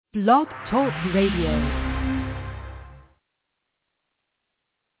Blog Talk Radio.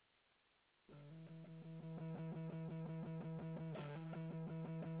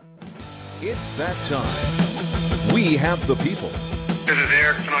 It's that time. We have the people. This is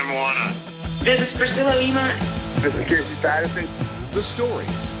Eric from Moana. This is Priscilla Lima. This is Casey Patterson. The stories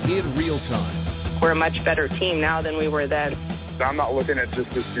in real time. We're a much better team now than we were then. I'm not looking at just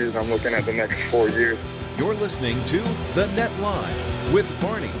this season. I'm looking at the next 4 years. You're listening to The Net Live with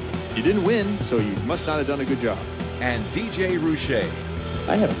Barney. You didn't win, so you must not have done a good job. And DJ Rouchet.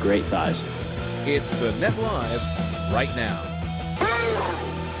 I have great thighs. It's The Net Live right now.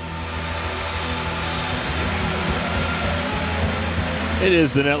 It is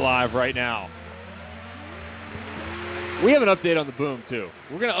The Net Live right now. We have an update on the boom, too.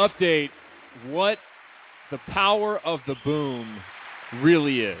 We're going to update what the power of the boom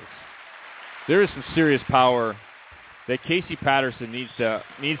really is. There is some serious power that Casey Patterson needs to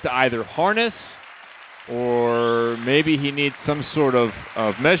either harness, or maybe he needs some sort of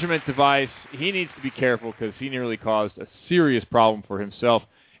measurement device. He needs to be careful because he nearly caused a serious problem for himself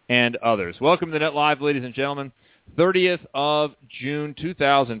and others. Welcome to The Net Live, ladies and gentlemen. 30th of June,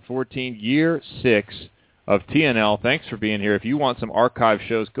 2014, year 6 of TNL. Thanks for being here. If you want some archive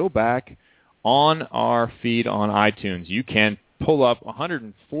shows, go back on our feed on iTunes. You can pull up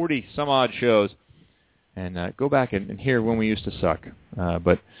 140 some odd shows and go back and hear when we used to suck.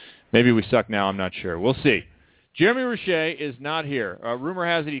 But maybe we suck now, I'm not sure. We'll see. Jeremy Rouchet is not here. Rumor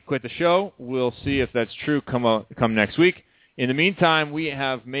has it he quit the show. We'll see if that's true come next week. In the meantime, we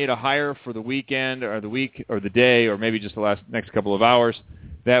have made a hire for the weekend or the week or the day or maybe just the next couple of hours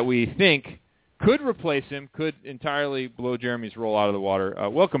that we think could replace him, could entirely blow Jeremy's role out of the water.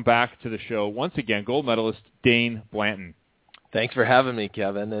 Welcome back to the show once again, gold medalist Dane Blanton. Thanks for having me,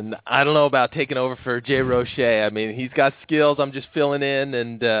 Kevin. And I don't know about taking over for Jay Rouchet. I mean, he's got skills. I'm just filling in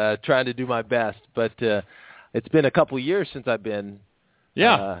and trying to do my best. But it's been a couple years since I've been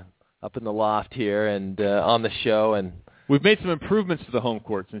up in the loft here and on the show. And we've made some improvements to the home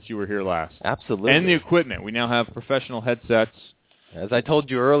court since you were here last. Absolutely. And the equipment. We now have professional headsets. As I told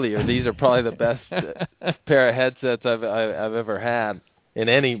you earlier, these are probably the best pair of headsets I've ever had in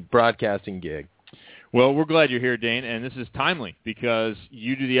any broadcasting gig. Well, we're glad you're here, Dane, and this is timely because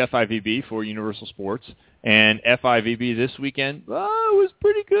you do the FIVB for Universal Sports, and FIVB this weekend was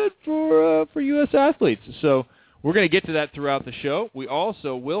pretty good for U.S. athletes. So we're going to get to that throughout the show. We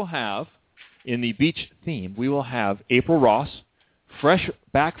also will have, in the beach theme, we will have April Ross, fresh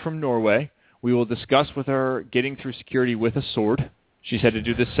back from Norway. We will discuss with her getting through security with a sword. She's had to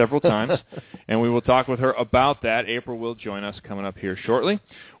do this several times, and we will talk with her about that. April will join us coming up here shortly.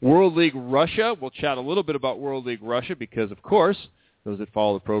 World League Russia, we'll chat a little bit about World League Russia because, of course, those that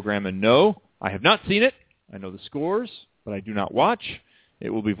follow the program and know, I have not seen it. I know the scores, but I do not watch.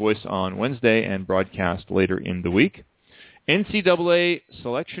 It will be voiced on Wednesday and broadcast later in the week. NCAA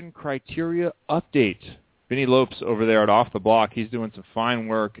selection criteria update. Vinny Lopes over there at Off the Block, he's doing some fine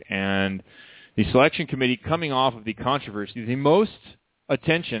work, and the selection committee coming off of the controversy, the most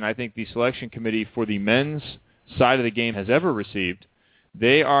attention I think the selection committee for the men's side of the game has ever received.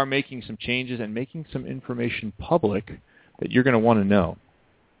 They are making some changes and making some information public that you're going to want to know.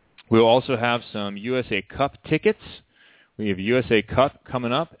 We'll also have some USA Cup tickets. We have USA Cup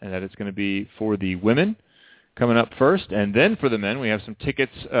coming up, and that is going to be for the women coming up first. And then for the men, we have some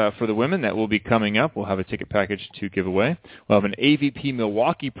tickets for the women that will be coming up. We'll have a ticket package to give away. We'll have an AVP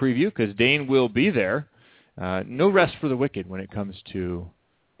Milwaukee preview because Dane will be there. No rest for the wicked when it comes to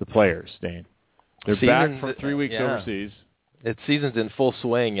the players, Dane. They're back from 3 weeks overseas. It's season's in full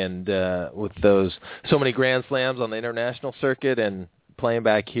swing, and with those so many Grand Slams on the international circuit and playing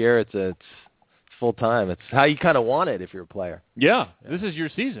back here, it's full time. It's how you kind of want it if you're a player. Yeah, this is your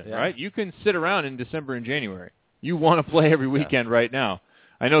season, right? You can sit around in December and January. You want to play every weekend right now.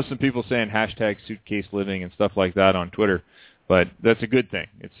 I know some people saying hashtag suitcase living and stuff like that on Twitter, but that's a good thing.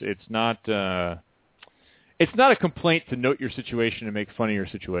 It's not a complaint to note your situation and make fun of your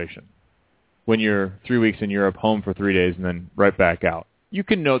situation when you're 3 weeks in Europe, home for 3 days, and then right back out. You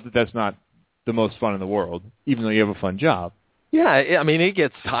can note that that's not the most fun in the world, even though you have a fun job. Yeah, I mean, it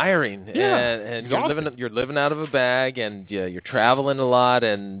gets tiring, yeah, and you're living out of a bag, and you're traveling a lot,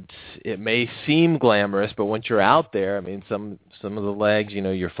 and it may seem glamorous, but once you're out there, I mean, some of the legs,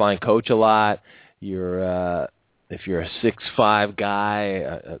 you're flying coach a lot. If you're a 6'5" guy,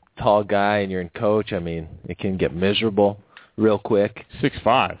 a tall guy, and you're in coach, I mean, it can get miserable real quick.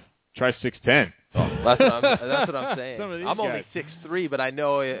 6'5", try 6'10". Oh, that's what I'm saying. I'm only 6'3", but I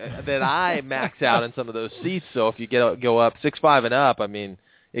know that I max out in some of those seats. So if you go up 6'5" and up, I mean,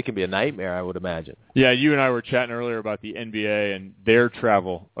 it can be a nightmare, I would imagine. Yeah, you and I were chatting earlier about the NBA and their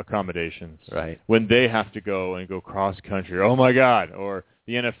travel accommodations. Right. When they have to go and go cross country. Oh my God. Or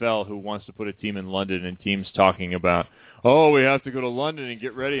the NFL who wants to put a team in London and teams talking about, oh, we have to go to London and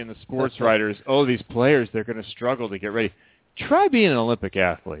get ready, and the sports writers, oh, these players, they're going to struggle to get ready. Try being an Olympic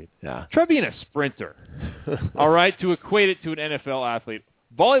athlete. Yeah. Try being a sprinter. All right, to equate it to an NFL athlete.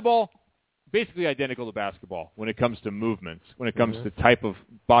 Volleyball, basically identical to basketball when it comes to movements, when it comes to type of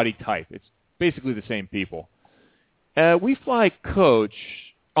body type. It's basically the same people. We fly coach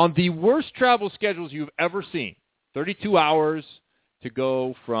on the worst travel schedules you've ever seen. 32 hours to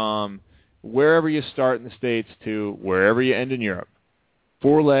go from wherever you start in the States to wherever you end in Europe.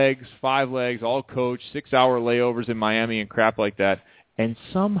 4 legs, 5 legs, all coached, 6-hour layovers in Miami and crap like that. And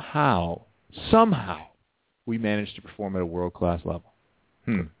somehow, we managed to perform at a world-class level.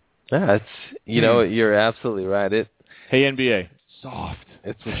 Yeah, it's, you know, you're absolutely right. Hey, NBA, soft.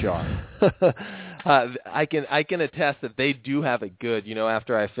 It's what you are. I can attest that they do have it good. You know,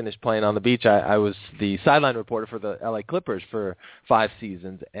 after I finished playing on the beach, I was the sideline reporter for the LA Clippers for 5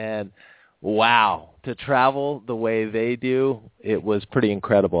 seasons, and wow, to travel the way they do, it was pretty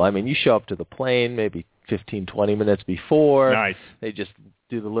incredible. I mean, you show up to the plane maybe 15, 20 minutes before. Nice. They just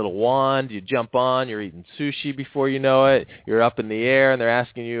do the little wand. You jump on. You're eating sushi before you know it. You're up in the air, and they're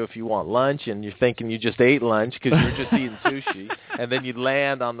asking you if you want lunch, and you're thinking you just ate lunch because you were just eating sushi. And then you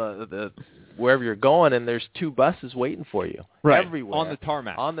land on the wherever you're going, and there's 2 buses waiting for you. Right. Everywhere. On the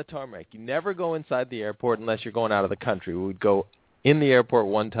tarmac. On the tarmac. You never go inside the airport unless you're going out of the country. We would go in the airport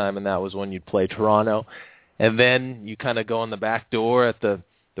one time, and that was when you'd play Toronto. And then you kind of go in the back door at the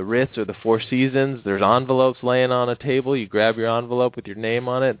Ritz or the Four Seasons. There's envelopes laying on a table. You grab your envelope with your name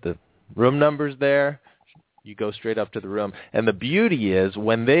on it. The room number's there. You go straight up to the room. And the beauty is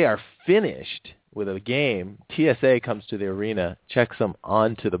when they are finished with a game, TSA comes to the arena, checks them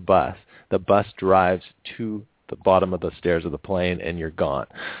onto the bus. The bus drives to the bottom of the stairs of the plane, and you're gone.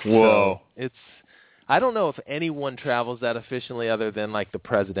 Whoa. So I don't know if anyone travels that efficiently other than like the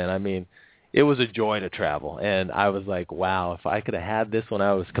president. I mean, it was a joy to travel, and I was like, wow, if I could have had this when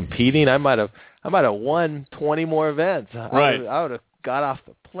I was competing, I might have won 20 more events. Right. I would have got off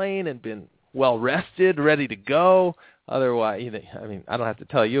the plane and been well rested, ready to go. Otherwise, I mean, I don't have to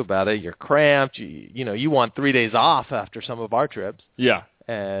tell you about it. You're cramped. You want 3 days off after some of our trips. Yeah.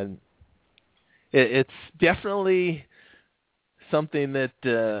 And it's definitely something that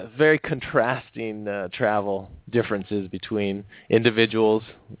very contrasting travel differences between individuals,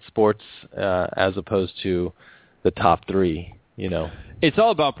 sports, as opposed to the top 3, It's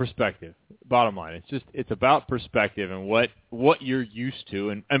all about perspective, bottom line. It's about perspective and what you're used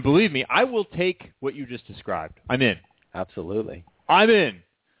to. And believe me, I will take what you just described. I'm in. Absolutely. I'm in.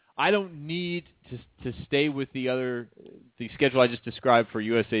 I don't need to stay with the schedule I just described for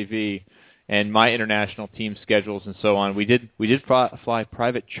USAV and my international team schedules and so on. We did fly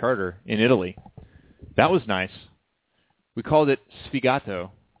private charter in Italy. That was nice. We called it Sfigato,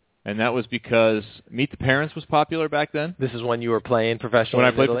 and that was because Meet the Parents was popular back then. This is when you were playing professionally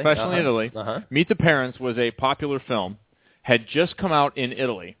in Italy? When I played professionally in Italy. Uh-huh. Meet the Parents was a popular film, had just come out in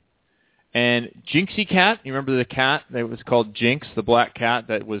Italy. And Jinxie Cat, you remember the cat that was called Jinx, the black cat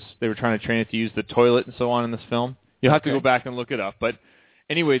they were trying to train it to use the toilet and so on in this film? You'll have to go back and look it up. But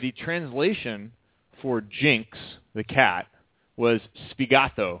anyway, the translation for Jinx, the cat, was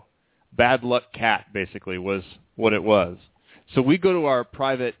Sfigato. Bad luck cat, basically, was what it was. So we go to our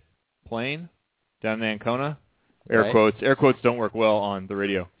private plane down in Ancona. Air quotes. Air quotes don't work well on the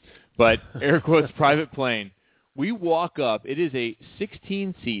radio. But air quotes private plane. We walk up. It is a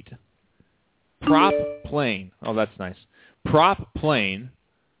 16-seat prop plane. Oh, that's nice. Prop plane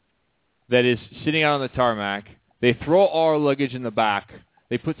that is sitting out on the tarmac. They throw all our luggage in the back.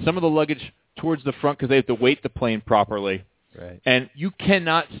 They put some of the luggage towards the front because they have to weight the plane properly. Right. And you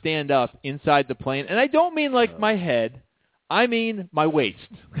cannot stand up inside the plane. And I don't mean like my head. I mean my waist.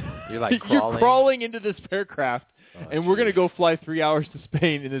 You're like crawling? You're crawling into this aircraft, and we're going to go fly 3 hours to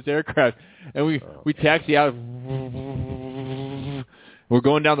Spain in this aircraft. And we taxi out. We're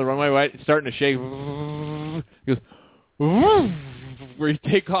going down the runway, right? It's starting to shake. It goes, where you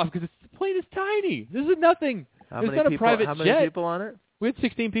take off because the plane is tiny. This is nothing. It's not a private jet. How many people on it? We had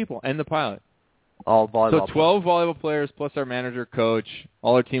 16 people and the pilot. All volleyball. So 12 volleyball players plus our manager, coach,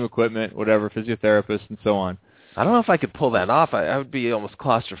 all our team equipment, whatever, physiotherapists, and so on. I don't know if I could pull that off. I would be almost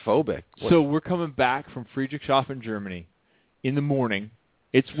claustrophobic. So we're coming back from Friedrichshafen, Germany in the morning.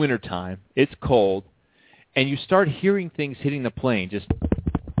 It's wintertime. It's cold. And you start hearing things hitting the plane. Just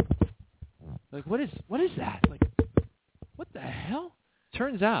like, what is that? Like, what the hell?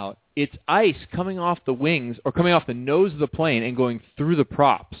 turns out it's ice coming off the wings or coming off the nose of the plane and going through the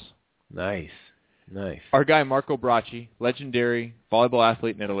props. Nice. Our guy Marco Bracci, legendary volleyball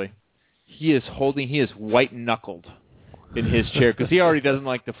athlete in Italy, he is white-knuckled in his chair because he already doesn't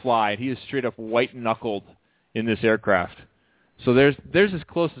like to fly. He is straight up white-knuckled in this aircraft. So there's as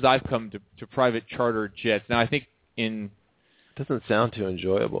close as I've come to private charter jets. Now I think doesn't sound too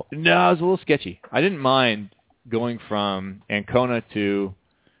enjoyable. No, it was a little sketchy. I didn't mind going from Ancona to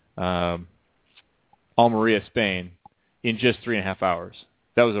Almeria, Spain, in just 3.5 hours.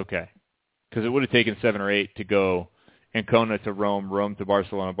 That was okay. Because it would have taken 7 or 8 to go Ancona to Rome, Rome to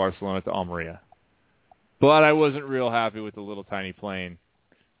Barcelona, Barcelona to Almeria. But I wasn't real happy with the little tiny plane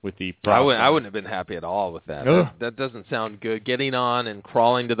with the I wouldn't have been happy at all with that. That doesn't sound good. Getting on and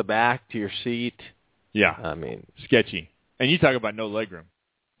crawling to the back to your seat. Yeah. I mean, sketchy. And you talk about no legroom.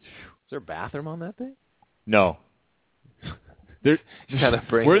 Is there a bathroom on that thing? No. Where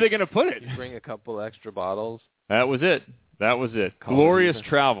are they going to put it? Bring a couple extra bottles. That was it. Glorious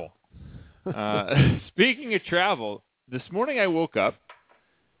travel. Speaking of travel, this morning I woke up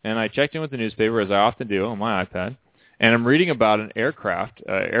and I checked in with the newspaper, as I often do on my iPad, and I'm reading about an aircraft,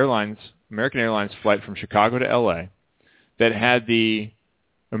 American Airlines flight from Chicago to L.A. that had the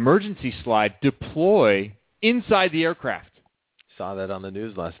emergency slide deploy inside the aircraft. Saw that on the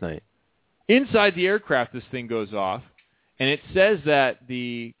news last night. Inside the aircraft, this thing goes off, and it says that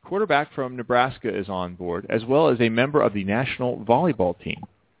the quarterback from Nebraska is on board, as well as a member of the national volleyball team.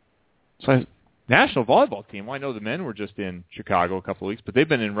 So, national volleyball team. Well, I know the men were just in Chicago a couple of weeks, but they've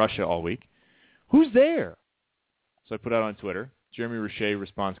been in Russia all week. Who's there? So I put out on Twitter. Jeremy Roche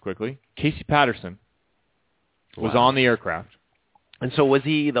responds quickly. Casey Patterson was on the aircraft. And so was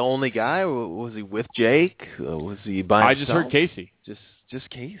he the only guy? Was he with Jake? Was he by himself? I just heard Casey. Just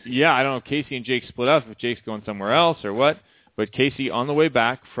Casey? Yeah, I don't know if Casey and Jake split up, if Jake's going somewhere else or what. But Casey on the way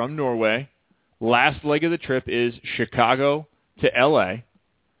back from Norway. Last leg of the trip is Chicago to L.A.,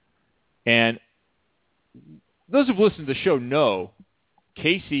 and those who've listened to the show know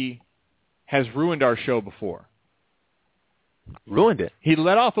Casey has ruined our show before. Ruined it? He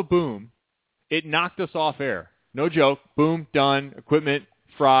let off a boom. It knocked us off air. No joke. Boom, done. Equipment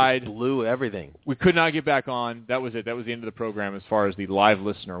fried. Blew everything. We could not get back on. That was it. That was the end of the program as far as the live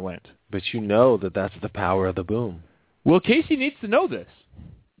listener went. But you know that's the power of the boom. Well, Casey needs to know this.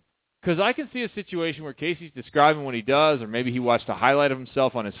 Because I can see a situation where Casey's describing what he does, or maybe he watched a highlight of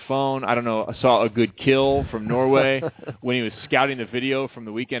himself on his phone. I don't know. I saw a good kill from Norway when he was scouting the video from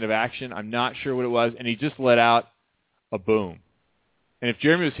the weekend of action. I'm not sure what it was, and he just let out a boom. And if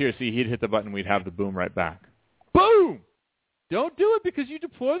Jeremy was here, he'd hit the button, we'd have the boom right back. Boom! Don't do it because you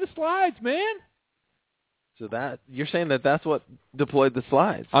deploy the slides, man. So you're saying that's what deployed the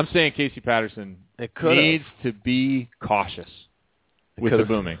slides? I'm saying Casey Patterson needs to be cautious with the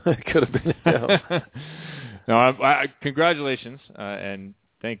booming. It could have been. No, congratulations, and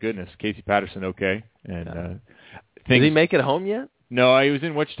thank goodness Casey Patterson okay. And did he make it home yet? No, he was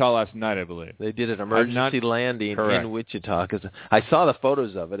in Wichita last night, I believe. They did an emergency landing in Wichita. Cause I saw the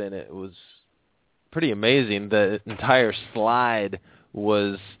photos of it, and it was pretty amazing. The entire slide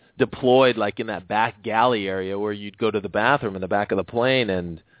was deployed like in that back galley area where you'd go to the bathroom in the back of the plane,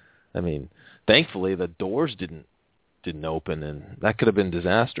 and I mean, thankfully the doors didn't open, and that could have been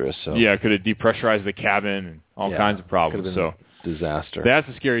disastrous. So yeah, it could have depressurized the cabin and all kinds of problems. So disaster. That's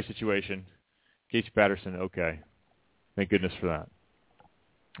a scary situation. Casey Patterson, okay. Thank goodness for that.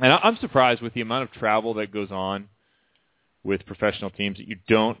 And I'm surprised with the amount of travel that goes on with professional teams that you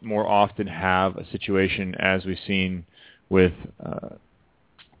don't more often have a situation as we've seen with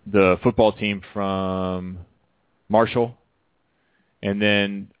the football team from Marshall, and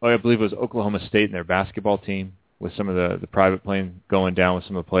then I believe it was Oklahoma State and their basketball team with some of the private plane going down with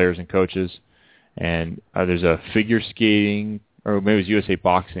some of the players and coaches. And there's a figure skating, or maybe it was USA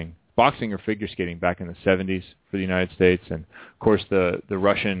boxing or figure skating back in the 70s for the United States. And, of course, the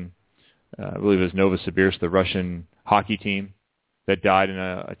Russian, I believe it was Novosibirsk, the Russian hockey team that died in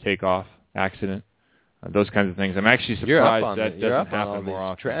a takeoff accident. Those kinds of things. I'm actually surprised that doesn't happen more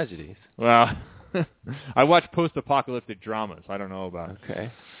often. Tragedies. Well, I watch post-apocalyptic dramas. I don't know about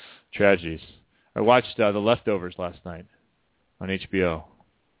tragedies. I watched The Leftovers last night on HBO.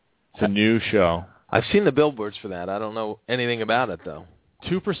 It's a new show. I've seen the billboards for that. I don't know anything about it, though.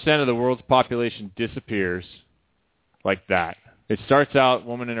 2% of the world's population disappears like that. It starts out,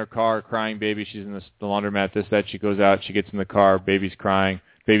 woman in her car, crying baby. She's in the laundromat, this, that. She goes out. She gets in the car. Baby's crying.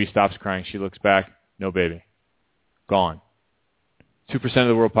 Baby stops crying. She looks back. No baby. Gone. 2% of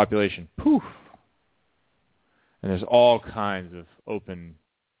the world population. Poof. And there's all kinds of open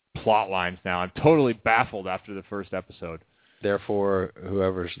plot lines now. I'm totally baffled after the first episode therefore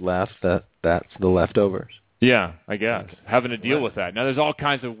whoever's left, that's the leftovers. Yeah, I guess. Having to deal with that. Now, there's all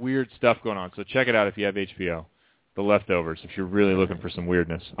kinds of weird stuff going on, so check it out if you have HBO. The Leftovers, if you're really looking for some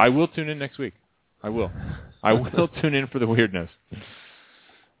weirdness. I will tune in next week. I will tune in for the weirdness.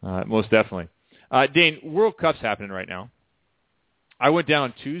 Most definitely. Dane, World Cup's happening right now. I went down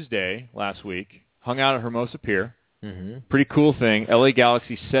on Tuesday last week, hung out at Hermosa Pier. Mm-hmm. Pretty cool thing. LA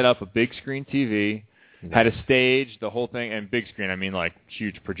Galaxy set up a big screen TV, had a stage, the whole thing, and big screen, I mean like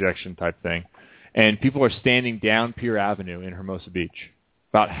huge projection type thing. And people are standing down Pier Avenue in Hermosa Beach,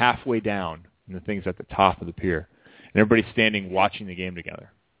 about halfway down, and the thing's at the top of the pier. And everybody's standing watching the game together.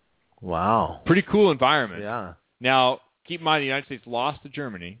 Wow. Pretty cool environment. Yeah. Now, keep in mind the United States lost to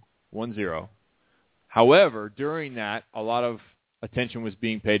Germany 1-0. However, during that, a lot of attention was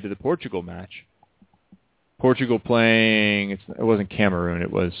being paid to the Portugal match. Portugal playing, it wasn't Cameroon,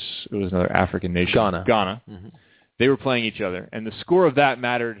 it was another African nation. Ghana. Mm-hmm. They were playing each other, and the score of that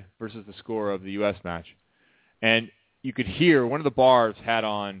mattered versus the score of the U.S. match. And you could hear one of the bars had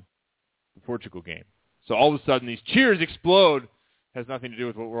on the Portugal game. So all of a sudden, these cheers explode. Has nothing to do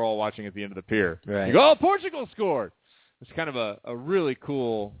with what we're all watching at the end of the pier. Right. You go, oh, Portugal scored. It's kind of a really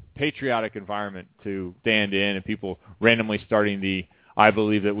cool patriotic environment to stand in, and people randomly starting the "I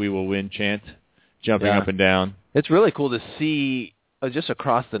believe that we will win" chant, jumping up and down. It's really cool to see just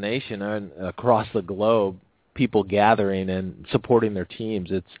across the nation and across the globe, people gathering and supporting their teams.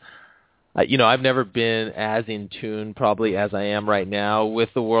 It's, I've never been as in tune probably as I am right now with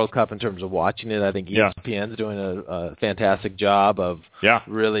the World Cup in terms of watching it. I think ESPN's doing a fantastic job of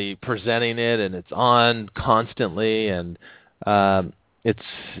really presenting it, and it's on constantly, and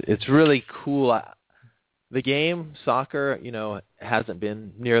it's really cool. The game, soccer, hasn't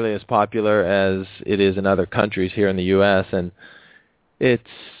been nearly as popular as it is in other countries here in the U.S., and it's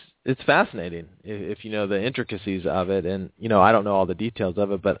fascinating if you know the intricacies of it. And, I don't know all the details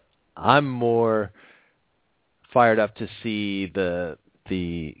of it, but I'm more fired up to see the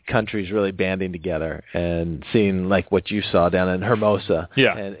countries really banding together and seeing like what you saw down in Hermosa.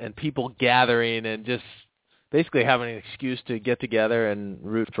 Yeah. And people gathering and just basically having an excuse to get together and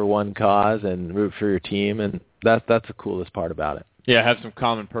root for one cause and root for your team. And that's the coolest part about it. Yeah, have some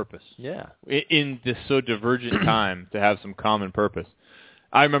common purpose. Yeah. In this so divergent time to have some common purpose.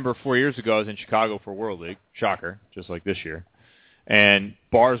 I remember 4 years ago I was in Chicago for World League. Shocker, just like this year. And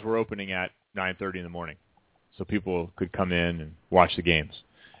bars were opening at 9:30 in the morning. So people could come in and watch the games.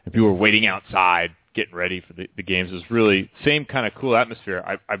 And people were waiting outside, getting ready for the games. It was really same kind of cool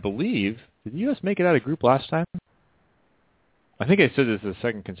atmosphere. I believe, did the U.S. make it out of group last time? I think I said this is the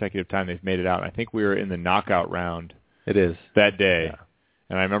second consecutive time they've made it out. I think we were in the knockout round. It is. That day. Yeah.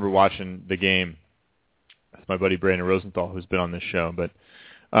 And I remember watching the game with my buddy Brandon Rosenthal, who's been on this show. But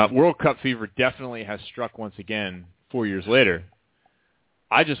World Cup fever definitely has struck once again 4 years later.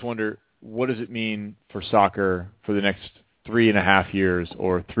 I just wonder, what does it mean for soccer for the next 3.5 years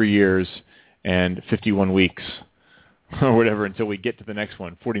or 3 years and 51 weeks or whatever until we get to the next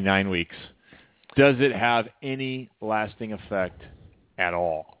one, 49 weeks? Does it have any lasting effect at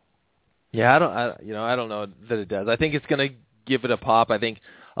all? Yeah, I don't know that it does. I think it's going to give it a pop. I think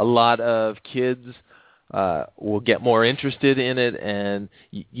a lot of kids will get more interested in it, and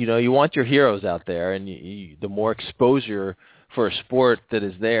you want your heroes out there, and the more exposure for a sport that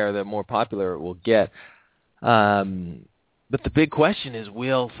is there, the more popular it will get. But the big question is,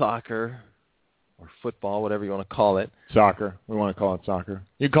 will soccer or football, whatever you want to call it, soccer, we want to call it soccer.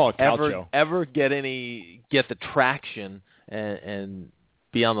 You can call it calcio. Ever get the traction and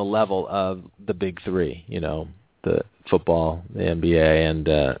be on the level of the big three? The football, the NBA,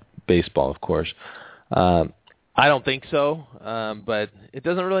 and baseball, of course. I don't think so, but it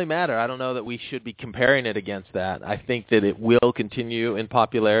doesn't really matter. I don't know that we should be comparing it against that. I think that it will continue in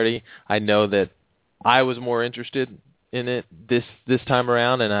popularity. I know that I was more interested in it this time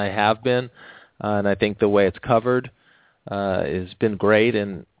around, and I have been, and I think the way it's covered has been great,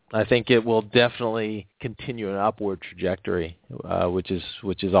 and I think it will definitely continue an upward trajectory, which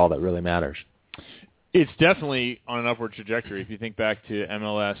is all that really matters. It's definitely on an upward trajectory. If you think back to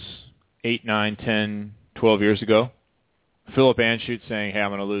MLS 8, 9, 10, 12 years ago, Philip Anschutz saying, "Hey, I'm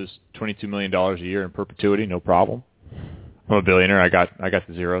going to lose $22 million a year in perpetuity, no problem. I'm a billionaire. I got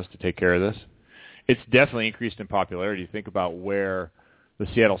the zeros to take care of this." It's definitely increased in popularity. Think about where the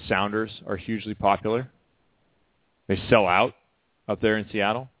Seattle Sounders are hugely popular. They sell out up there in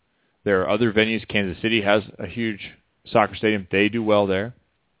Seattle. There are other venues. Kansas City has a huge soccer stadium. They do well there.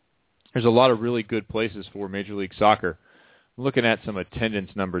 There's a lot of really good places for Major League Soccer. I'm looking at some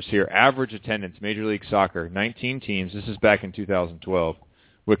attendance numbers here. Average attendance, Major League Soccer, 19 teams. This is back in 2012,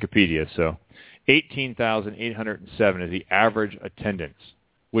 Wikipedia. So 18,807 is the average attendance,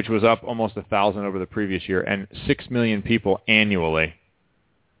 which was up almost 1,000 over the previous year, and 6 million people annually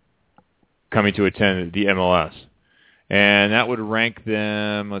coming to attend the MLS. And that would rank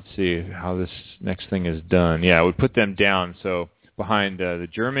them, let's see how this next thing is done. Yeah, it would put them down. So behind the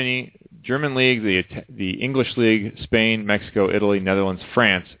German League, the English League, Spain, Mexico, Italy, Netherlands,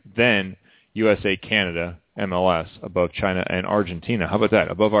 France, then USA, Canada, MLS, above China and Argentina. How about that?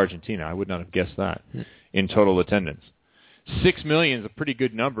 Above Argentina. I would not have guessed that in total attendance. 6 million is a pretty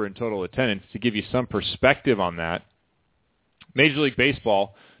good number in total attendance. To give you some perspective on that, Major League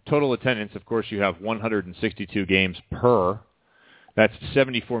Baseball, total attendance, of course, you have 162 games per. That's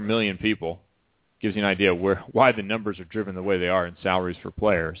 74 million people. Gives you an idea why the numbers are driven the way they are in salaries for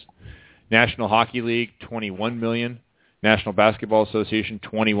players. National Hockey League, 21 million. National Basketball Association,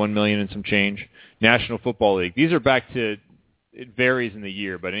 21 million and some change. National Football League. These are back to, it varies in the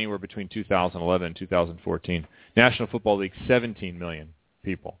year, but anywhere between 2011 and 2014. National Football League, 17 million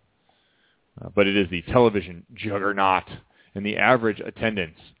people. But it is the television juggernaut. And the average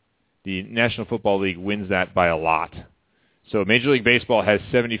attendance, the National Football League wins that by a lot. So Major League Baseball has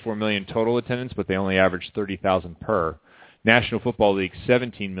 74 million total attendance, but they only average 30,000 per. National Football League,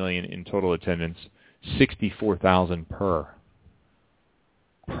 17 million in total attendance, 64,000 per.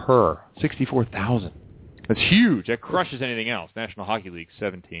 64,000. That's huge. That crushes anything else. National Hockey League,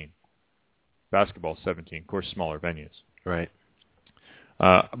 17. Basketball, 17. Of course, smaller venues. Right.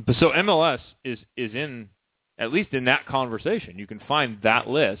 But so MLS is in, at least in that conversation. You can find that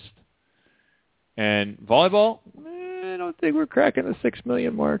list. And volleyball, I don't think we're cracking the 6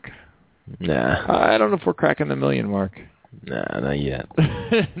 million mark. Nah. I don't know if we're cracking the million mark. Nah, not yet.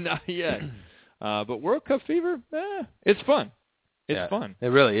 Not yet. But World Cup fever, it's fun. It's fun. It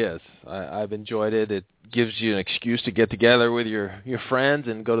really is. I've enjoyed it. It gives you an excuse to get together with your friends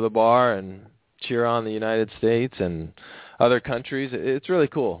and go to the bar and cheer on the United States and other countries. It's really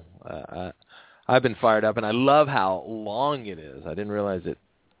cool. I've been fired up, and I love how long it is. I didn't realize it's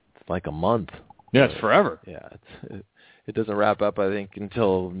like a month. Yeah, it's forever. Yeah, it doesn't wrap up, I think,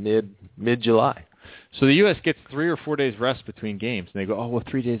 until mid-July. So the U.S. gets 3 or 4 days rest between games, and they go, oh, well,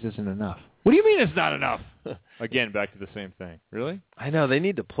 3 days isn't enough. What do you mean it's not enough? Again, back to the same thing. Really? I know. They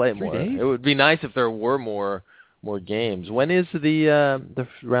need to play 3 more. days? It would be nice if there were more games. When is the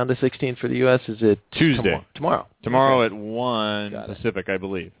round of 16 for the U.S.? Is it Tuesday? Tomorrow. Tomorrow at 1 Pacific, I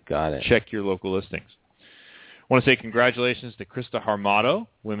believe. Got it. Check your local listings. I want to say congratulations to Krista Harmato,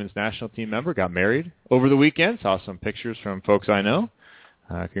 women's national team member, got married over the weekend. Saw some pictures from folks I know.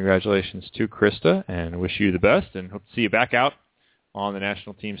 Congratulations to Krista, and wish you the best, and hope to see you back out on the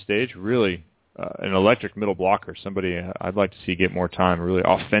national team stage. Really an electric middle blocker, somebody I'd like to see get more time, a really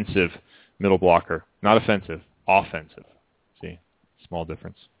offensive middle blocker. Not offensive, offensive. See, small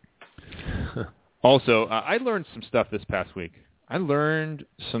difference. Also, I learned some stuff this past week. I learned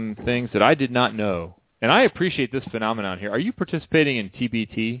some things that I did not know. And I appreciate this phenomenon here. Are you participating in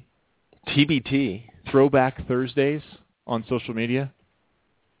TBT? TBT? Throwback Thursdays on social media?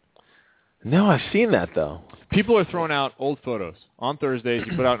 No, I've seen that, though. People are throwing out old photos. On Thursdays,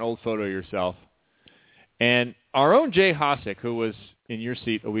 you put out an old photo of yourself. And our own Jay Hosick, who was in your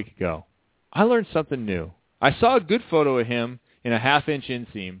seat a week ago, I learned something new. I saw a good photo of him in a half-inch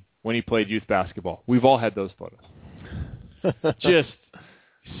inseam when he played youth basketball. We've all had those photos. Just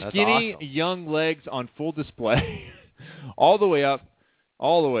skinny, awesome. Young legs on full display, all the way up.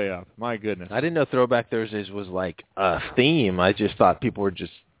 All the way up. My goodness. I didn't know Throwback Thursdays was like a theme. I just thought people were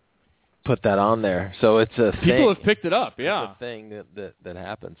just put that on there. So it's a thing. People have picked it up, yeah. It's a thing that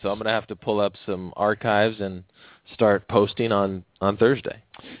happens. So I'm going to have to pull up some archives and start posting on Thursday.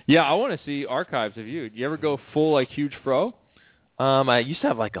 Yeah, I want to see archives of you. Do you ever go full, like, huge fro? I used to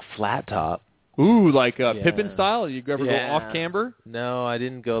have like a flat top. Ooh, like Pippen style? You ever go off camber? No, I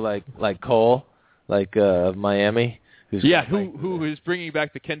didn't go like Cole, like Miami. Who is bringing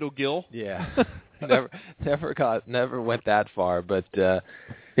back the Kendall Gill? Yeah, never went that far. But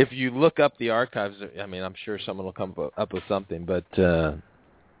if you look up the archives, I mean, I'm sure someone will come up with something. But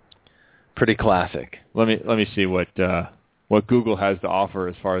pretty classic. Let me see what Google has to offer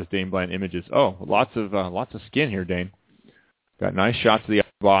as far as Dane Bland images. Oh, lots of skin here, Dane. Got nice shots of the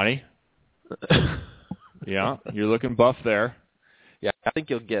body. Yeah, you're looking buff there. Yeah, I think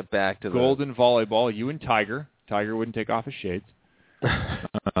you'll get back to Golden volleyball. You and Tiger. Tiger wouldn't take off his shades.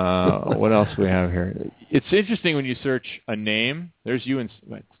 What else do we have here? It's interesting when you search a name. There's you and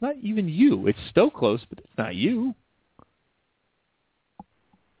it's not even you. It's Stoklos, but it's not you.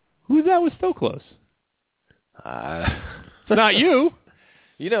 Who's that with Stoklos? It's not you.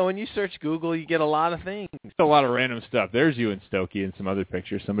 You know, when you search Google, you get a lot of things. A lot of random stuff. There's you and Stokey in some other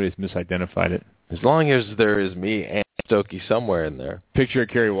pictures. Somebody's misidentified it. As long as there is me and Stokey somewhere in there. Picture of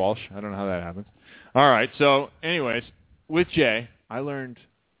Kerry Walsh. I don't know how that happens. All right. So, anyways, with Jay, I learned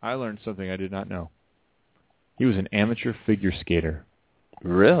something I did not know. He was an amateur figure skater.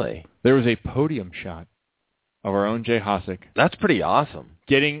 Really? There was a podium shot of our own Jay Hosick. That's pretty awesome.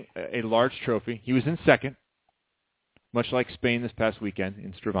 Getting a large trophy. He was in second, much like Spain this past weekend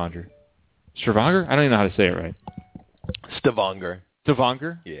in Stavanger. Stavanger? I don't even know how to say it right. Stavanger.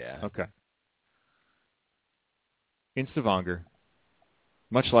 Stavanger? Yeah. Okay. In Stavanger.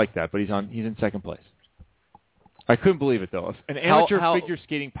 Much like that, but he's in second place. I couldn't believe it, though. An amateur figure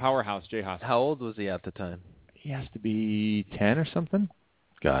skating powerhouse, Jay Hosick. How old was he at the time? He has to be 10 or something.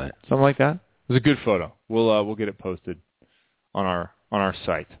 Got it. Something like that. It was a good photo. We'll get it posted on our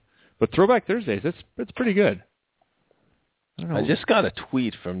site. But Throwback Thursdays, it's pretty good. I just got a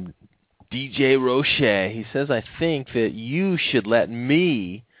tweet from DJ Roche. He says, I think that you should let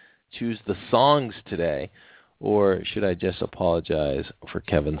me choose the songs today, or should I just apologize for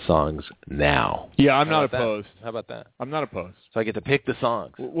Kevin's songs now? Yeah, I'm not opposed. How about that? I'm not opposed. So I get to pick the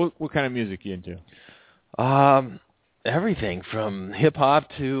songs. What kind of music are you into? Everything from hip-hop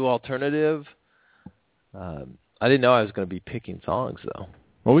to alternative. I didn't know I was going to be picking songs, though.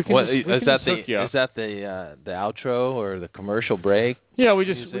 Well, we can. Is that the outro or the commercial break? Yeah, we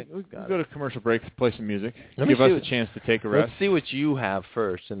go to commercial break, play some music, give us a chance to take a rest. Let's see what you have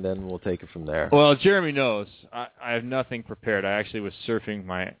first, and then we'll take it from there. Well, Jeremy knows I have nothing prepared. I actually was surfing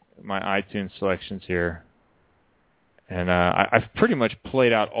my iTunes selections here, and I've pretty much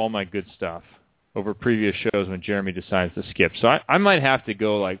played out all my good stuff over previous shows when Jeremy decides to skip. So I might have to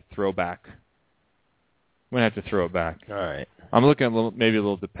go like throwback. I'm going to have to throw it back. All right. I'm looking at maybe a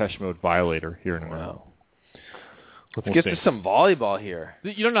little Depeche Mode Violator here in a minute. Wow. Let's get to some volleyball here.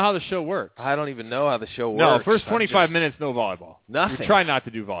 You don't know how the show works. I don't even know how the show works. No, first 25 minutes, no volleyball. Nothing. We try not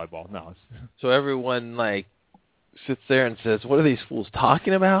to do volleyball. No. So everyone sits there and says, what are these fools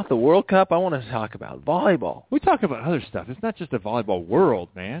talking about? The World Cup? I want to talk about volleyball. We talk about other stuff. It's not just a volleyball world,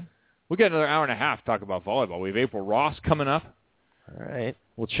 man. We'll get another hour and a half to talk about volleyball. We have April Ross coming up. All right.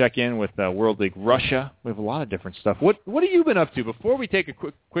 We'll check in with World League Russia. We have a lot of different stuff. What have you been up to? Before we take a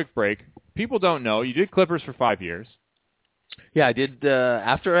quick break, people don't know, you did Clippers for 5 years. Yeah, I did.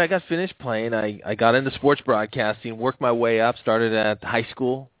 After I got finished playing, I got into sports broadcasting, worked my way up, started at high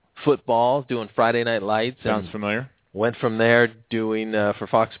school football, doing Friday Night Lights. Sounds familiar. Went from there doing for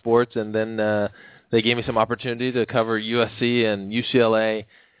Fox Sports, and then they gave me some opportunity to cover USC and UCLA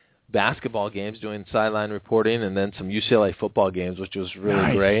basketball games, doing sideline reporting, and then some UCLA football games, which was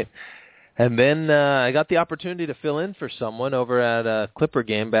really great. And then I got the opportunity to fill in for someone over at a Clipper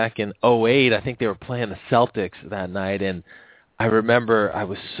game back in 2008. I think they were playing the Celtics that night, and I remember I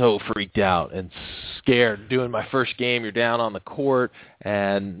was so freaked out and scared doing my first game. You're down on the court,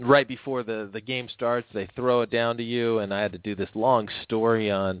 and right before the game starts, they throw it down to you, and I had to do this long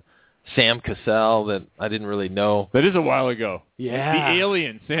story on Sam Cassell that I didn't really know. That is a while ago. Yeah. The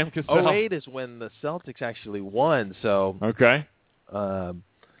alien, Sam Cassell. 2008 is when the Celtics actually won, so... Okay.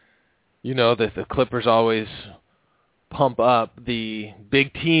 You know that the Clippers always pump up the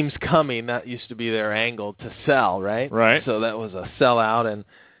big teams coming. That used to be their angle to sell, right? Right. So that was a sellout, and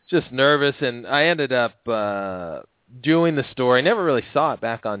just nervous, and I ended up doing the story. Never really saw it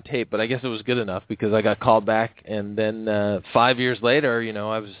back on tape, but I guess it was good enough because I got called back, and then 5 years later,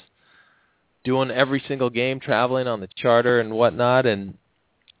 I was doing every single game, traveling on the charter and whatnot, and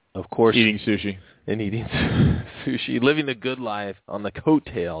of course eating sushi, living the good life on the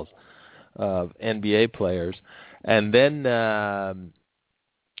coattails of NBA players. And then I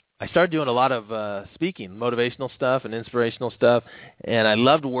started doing a lot of speaking, motivational stuff and inspirational stuff, and I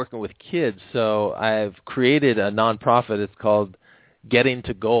loved working with kids, so I've created a nonprofit. It's called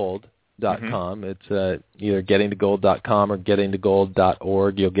GettingToGold.com. It's either gettingtogold.com or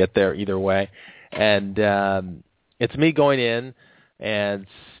gettingtogold.org. You'll get there either way. And it's me going in and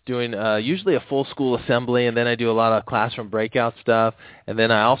doing usually a full school assembly, and then I do a lot of classroom breakout stuff. And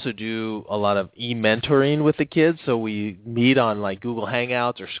then I also do a lot of e-mentoring with the kids. So we meet on like Google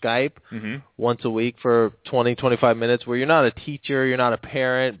Hangouts or Skype once a week for 20, 25 minutes where you're not a teacher, you're not a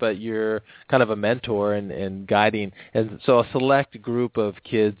parent, but you're kind of a mentor and guiding. And so a select group of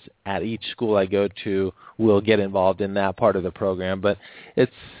kids at each school I go to will get involved in that part of the program. But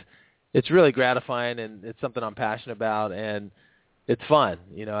it's really gratifying, and it's something I'm passionate about, and it's fun,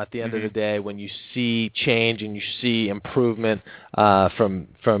 at the end of the day, when you see change and you see improvement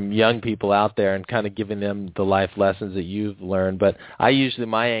from young people out there and kind of giving them the life lessons that you've learned. But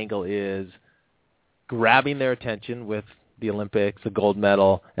my angle is grabbing their attention with the Olympics, the gold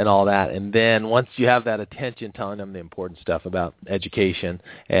medal, and all that. And then once you have that attention, telling them the important stuff about education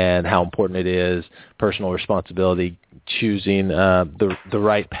and how important it is, personal responsibility, choosing the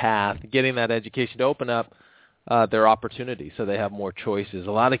right path, getting that education to open up their opportunities so they have more choices.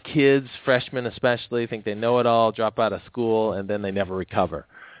 A lot of kids, freshmen especially, think they know it all, drop out of school, and then they never recover.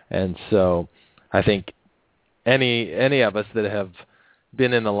 And so I think any of us that have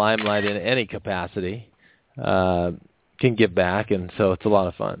been in the limelight in any capacity can give back, and so it's a lot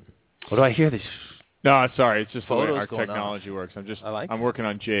of fun. What do I hear? These No, sorry, it's just the way photos our going technology on. works. I I'm working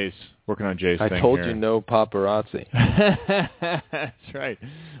on Jay's thing I told here. you no paparazzi. That's right.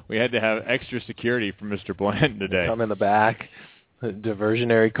 We had to have extra security for Mr. Bland today. Come in the back,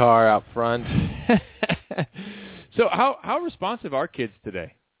 diversionary car out front. So how responsive are kids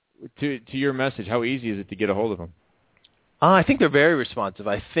today to your message? How easy is it to get a hold of them? I think they're very responsive.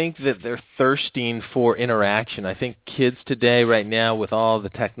 I think that they're thirsting for interaction. I think kids today, right now, with all the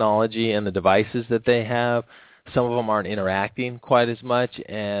technology and the devices that they have, some of them aren't interacting quite as much,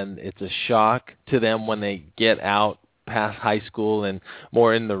 and it's a shock to them when they get out past high school and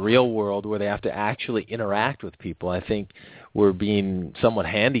more in the real world where they have to actually interact with people. I think we're being somewhat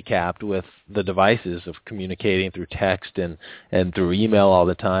handicapped with the devices of communicating through text and through email all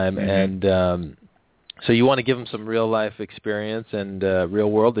the time. Mm-hmm. And so you want to give them some real-life experience and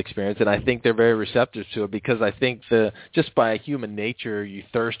real-world experience, and I think they're very receptive to it because I think just by human nature, you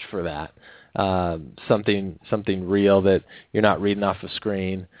thirst for that, something real that you're not reading off a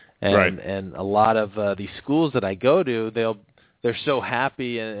screen. And, right. And a lot of these schools that I go to, they're so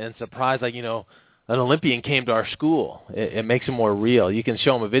happy and surprised, like, an Olympian came to our school. It makes it more real. You can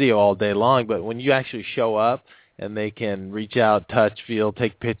show them a video all day long, but when you actually show up, and they can reach out, touch, feel,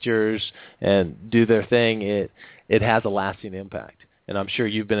 take pictures, and do their thing, it has a lasting impact. And I'm sure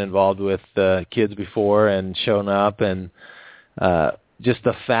you've been involved with kids before and shown up, and just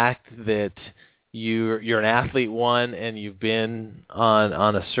the fact that you're an athlete, one, and you've been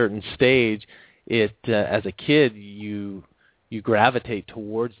on a certain stage, as a kid, you gravitate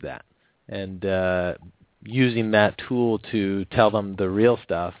towards that. And using that tool to tell them the real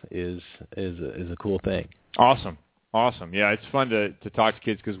stuff is a cool thing. Awesome. Yeah, it's fun to talk to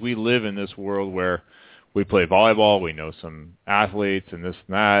kids because we live in this world where we play volleyball, we know some athletes and this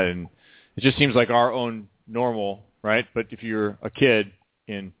and that, and it just seems like our own normal, right? But if you're a kid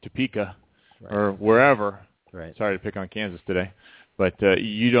in Topeka or wherever, right. Sorry to pick on Kansas today, but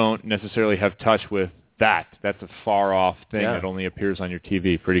you don't necessarily have touch with that. That's a far-off thing that only appears on your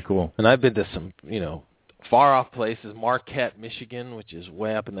TV. Pretty cool. And I've been to some, far-off places, Marquette, Michigan, which is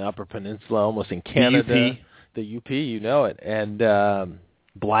way up in the Upper Peninsula, almost in Canada. The UP, you know it. And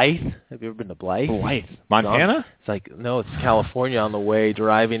Blythe. Have you ever been to Blythe? Blythe. Montana? No, it's California on the way,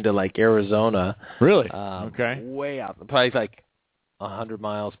 driving to, Arizona. Really? Okay. Way out. Probably 100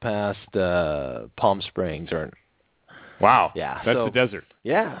 miles past Palm Springs. Wow. Yeah. That's the desert.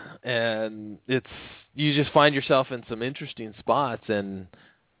 Yeah. And you just find yourself in some interesting spots, and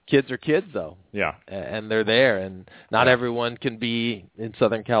kids are kids, though. Yeah. And they're there, and not everyone can be in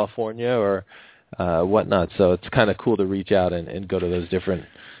Southern California or whatnot, so it's kind of cool to reach out and go to those different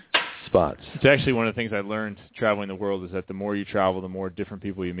spots. It's actually one of the things I learned traveling the world is that the more you travel, the more different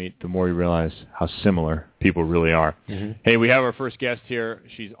people you meet, the more you realize how similar people really are. Mm-hmm. Hey, we have our first guest here.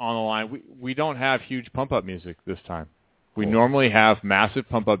 She's on the line. We don't have huge pump-up music this time. We normally have massive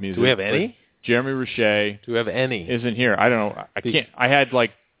pump-up music. Do we have any? Jeremy Richey. Do we have any? Isn't here. I don't know. I can't. I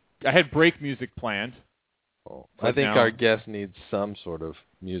had break music planned. I think our guest needs some sort of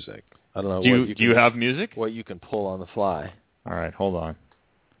music. I don't know. Do you have music? What you can pull on the fly. All right, hold on.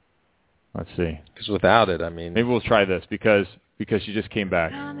 Let's see. Because without it, I mean... Maybe we'll try this because she just came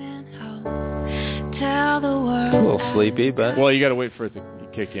back. Tell the world. A little sleepy, but... Well, you got to wait for it to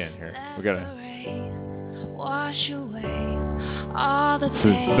kick in here. We got to... Wash away all the This is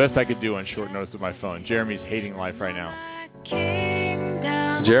the best I could do on short notice with my phone. Jeremy's hating life right now.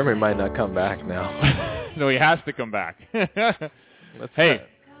 Jeremy might not come back now. No, he has to come back. Hey,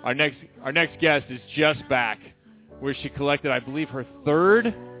 our next guest is just back, where she collected, I believe, her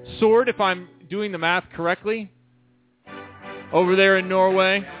third sword, if I'm doing the math correctly, over there in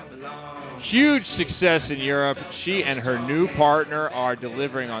Norway. Huge success in Europe. She and her new partner are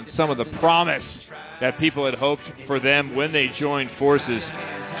delivering on some of the promise that people had hoped for them when they joined forces.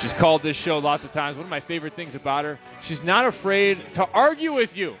 She's called this show lots of times. One of my favorite things about her, she's not afraid to argue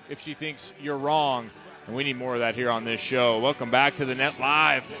with you if she thinks you're wrong. And we need more of that here on this show. Welcome back to the Net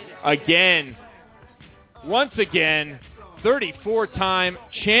Live. Once again, 34-time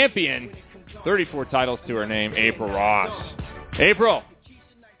champion, 34 titles to her name, April Ross. April.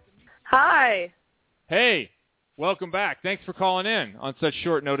 Hi. Hey, welcome back. Thanks for calling in on such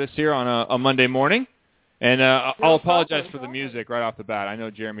short notice here on a Monday morning. And I'll apologize for the music right off the bat. I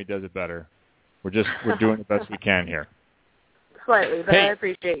know Jeremy does it better. We're doing the best we can here. Slightly, but I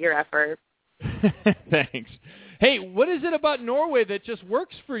appreciate your effort. Thanks. Hey, what is it about Norway that just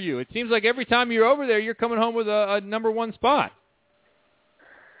works for you? It seems like every time you're over there, you're coming home with a number one spot.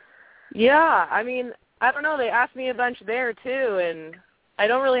 Yeah, I mean, I don't know. They asked me a bunch there, too, and I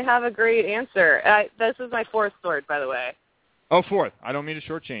don't really have a great answer. This is my fourth sword, by the way. Oh, fourth. I don't mean to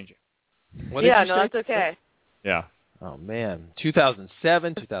shortchange you. That's okay. Yeah. Oh, man.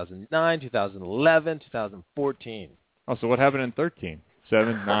 2007, 2009, 2011, 2014. Oh, so what happened in 13?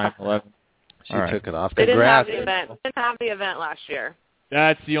 7, 9, 11? She took it off. They didn't have the event. Didn't have the event last year.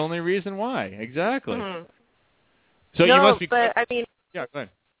 That's the only reason why. Exactly. Mm-hmm. So you must be... but, I mean... Yeah, go ahead.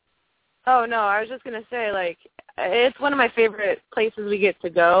 Oh, no, I was just going to say, like, it's one of my favorite places we get to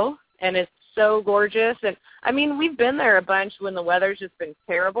go, and it's so gorgeous. And, I mean, we've been there a bunch when the weather's just been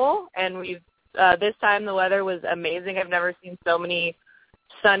terrible, and we've this time the weather was amazing. I've never seen so many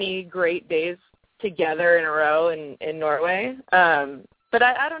sunny, great days together in a row in Norway. But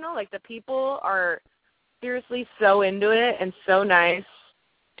I don't know, like the people are seriously so into it and so nice,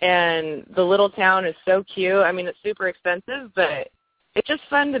 and the little town is so cute. I mean, it's super expensive, but it's just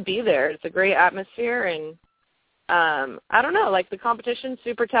fun to be there. It's a great atmosphere, and I don't know, like the competition's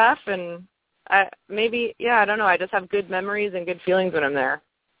super tough, and I don't know, I just have good memories and good feelings when I'm there.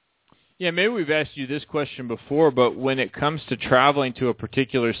 Yeah, maybe we've asked you this question before, but when it comes to traveling to a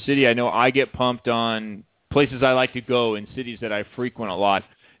particular city, I know I get pumped on places I like to go and cities that I frequent a lot.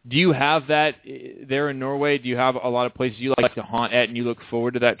 Do you have that there in Norway? Do you have a lot of places you like to haunt at and you look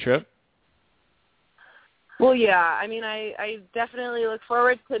forward to that trip? Well, yeah. I mean, I definitely look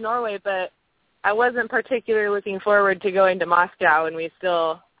forward to Norway, but I wasn't particularly looking forward to going to Moscow, and we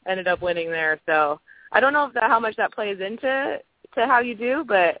still ended up winning there. So I don't know how much that plays into how you do,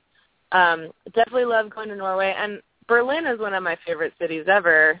 but definitely love going to Norway. And Berlin is one of my favorite cities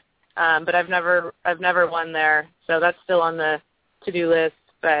ever. But I've never won there, so that's still on the to-do list.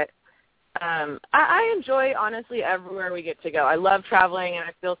 But I enjoy, honestly, everywhere we get to go. I love traveling, and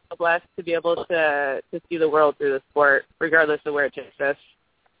I feel so blessed to be able to see the world through the sport, regardless of where it takes us.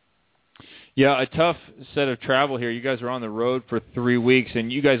 Yeah, a tough set of travel here. You guys were on the road for 3 weeks,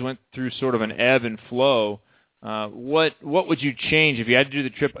 and you guys went through sort of an ebb and flow. What would you change if you had to do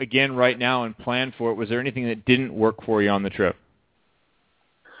the trip again right now and plan for it? Was there anything that didn't work for you on the trip?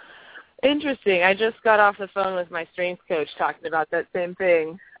 Interesting. I just got off the phone with my strength coach talking about that same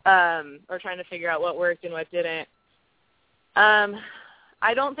thing, or trying to figure out what worked and what didn't.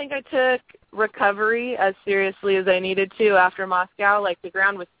 I don't think I took recovery as seriously as I needed to after Moscow. Like, the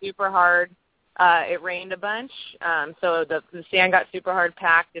ground was super hard. It rained a bunch, so the sand got super hard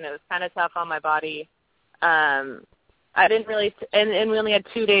packed, and it was kind of tough on my body. I didn't really, and we only had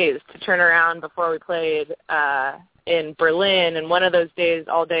 2 days to turn around before we played in Berlin, and one of those days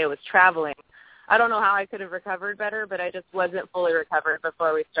all day was traveling. I don't know how I could have recovered better, but I just wasn't fully recovered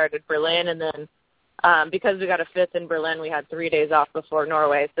before we started Berlin, and then because we got a fifth in Berlin, we had 3 days off before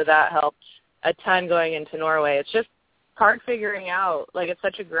Norway, so that helped a ton going into Norway. It's just hard figuring out, like, it's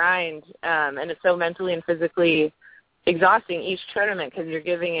such a grind, and it's so mentally and physically exhausting each tournament because you're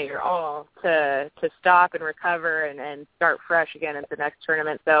giving it your all to stop and recover and start fresh again at the next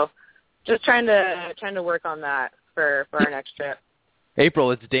tournament. So just trying to work on that for our next trip.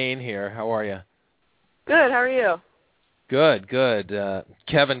 April, it's Dane here. How are you? Good. How are you? Good.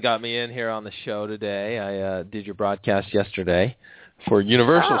 Kevin got me in here on the show today. I did your broadcast yesterday for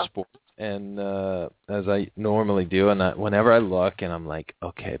Universal Sports, and as I normally do, and whenever I look and I'm like,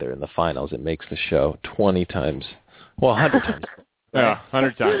 okay, they're in the finals, it makes the show 20 times. Well, 100 times. Yeah,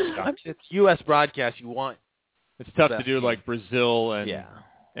 100 times. I mean, it's U.S. broadcast. You want. It's tough to do like Brazil and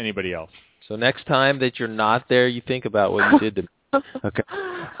anybody else. So next time that you're not there, you think about what you did to me. Okay.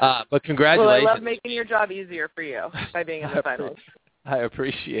 But congratulations. Well, I love making your job easier for you by being in the finals. I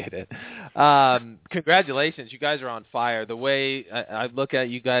appreciate it. Congratulations. You guys are on fire. The way I look at it,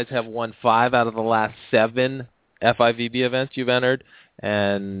 you guys have won 5 out of the last 7 FIVB events you've entered,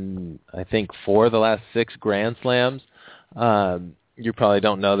 and I think 4 of the last 6 Grand Slams. You probably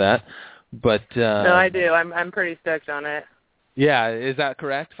don't know that, but no, I do. I'm pretty stoked on it. Yeah, is that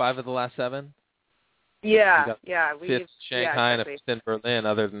correct? 5 of the last 7? Yeah. Fifth Shanghai and a fifth in Berlin.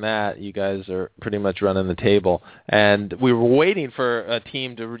 Other than that, you guys are pretty much running the table. And we were waiting for a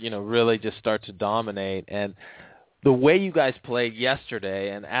team to, really just start to dominate. And the way you guys played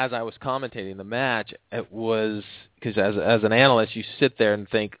yesterday, and as I was commentating the match, it was because as an analyst, you sit there and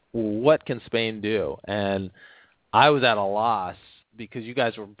think, what can Spain do? And I was at a loss because you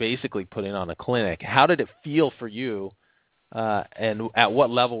guys were basically putting on a clinic. How did it feel for you, and at what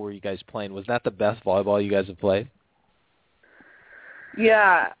level were you guys playing? Was that the best volleyball you guys have played?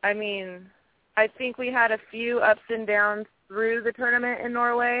 Yeah, I mean, I think we had a few ups and downs through the tournament in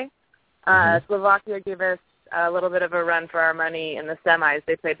Norway. Slovakia gave us a little bit of a run for our money in the semis.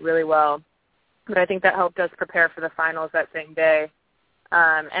 They played really well, but I think that helped us prepare for the finals that same day.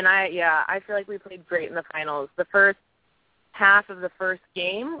 And I feel like we played great in the finals. The first half of the first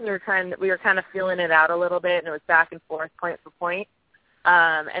game, we were kind of feeling it out a little bit, and it was back and forth, point for point.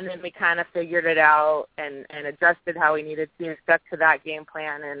 And then we kind of figured it out and adjusted how we needed to, stuck to that game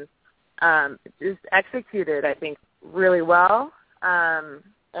plan, and just executed, I think, really well. I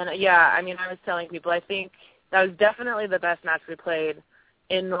was telling people, I think that was definitely the best match we played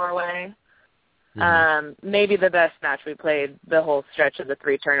in Norway. Maybe the best match we played the whole stretch of the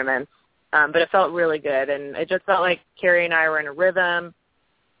 3 tournaments. But it felt really good, and it just felt like Carrie and I were in a rhythm.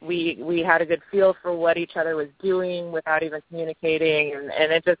 We had a good feel for what each other was doing without even communicating,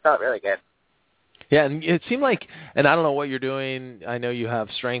 and it just felt really good. Yeah, and it seemed like, and I don't know what you're doing, I know you have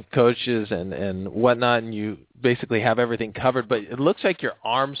strength coaches and whatnot, and you basically have everything covered, but it looks like your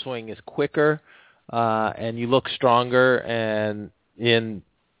arm swing is quicker, and you look stronger and in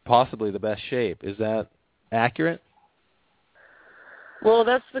possibly the best shape. Is that accurate? Well,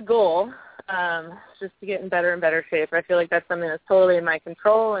 that's the goal, just to get in better and better shape. I feel like that's something that's totally in my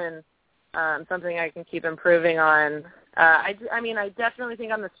control and something I can keep improving on. I definitely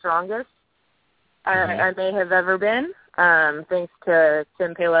think I'm the strongest I may have ever been, thanks to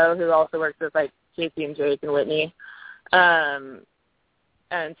Tim Palo, who also works with, like, Casey and Jake and Whitney. And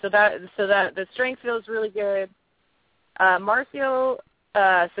so that the strength feels really good. Marcio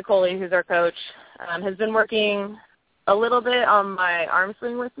Sicoli, who's our coach, has been working a little bit on my arm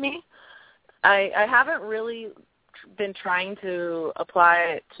swing with me. I haven't really been trying to apply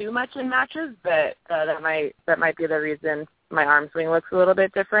it too much in matches, but that might be the reason my arm swing looks a little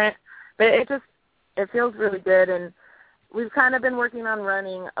bit different. But it feels really good, and we've kind of been working on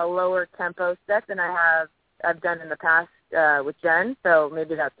running a lower tempo set than I've done in the past with Jen. So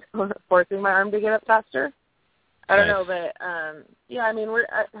maybe that's forcing my arm to get up faster. I don't know, but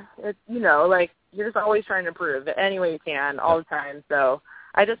you're just always trying to improve any way you can, all the time. So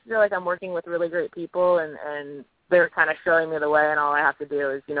I just feel like I'm working with really great people, and they're kind of showing me the way, and all I have to do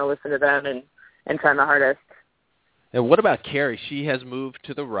is, listen to them and try my hardest. And what about Carrie? She has moved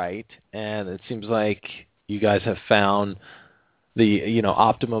to the right, and it seems like you guys have found the,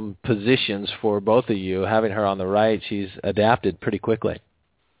 optimum positions for both of you. Having her on the right, she's adapted pretty quickly.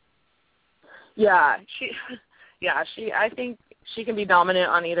 Yeah, I think she can be dominant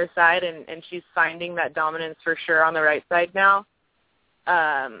on either side, and she's finding that dominance for sure on the right side now.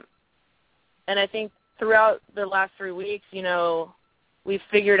 And I think throughout the last 3 weeks, we've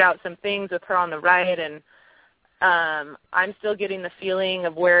figured out some things with her on the right, and I'm still getting the feeling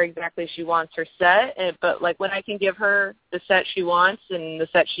of where exactly she wants her set. But like when I can give her the set she wants and the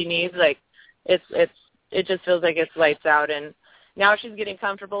set she needs, like it just feels like it's lights out. And now she's getting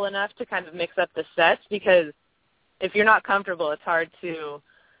comfortable enough to kind of mix up the sets, because if you're not comfortable, it's hard to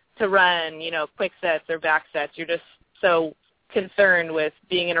run, quick sets or back sets. You're just so concerned with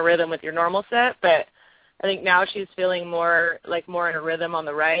being in a rhythm with your normal set. But I think now she's feeling more in a rhythm on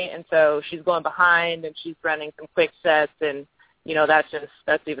the right, and so she's going behind and she's running some quick sets, and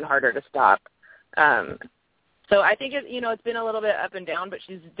that's even harder to stop. So I think it's been a little bit up and down, but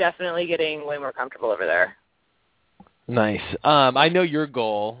she's definitely getting way more comfortable over there. Nice. I know your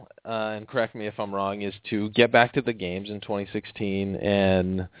goal, and correct me if I'm wrong, is to get back to the games in 2016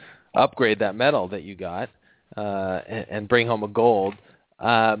 and upgrade that medal that you got and bring home a gold.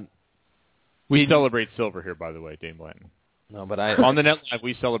 We celebrate silver here, by the way, Dane Blanton. No, but on the net live,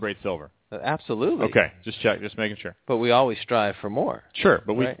 we celebrate silver. Absolutely. Okay, just making sure. But we always strive for more. Sure,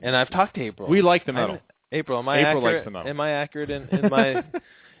 but right? And I've talked to April. We like the medal. April, am I accurate? Likes the medal. Am I accurate in my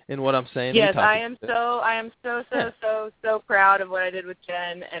in what I'm saying? Yes, I am so proud of what I did with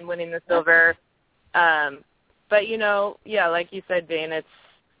Jen and winning the silver. But like you said, Dane,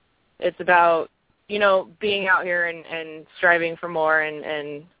 it's about being out here and striving for more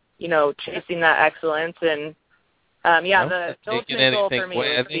and chasing that excellence. And the ultimate goal for me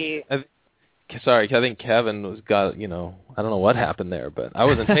would be. Sorry, I think Kevin I don't know what happened there, but I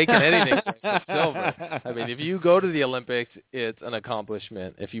wasn't taking anything for silver. I mean, if you go to the Olympics, it's an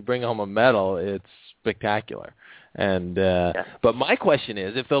accomplishment. If you bring home a medal, it's spectacular. And but my question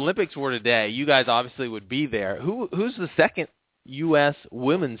is, if the Olympics were today, you guys obviously would be there. Who's the second U.S.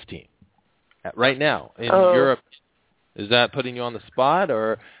 women's team right now in Europe? Is that putting you on the spot,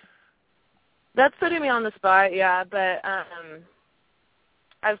 or? That's putting me on the spot, yeah. But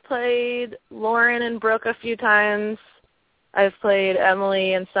I've played Lauren and Brooke a few times. I've played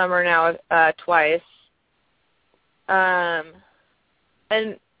Emily and Summer now twice. And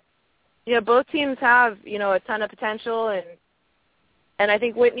both teams have a ton of potential, and I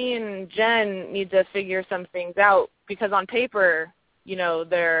think Whitney and Jen need to figure some things out, because on paper,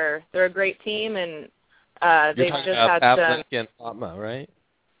 they're a great team, and they've just had Pavlik and Fatma, right?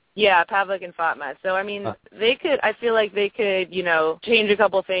 Yeah, Pavlik and Fatma. So they could. I feel like they could, change a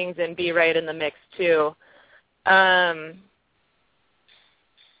couple things and be right in the mix too.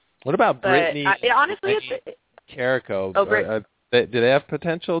 What about Brittany? Honestly, Carrico. Oh, do they have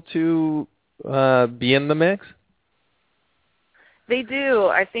potential to be in the mix? They do.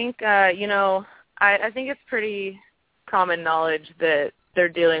 I think, I think it's pretty common knowledge that they're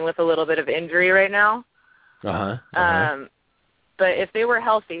dealing with a little bit of injury right now. But if they were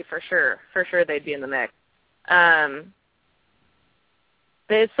healthy, for sure they'd be in the mix. But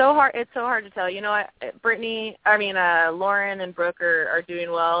it's so hard to tell. Lauren and Brooke are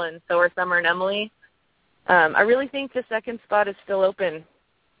doing well, and so are Summer and Emily. I really think the second spot is still open,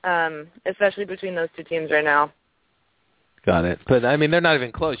 especially between those two teams right now. Got it. But, they're not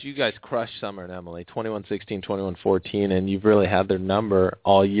even close. You guys crushed Summer and Emily, 21-16, 21-14, and you've really had their number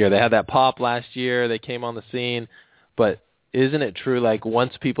all year. They had that pop last year. They came on the scene. But isn't it true, like,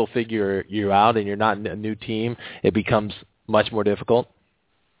 once people figure you out and you're not a new team, it becomes much more difficult?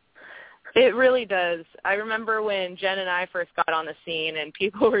 It really does. I remember when Jen and I first got on the scene, and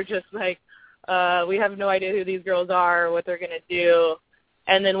people were just like, we have no idea who these girls are or what they're going to do.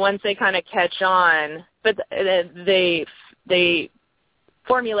 And then once they kind of catch on, but they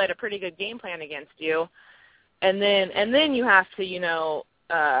formulate a pretty good game plan against you, and then you have to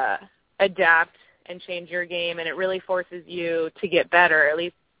adapt and change your game, and it really forces you to get better. At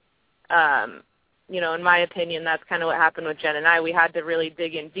least, in my opinion, that's kind of what happened with Jen and I. We had to really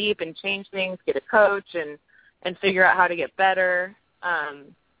dig in deep and change things, get a coach, and figure out how to get better,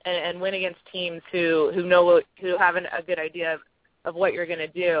 and win against teams who have a good idea of what you're going to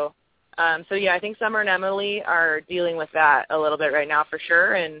do. I think Summer and Emily are dealing with that a little bit right now for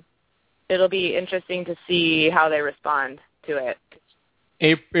sure, and it'll be interesting to see how they respond to it.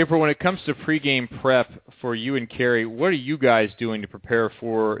 April, when it comes to pregame prep for you and Carrie, what are you guys doing to prepare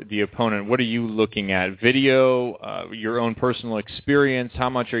for the opponent? What are you looking at? Video, your own personal experience? How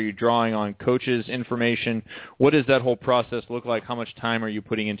much are you drawing on coaches' information? What does that whole process look like? How much time are you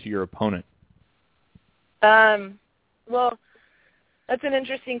putting into your opponent? Well, that's an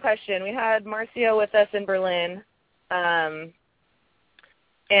interesting question. We had Marcio with us in Berlin, and,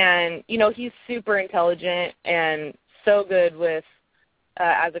 he's super intelligent and so good with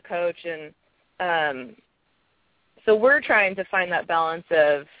as a coach, and so we're trying to find that balance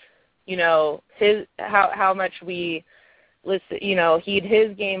of, his how much we listen, heed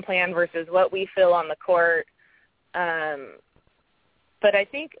his game plan versus what we feel on the court. But I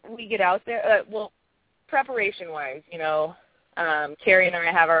think we get out there, preparation-wise, Carrie and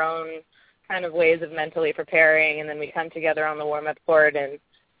I have our own kind of ways of mentally preparing, and then we come together on the warm-up court and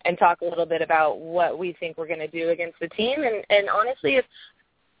talk a little bit about what we think we're going to do against the team. And honestly, it's,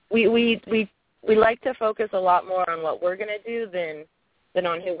 we like to focus a lot more on what we're going to do than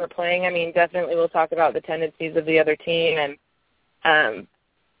on who we're playing. Definitely we'll talk about the tendencies of the other team.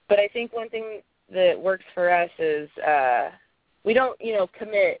 But I think one thing that works for us is we don't,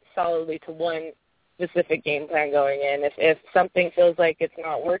 commit solidly to one specific game plan going in. If something feels like it's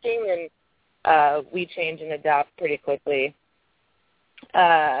not working, then we change and adapt pretty quickly.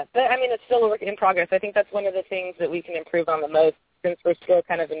 But it's still a work in progress. I think that's one of the things that we can improve on the most, since we're still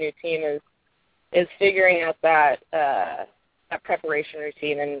kind of a new team, is figuring out that preparation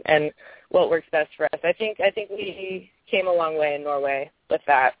routine and what works best for us. I think we came a long way in Norway with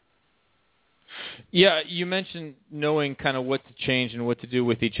that. Yeah, you mentioned knowing kind of what to change and what to do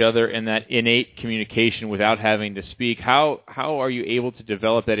with each other, and that innate communication without having to speak. How are you able to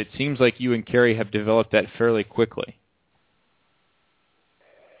develop that? It seems like you and Carrie have developed that fairly quickly.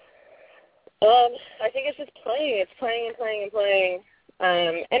 I think it's just playing. It's playing and playing and playing.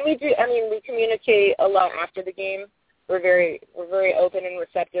 And we do. We communicate a lot after the game. We're very open and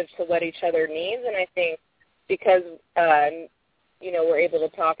receptive to what each other needs, and I think because we're able to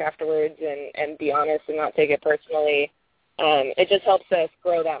talk afterwards and be honest and not take it personally, it just helps us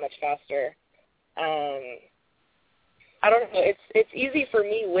grow that much faster. I don't know. It's easy for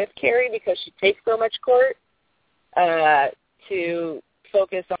me with Carrie because she takes so much court to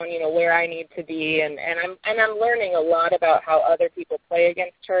focus on where I need to be, and I'm learning a lot about how other people play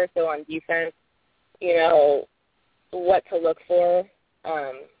against her. So on defense, what to look for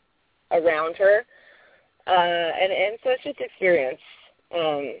around her, and so it's just experience.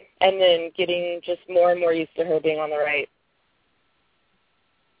 and then getting just more and more used to her being on the right.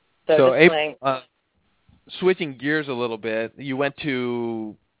 So April, switching gears a little bit, you went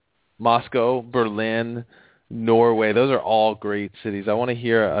to Moscow, Berlin, Norway. Those are all great cities. I want to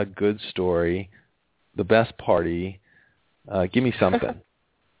hear a good story, the best party. Give me something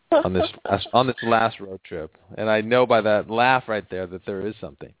on this last road trip. And I know by that laugh right there that there is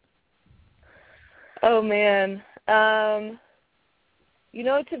something. Oh, man.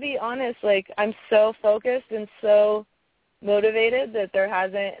 To be honest, I'm so focused and so motivated that there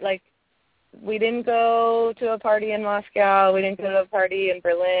hasn't, we didn't go to a party in Moscow. We didn't go to a party in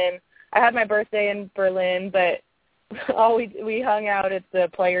Berlin. I had my birthday in Berlin, but we hung out at the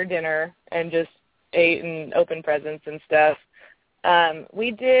player dinner and just ate and opened presents and stuff.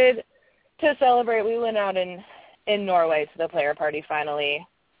 We did, to celebrate, we went out in Norway to the player party finally,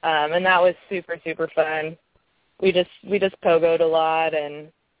 and that was super, super fun. We just pogoed a lot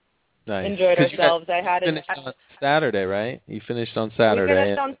and enjoyed ourselves. You finished on Saturday, right? You finished on Saturday. We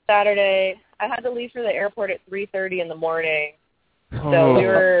finished on Saturday. I had to leave for the airport at 3:30 in the morning,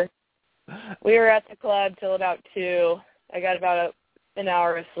 so we were at the club till about 2. I got about an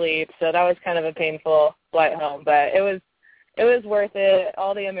hour of sleep, so that was kind of a painful flight home, but it was worth it.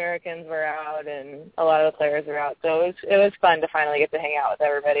 All the Americans were out, and a lot of the players were out, so it was fun to finally get to hang out with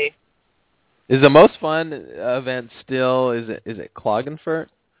everybody. Is the most fun event still is it Klagenfurt,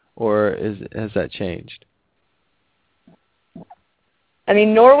 or has that changed? I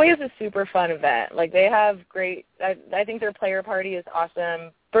mean, Norway is a super fun event. They have great. I think their player party is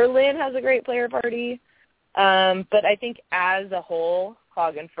awesome. Berlin has a great player party, but I think as a whole,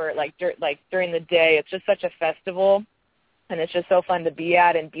 Klagenfurt, during the day, it's just such a festival, and it's just so fun to be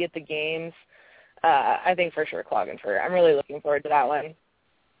at and be at the games. I think for sure Klagenfurt. I'm really looking forward to that one.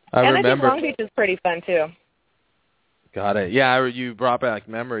 I think Long Beach is pretty fun too. Got it. Yeah, you brought back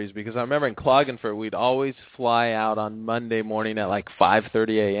memories because I remember in Klagenfurt we'd always fly out on Monday morning at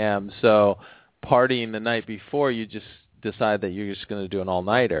 5:30 a.m. So partying the night before, you just decide that you're just going to do an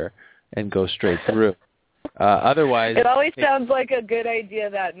all-nighter and go straight through. Otherwise, it always sounds like a good idea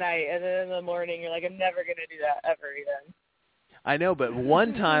that night, and then in the morning you're like, I'm never going to do that ever again. I know, but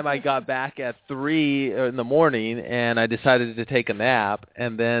one time I got back at 3 in the morning, and I decided to take a nap,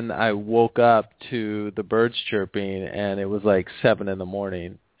 and then I woke up to the birds chirping, and it was 7 in the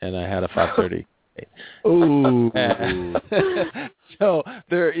morning, and I had a 5:30. Ooh. So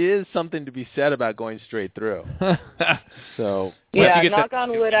there is something to be said about going straight through. So yeah, knock on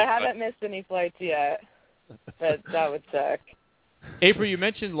wood, I haven't missed any flights yet, but that would suck. April, you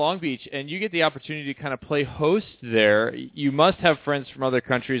mentioned Long Beach, and you get the opportunity to kind of play host there. You must have friends from other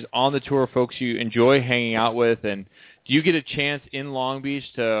countries on the tour, folks you enjoy hanging out with, and do you get a chance in Long Beach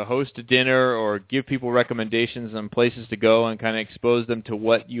to host a dinner or give people recommendations on places to go and kind of expose them to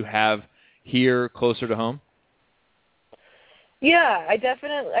what you have here closer to home? Yeah,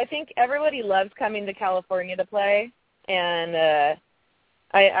 I think everybody loves coming to California to play, and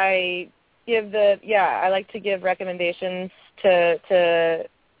I like to give recommendations to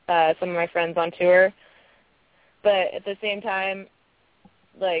some of my friends on tour, but at the same time,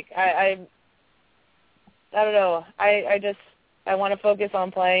 I don't know, I want to focus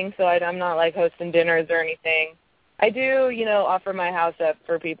on playing, so I'm not hosting dinners or anything. I do, offer my house up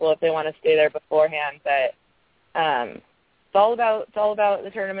for people if they want to stay there beforehand, but it's all about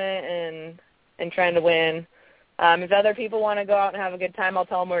the tournament and trying to win. If other people want to go out and have a good time, I'll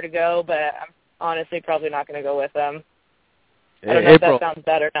tell them where to go, but I'm honestly probably not going to go with them. I don't know April, if that sounds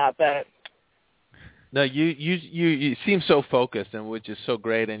bad or not, but no, you seem so focused, and which is so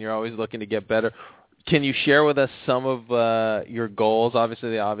great, and you're always looking to get better. Can you share with us some of your goals? Obviously,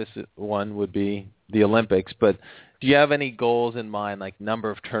 the obvious one would be the Olympics, but do you have any goals in mind,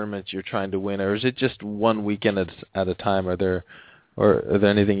 number of tournaments you're trying to win, or is it just one weekend at a time? Are there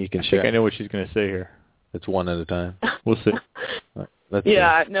anything you can share? I think I know what she's going to say here. It's one at a time. We'll see. Let's see.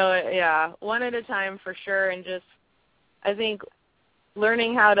 One at a time for sure, and just I think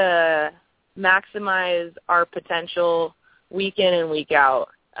learning how to maximize our potential week in and week out.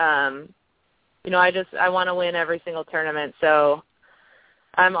 I want to win every single tournament, so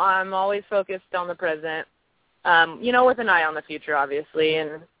I'm always focused on the present, with an eye on the future, obviously.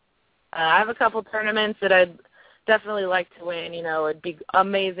 And I have a couple tournaments that I'd definitely like to win. It'd be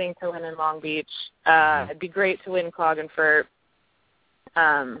amazing to win in Long Beach. It'd be great to win Klagenfurt.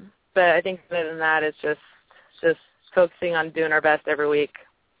 But I think other than that, it's just focusing on doing our best every week.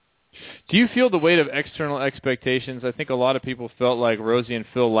 Do you feel the weight of external expectations? I think a lot of people felt like Rosie and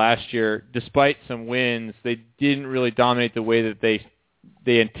Phil last year, despite some wins, they didn't really dominate the way that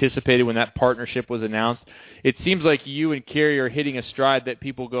they anticipated when that partnership was announced. it seems like you and Carrie are hitting a stride that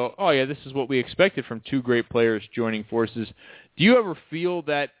people go, oh, yeah, this is what we expected from two great players joining forces. Do you ever feel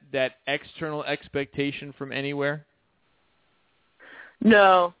that external expectation from anywhere?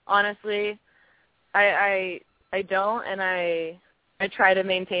 No, honestly, I don't, and I try to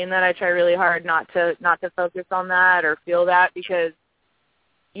maintain that. I try really hard not to focus on that or feel that, because,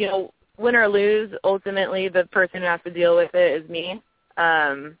 you know, win or lose, ultimately the person who has to deal with it is me.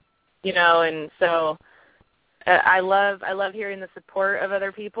 You know, and so I love hearing the support of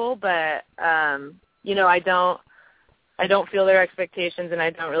other people, but you know, I don't feel their expectations, and I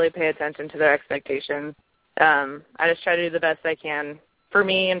don't really pay attention to their expectations. I just try to do the best I can for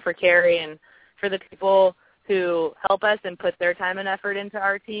me and for Carrie and for the people who help us and put their time and effort into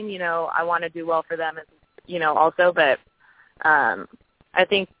our team. You know, I want to do well for them, you know, also, but I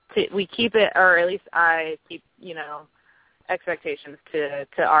think we keep it, or at least I keep, you know, expectations to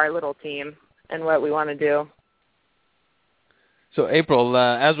our little team and what we want to do. So, April,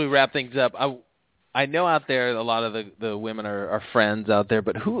 as we wrap things up, I know out there a lot of the women are friends out there,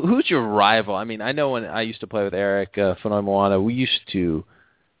 but who's your rival? I mean, I know when I used to play with Eric Fonoimoana, we used to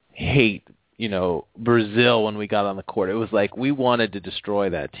hate, you know, Brazil when we got on the court. It was like we wanted to destroy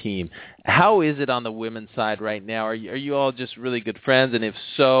that team. How is it on the women's side right now? Are you all just really good friends? And if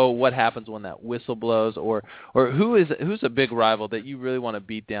so, what happens when that whistle blows? Or who's a big rival that you really want to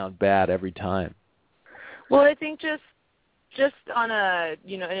beat down bad every time? Well, I think just on a,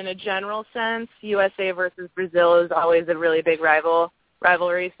 you know, in a general sense, USA versus Brazil is always a really big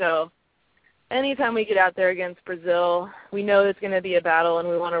rivalry. So anytime we get out there against Brazil, we know it's going to be a battle, and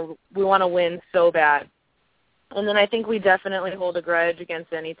we want to win so bad. And then I think we definitely hold a grudge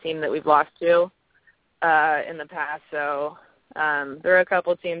against any team that we've lost to in the past. So there are a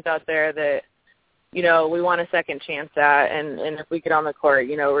couple teams out there that, you know, we want a second chance at, and if we get on the court,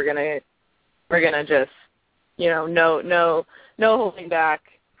 you know, we're gonna just, you know, no holding back.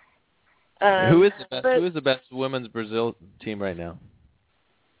 Who is the best women's Brazil team right now?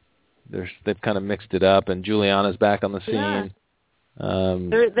 They've kind of mixed it up, and Juliana's back on the scene. Yeah.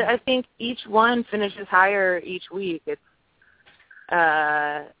 I think each one finishes higher each week. It's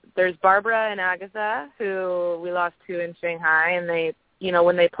there's Barbara and Agatha, who we lost to in Shanghai, and they, you know,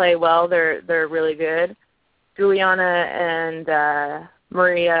 when they play well, they're really good. Juliana and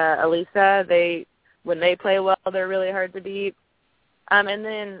Maria Elisa, when they play well, they're really hard to beat. And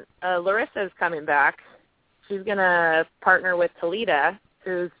then Larissa's coming back. She's gonna partner with Talita,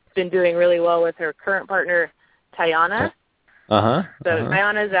 who's been doing really well with her current partner, Tayana.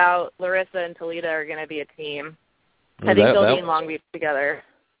 Tayana's out. Larissa and Talita are going to be a team. I think they'll be in Long Beach together.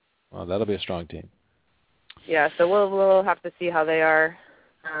 Well, that'll be a strong team. Yeah, so we'll have to see how they are.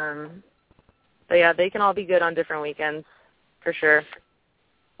 But yeah, they can all be good on different weekends, for sure.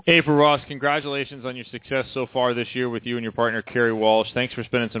 April Ross, congratulations on your success so far this year with you and your partner, Carrie Walsh. Thanks for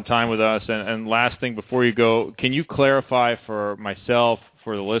spending some time with us. And last thing before you go, can you clarify for myself,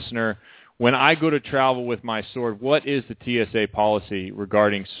 for the listener, when I go to travel with my sword, what is the TSA policy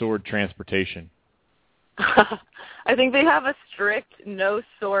regarding sword transportation? I think they have a strict no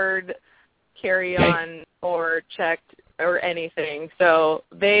sword carry-on or checked or anything. So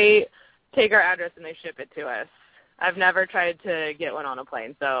they take our address and they ship it to us. I've never tried to get one on a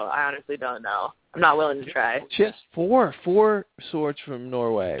plane, so I honestly don't know. I'm not willing to try. Just four swords from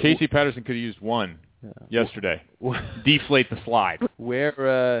Norway. Casey Patterson could have used one yesterday. Deflate the slide.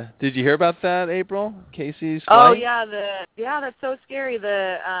 Where did you hear about that, April? Casey's flight? Oh yeah, that's so scary.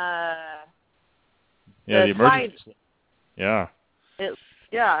 The emergency slide.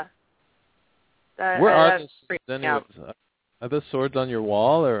 Yeah. Where are those swords on your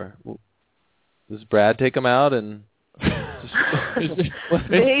wall, or does Brad take them out and?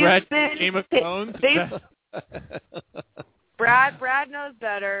 Brad Game of Thrones? Brad knows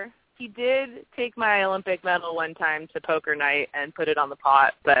better. He did take my Olympic medal one time to poker night and put it on the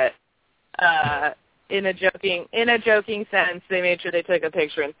pot, but in a joking sense, they made sure they took a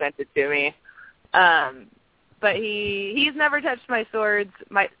picture and sent it to me. But he's never touched my swords.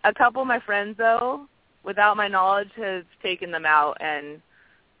 A couple of my friends, though, without my knowledge, has taken them out and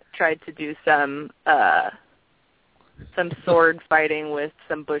tried to do some sword fighting with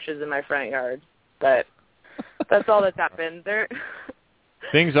some bushes in my front yard. But that's all that's happened.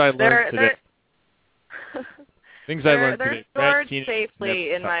 Things I learned today. They're stored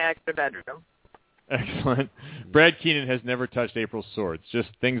safely in my extra bedroom. Excellent. Brad Keenan has never touched April's swords. Just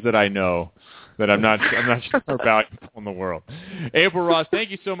things that I know that I'm not sure about in the world. April Ross, thank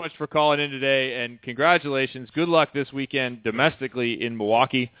you so much for calling in today, and congratulations. Good luck this weekend domestically in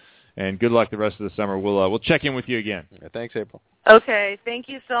Milwaukee. and good luck the rest of the summer. We'll check in with you again. Yeah, thanks, April. Okay, thank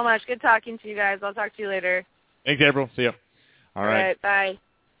you so much. Good talking to you guys. I'll talk to you later. Thanks, April. See you. All right. Bye.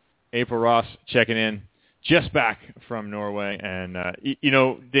 April Ross checking in, just back from Norway. And,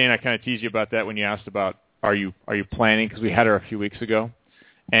 Dane, I kind of teased you about that when you asked about are you planning, because we had her a few weeks ago.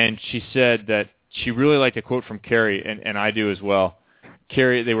 And she said that she really liked a quote from Carrie, and I do as well.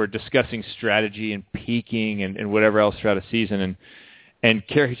 Carrie, they were discussing strategy and peaking and whatever else throughout a season. And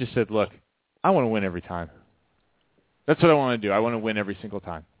Carrie just said, look, I want to win every time. That's what I want to do. I want to win every single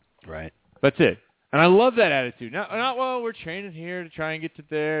time. Right. That's it. And I love that attitude. Not well, we're training here to try and get to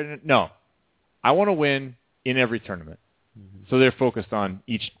there. No. I want to win in every tournament. Mm-hmm. So they're focused on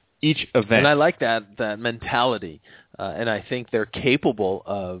each event. And I like that mentality. And I think they're capable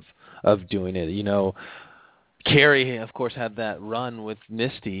of doing it. You know, Carrie, of course, had that run with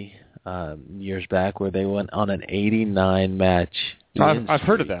Misty years back where they went on an 89-match I've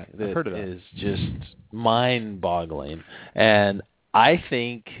heard of that. I've heard of that. Is just mind-boggling. And I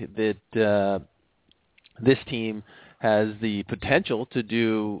think that this team has the potential to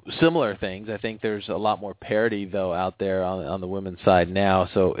do similar things. I think there's a lot more parity, though, out there on the women's side now,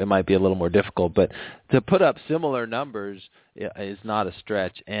 so it might be a little more difficult. But to put up similar numbers is not a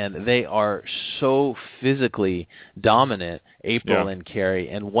stretch, and they are so physically dominant, April and Carrie.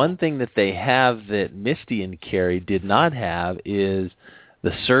 And one thing that they have that Misty and Carrie did not have is the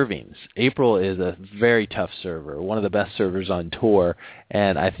servings. April is a very tough server, one of the best servers on tour,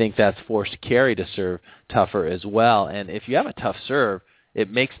 and I think that's forced Carrie to serve tougher as well. And if you have a tough serve, it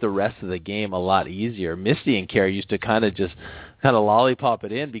makes the rest of the game a lot easier. Misty and Carrie used to kind of lollipop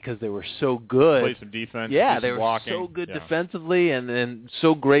it in because they were so good. Play some defense. Yeah, they were blocking. so good defensively and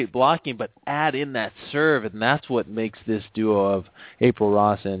so great blocking, but add in that serve, and that's what makes this duo of April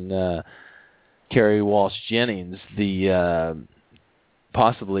Ross and Carrie Walsh-Jennings the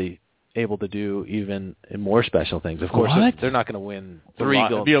possibly able to do even more special things. Of course, they're not going to win three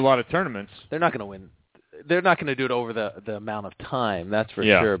gold. It'd be a lot of tournaments. They're not going to win. They're not going to do it over the amount of time, that's for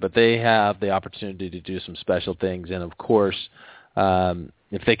sure. But they have the opportunity to do some special things. And, of course,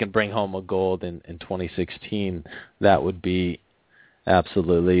 if they can bring home a gold in 2016, that would be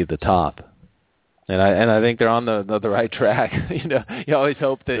absolutely the top. And I think they're on the right track. You know, you always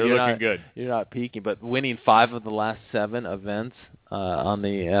hope that you're not peaking, but winning 5 of the last 7 events on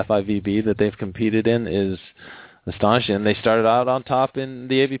the FIVB that they've competed in is astonishing. And they started out on top in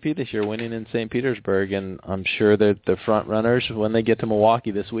the AVP this year, winning in St. Petersburg, and I'm sure they're the front runners when they get to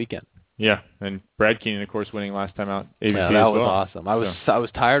Milwaukee this weekend. Yeah, and Brad Keenan, of course, winning last time out. AVP that was awesome. I was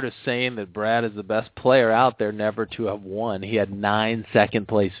tired of saying that Brad is the best player out there never to have won. He had 9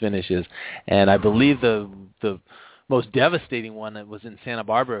 second-place finishes, and I believe the most devastating one that was in Santa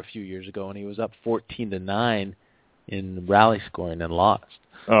Barbara a few years ago, and he was up 14-9 in rally scoring and lost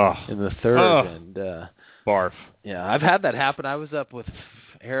in the third. And barf. Yeah, I've had that happen. I was up with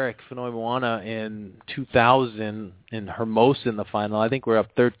Eric Fonoimoana in 2000 in Hermosa in the final. I think we're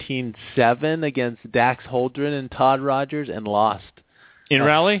up 13-7 against Dax Holdren and Todd Rogers and lost. In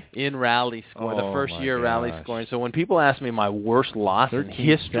rally? In rally scoring, the first year rally scoring. So when people ask me my worst loss in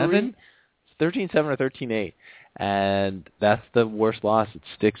history, it's 13-7 or 13-8. And that's the worst loss. It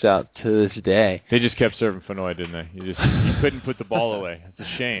sticks out to this day. They just kept serving Fonoy, didn't they? You couldn't put the ball away. It's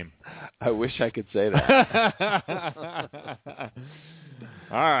a shame. I wish I could say that.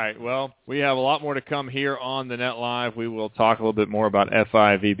 All right. Well, we have a lot more to come here on the Net Live. We will talk a little bit more about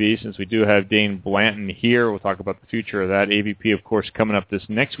FIVB since we do have Dane Blanton here. We'll talk about the future of that. AVP, of course, coming up this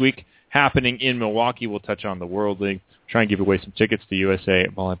next week, happening in Milwaukee. We'll touch on the World League, try and give away some tickets to USA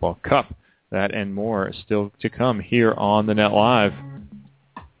Volleyball Cup. That and more is still to come here on the Net Live.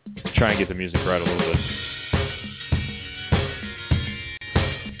 Try and get the music right a little bit.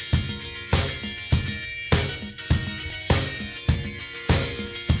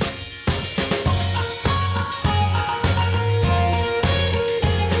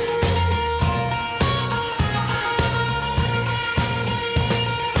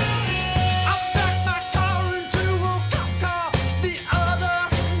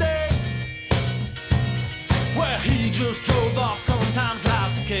 He just drove off, sometimes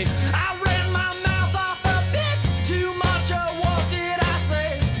like a cake. I ran my mouth off.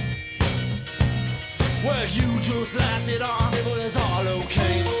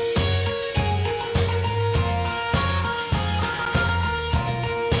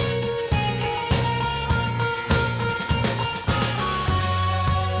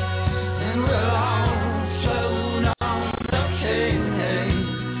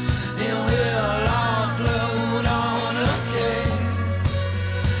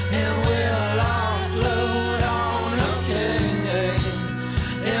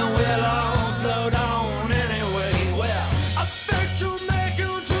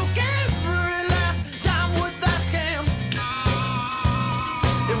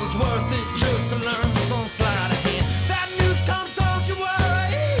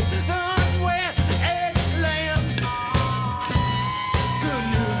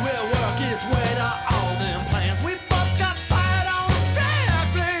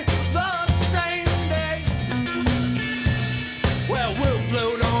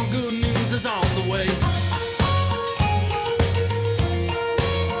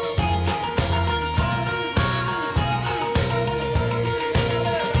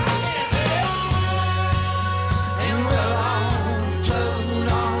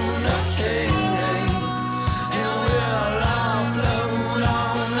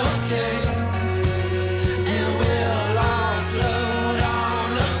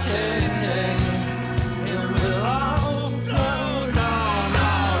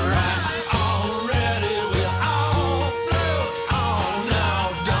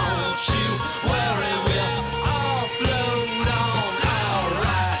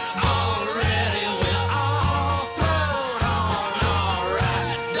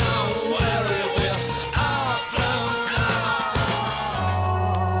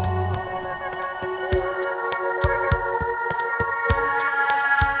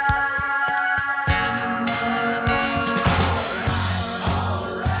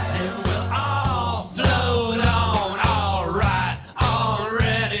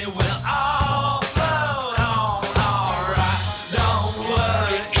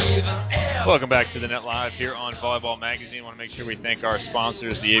 Welcome back to the Net Live here on Volleyball Magazine. I want to make sure we thank our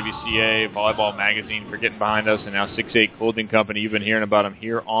sponsors, the AVCA, Volleyball Magazine, for getting behind us, and now 6'8 Clothing Company. You've been hearing about them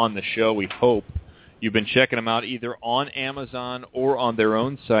here on the show. We hope you've been checking them out either on Amazon or on their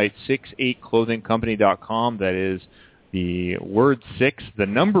own site, 68clothingcompany.com. That is the word 6, the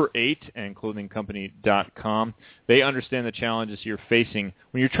number 8, and clothingcompany.com. They understand the challenges you're facing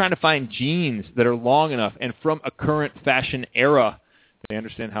when you're trying to find jeans that are long enough and from a current fashion era. They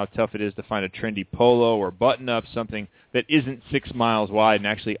understand how tough it is to find a trendy polo or button-up, something that isn't 6 miles wide. And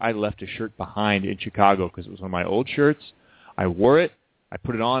actually, I left a shirt behind in Chicago because it was one of my old shirts. I wore it. I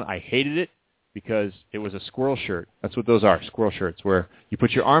put it on. I hated it because it was a squirrel shirt. That's what those are, squirrel shirts, where you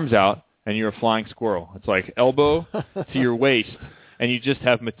put your arms out and you're a flying squirrel. It's like elbow to your waist, and you just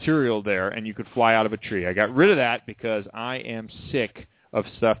have material there, and you could fly out of a tree. I got rid of that because I am sick of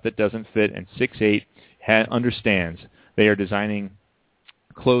stuff that doesn't fit, and 6'8 understands. They are designing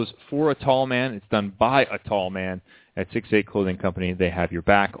clothes for a tall man. It's done by a tall man at 6'8 Clothing Company. They have your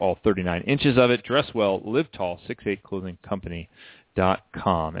back, all 39 inches of it. Dress well, live tall,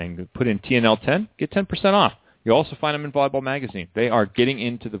 68clothingcompany.com. And put in TNL10, get 10% off. You'll also find them in Volleyball Magazine. They are getting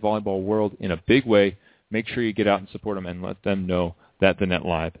into the volleyball world in a big way. Make sure you get out and support them and let them know that the Net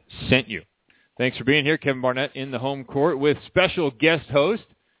Live sent you. Thanks for being here. Kevin Barnett in the home court with special guest host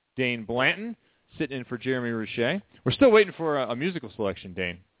Dane Blanton, sitting in for Jeremy Ruchet. We're still waiting for a musical selection,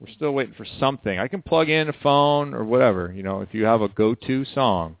 Dane. We're still waiting for something. I can plug in a phone or whatever. You know, if you have a go-to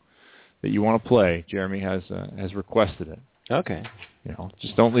song that you want to play, Jeremy has requested it. Okay. You know,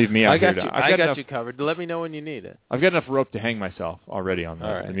 just don't leave me out here. I got you covered. Let me know when you need it. I've got enough rope to hang myself already on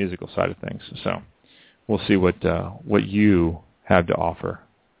the musical side of things. So we'll see what you have to offer.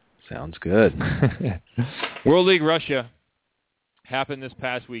 Sounds good. World League Russia happened this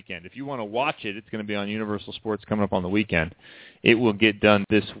past weekend. If you want to watch it, it's going to be on Universal Sports coming up on the weekend. It will get done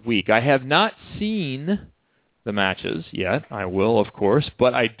this week. I have not seen the matches yet. I will, of course,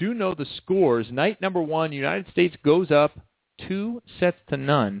 but I do know the scores. Night number 1, United States goes up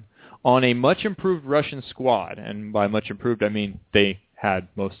 2-0 on a much improved Russian squad. And by much improved, I mean they had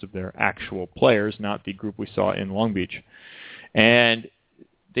most of their actual players, not the group we saw in Long Beach. And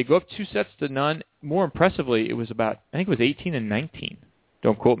they go up 2-0. More impressively, it was about, I think it was 18-19.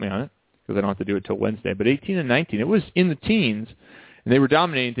 Don't quote me on it because I don't have to do it till Wednesday. But 18-19, it was in the teens, and they were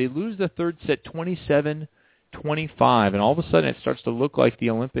dominating. They lose the third set 27-25, and all of a sudden it starts to look like the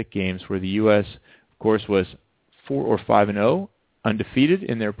Olympic Games where the U.S., of course, was 4 or 5-0, undefeated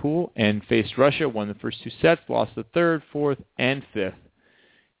in their pool, and faced Russia, won the first 2 sets, lost the third, fourth, and fifth.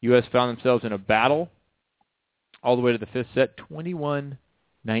 U.S. found themselves in a battle all the way to the fifth set, 21-19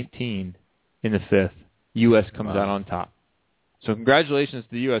 in the fifth. U.S. comes out on top. So congratulations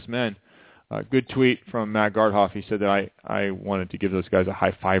to the U.S. men. Good tweet from Matt Gardhoff. He said that I wanted to give those guys a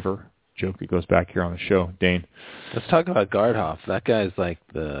high-fiver. Joke that goes back here on the show. Dane. Let's talk about Gardhoff. That guy's like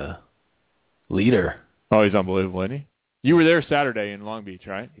the leader. Oh, he's unbelievable, isn't he? You were there Saturday in Long Beach,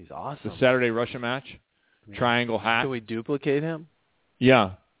 right? He's awesome. The Saturday Russia match. Triangle hat. Can we duplicate him?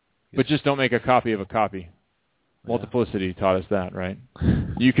 Yeah. But just don't make a copy of a copy. Multiplicity taught us that, right?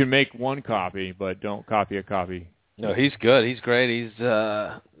 You can make one copy, but don't copy a copy. No, he's good. He's great. He's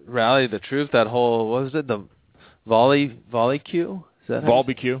Rally the Truth. That whole, what was it? The volley Q? Is that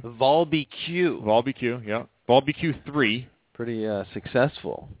Volby-Q. Volby-Q, yeah. Volby-Q 3. Pretty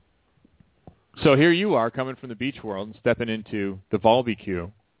successful. So here you are coming from the beach world and stepping into the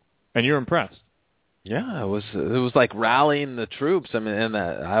Volby-Q, and you're impressed. Yeah, it was like rallying the troops. I mean, and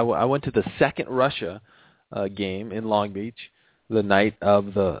I went to the second Russia game in Long Beach the night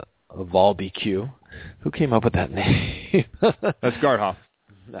of the Volby-Q. Who came up with that name? That's Gardhoff.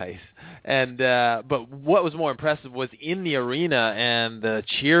 Nice. And but what was more impressive was in the arena and the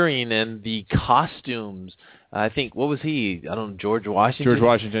cheering and the costumes. I think, what was he? I don't know, George Washington? George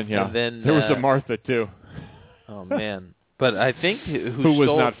Washington, yeah. And then, there was a Martha, too. Oh, man. But I think who was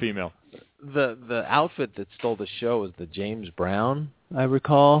not female. The outfit that stole the show was the James Brown, I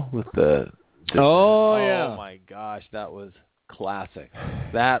recall, with the yeah. Oh, my gosh, that was classic.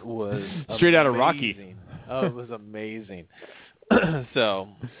 That was straight out of Rocky. Oh, it was amazing. So,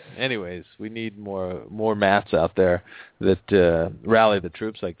 anyways, we need more mats out there that rally the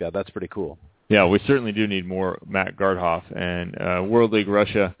troops like that. That's pretty cool. Yeah, we certainly do need more Matt Gardhoff. And World League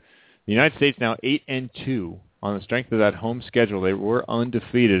Russia, the United States now 8-2 on the strength of that home schedule. They were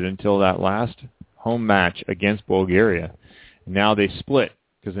undefeated until that last home match against Bulgaria. Now they split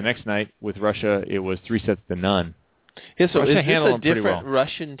because the next night with Russia it was 3-0. Yeah, so Russia is this handled a them pretty different well.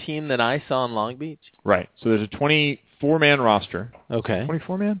 Russian team than I saw in Long Beach? Right. So there's a 24-man roster. Okay.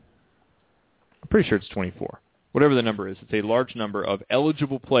 24-man? I'm pretty sure it's 24. whatever the number is. It's a large number of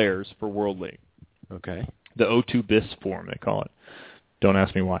eligible players for World League. Okay. The O2 BIS form, they call it. Don't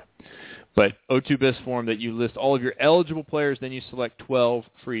ask me why. But O2 BIS form that you list all of your eligible players, then you select 12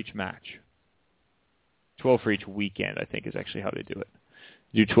 for each match. 12 for each weekend, I think, is actually how they do it.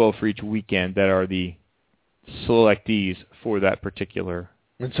 You do 12 for each weekend that are the selectees for that particular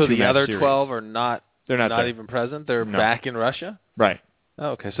And so the other series. 12 are not They're not there. even present? They're No. back in Russia? Right.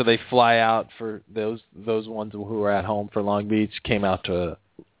 Oh, okay, so they fly out for those ones who were at home for Long Beach, came out to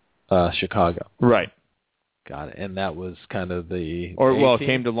Chicago. Right. Got it. And that was kind of the... Or, well, it 18?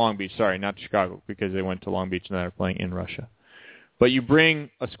 came to Long Beach. Sorry, not to Chicago, because they went to Long Beach and they're playing in Russia. But you bring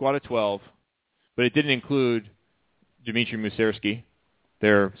a squad of 12, but it didn't include Dmitry Musersky,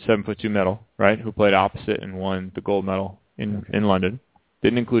 their 7'2" medal, right, who played opposite and won the gold medal in London.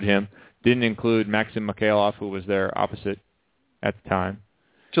 Didn't include him. Didn't include Maxim Mikhailov, who was their opposite at the time.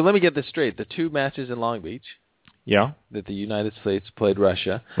 So let me get this straight. The 2 matches in Long Beach Yeah. that the United States played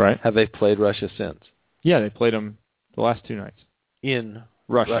Russia, Right. have they played Russia since? Yeah, they played them the last 2 nights. In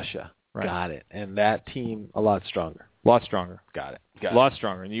Russia. Right. Got it. And that team a lot stronger. A lot stronger. Got it. A lot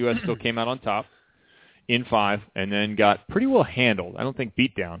stronger. And the U.S. still came out on top in 5 and then got pretty well handled. I don't think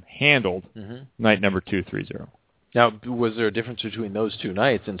beat down. Handled night number 2, 3-0. Now, was there a difference between those 2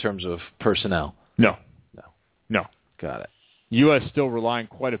 nights in terms of personnel? No. No. No. Got it. U.S. still relying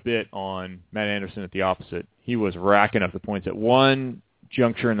quite a bit on Matt Anderson at the opposite. He was racking up the points at one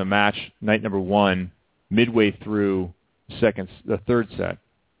juncture in the match, night number 1, midway through the third set.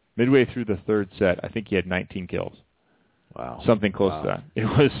 Midway through the third set, I think he had 19 kills. Wow. Something close to that. It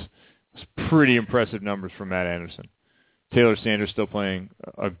was pretty impressive numbers from Matt Anderson. Taylor Sanders still playing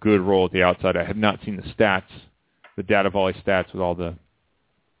a good role at the outside. I have not seen the stats, the data volley stats with all the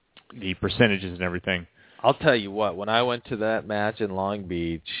percentages and everything. I'll tell you what, when I went to that match in Long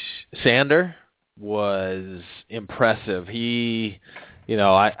Beach, Sander was impressive. He,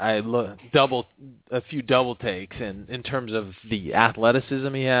 I looked a few double takes, and in terms of the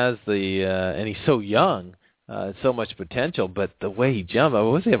athleticism he has, and he's so young, so much potential. But the way he jumped,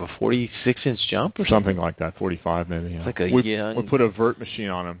 what does he have, a 46-inch jump or something? Something like that, 45 maybe. Yeah. It's like we put a vert machine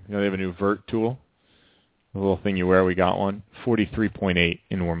on him. They have a new vert tool, the little thing you wear. We got one, 43.8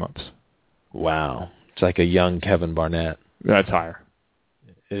 in warm-ups. Wow. It's like a young Kevin Barnett. That's higher.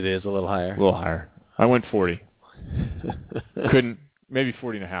 It is a little higher. A little higher. I went 40. Couldn't, maybe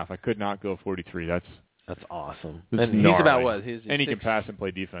 40.5. I could not go 43. That's awesome. It's And he's gnarly. about what? And he can pass and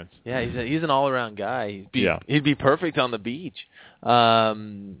play defense. Yeah, he's an all-around guy. Yeah. He'd be perfect on the beach.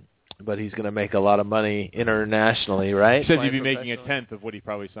 But he's going to make a lot of money internationally, right? He says he'd Playing be making a professionally? 10th of what he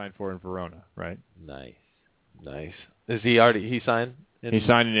probably signed for in Verona, right? Nice. Is he signed? He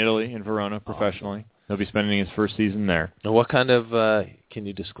signed in Italy, in Verona, professionally. Awesome. He'll be spending his first season there. And what kind of, can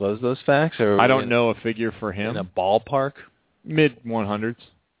you disclose those facts? Or I don't know a figure for him. In a ballpark? Mid-100s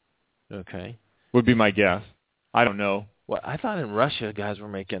Okay. would be my guess. I don't know. Well, I thought in Russia guys were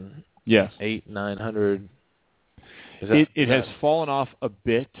making Yes. 800-900. It has fallen off a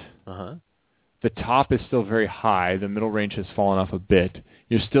bit. Uh-huh. The top is still very high. The middle range has fallen off a bit.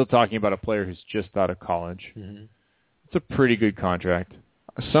 You're still talking about a player who's just out of college. Mm-hmm. It's a pretty good contract.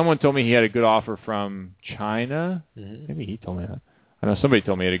 Someone told me he had a good offer from China. Mm-hmm. Maybe he told me that. I know somebody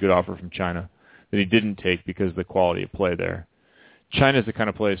told me he had a good offer from China that he didn't take because of the quality of play there. China's the kind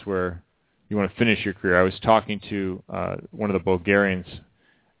of place where you want to finish your career. I was talking to one of the Bulgarians.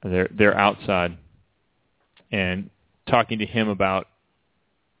 They're outside, and talking to him about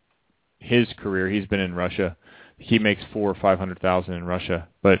his career. He's been in Russia. He makes $400,000 or $500,000 in Russia,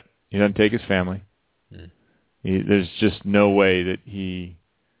 but he doesn't take his family. There's just no way that he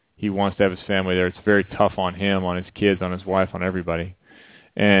wants to have his family there. It's very tough on him, on his kids, on his wife, on everybody.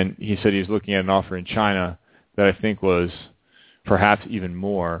 And he said he was looking at an offer in China that I think was perhaps even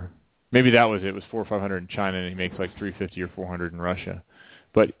more. Maybe that was it. It was $400,000 or $500,000 in China, and he makes like $350,000 or $400,000 in Russia.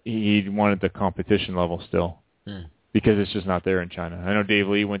 But he wanted the competition level still because it's just not there in China. I know Dave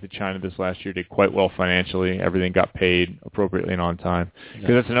Lee went to China this last year, did quite well financially. Everything got paid appropriately and on time.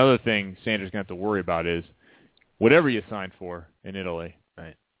 Because that's another thing Sanders going to have to worry about is whatever you sign for in Italy,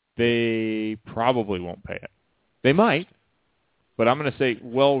 right, they probably won't pay it. They might, but I'm going to say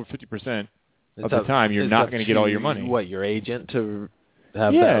well over 50% of the time you're not going to get all your money. What, your agent to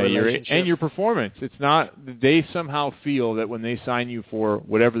have that relationship? And your performance. It's not, they somehow feel that when they sign you for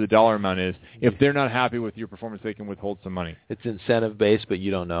whatever the dollar amount is, if they're not happy with your performance, they can withhold some money. It's incentive-based, but you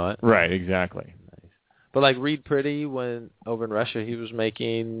don't know it. Right, exactly. Nice. But like Reed Priddy, when over in Russia, he was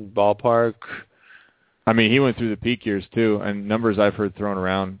making ballpark. I mean, he went through the peak years too, and numbers I've heard thrown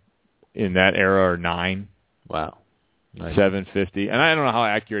around in that era are 9. Wow. Nice. 750. And I don't know how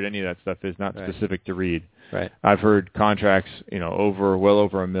accurate any of that stuff is, not specific to Reed. Right. I've heard contracts, well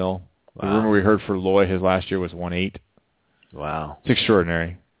over $1 million. Wow. The rumor we heard for Loy, his last year was 1.8. Wow. It's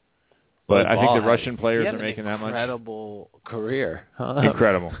extraordinary. But I think Ball the Russian players are making that much. Incredible career. Huh?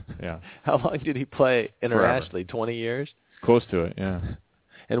 Incredible, yeah. How long did he play internationally? Forever. 20 years? Close to it, yeah.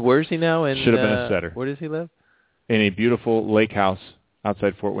 And where's he now? Should have been a setter. Where does he live? In a beautiful lake house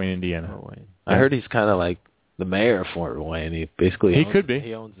outside Fort Wayne, Indiana. Fort Wayne. I heard he's kind of like the mayor of Fort Wayne. He basically could be.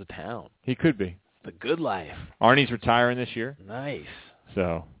 He owns the town. He could be. The good life. Arnie's retiring this year. Nice.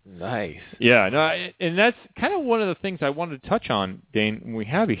 So. Nice. Yeah, no, and that's kind of one of the things I wanted to touch on, Dane, when we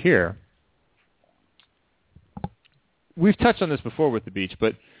have you here. We've touched on this before with the beach,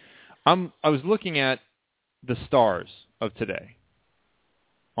 but I was looking at the stars of today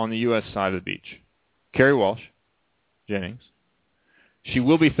on the U.S. side of the beach. Kerry Walsh, Jennings. She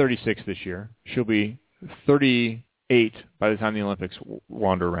will be 36 this year. She'll be 38 by the time the Olympics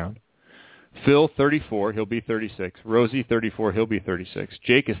wander around. Phil, 34. He'll be 36. Rosie, 34. He'll be 36.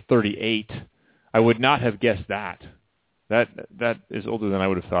 Jake is 38. I would not have guessed that. That is older than I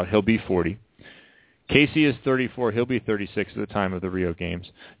would have thought. He'll be 40. Casey is 34. He'll be 36 at the time of the Rio Games.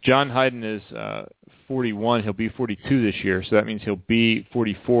 John Hyden is 41. He'll be 42 this year, so that means he'll be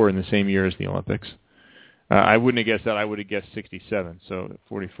 44 in the same year as the Olympics. I wouldn't have guessed that. I would have guessed 67, so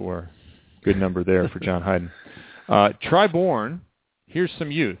 44. Good number there for John Hyden. Tri Bourne, here's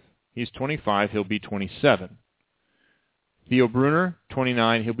some youth. He's 25. He'll be 27. Theo Brunner,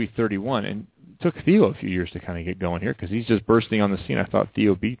 29. He'll be 31. And it took Theo a few years to kind of get going here because he's just bursting on the scene. I thought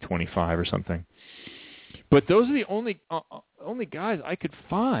Theo would be 25 or something. But those are the only guys I could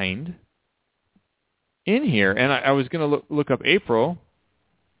find in here. And I was going to look up April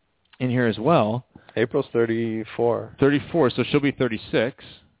in here as well. April's 34. 34, so she'll be 36,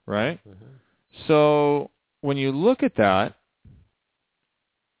 right? Mm-hmm. So when you look at that,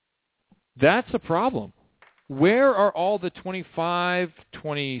 that's a problem. Where are all the 25,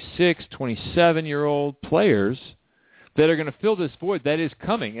 26, 27-year-old players that are going to fill this void that is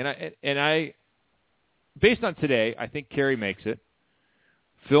coming? And I based on today, I think Kerry makes it.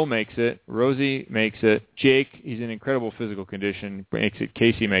 Phil makes it. Rosie makes it. Jake, he's in incredible physical condition, makes it.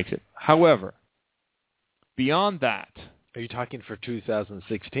 Casey makes it. However, beyond that. Are you talking for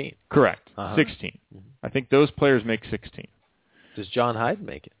 2016? Correct. Uh-huh. 16. Mm-hmm. I think those players make 16. Does John Hyden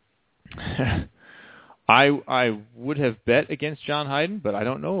make it? I would have bet against John Hyden, but I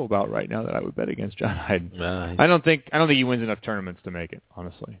don't know about right now that I would bet against John Hyden. I don't think he wins enough tournaments to make it,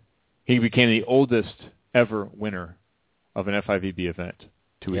 honestly. He became the oldest ever winner of an FIVB event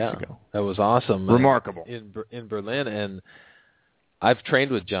 2 weeks ago. That was awesome. Remarkable. In Berlin, and I've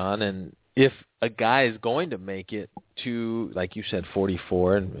trained with John, and if a guy is going to make it to, like you said,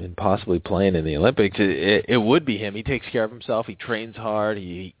 44 and possibly playing in the Olympics, it would be him. He takes care of himself. He trains hard.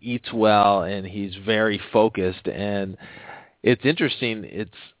 He eats well, and he's very focused. And it's interesting.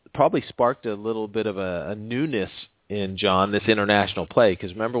 It's probably sparked a little bit of a newness in John, this international play,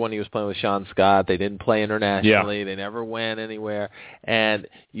 because remember when he was playing with Sean Scott, they didn't play internationally, They never went anywhere, and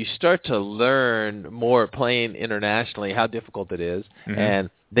you start to learn more playing internationally how difficult it is, and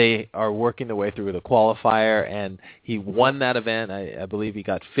they are working their way through the qualifier, and he won that event. I believe he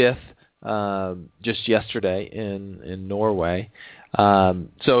got 5th just yesterday in Norway.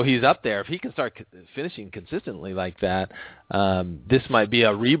 So he's up there. If he can start finishing consistently like that, this might be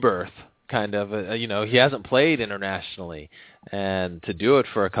a rebirth. Kind of, he hasn't played internationally, and to do it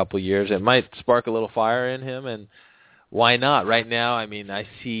for a couple of years, it might spark a little fire in him, and why not? Right now, I mean, I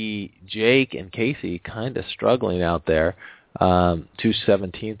see Jake and Casey kind of struggling out there, 2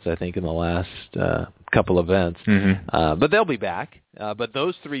 17ths, I think, in the last couple events, but they'll be back. But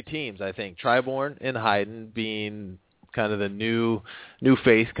those 3 teams, I think, Tri Bourne and Hyden being kind of the new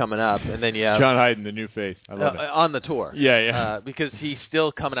face coming up, and then you have John Hyden, the new face. I love it. On the tour. Yeah. Because he's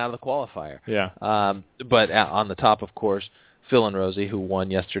still coming out of the qualifier. Yeah. But on the top, of course, Phil and Rosie, who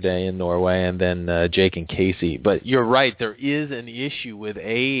won yesterday in Norway, and then Jake and Casey. But you're right, there is an issue with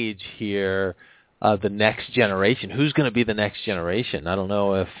age here. The next generation. Who's going to be the next generation? I don't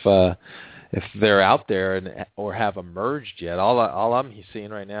know if they're out there or have emerged yet. All I'm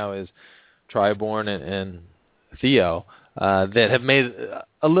seeing right now is Tri Bourne and Theo that have made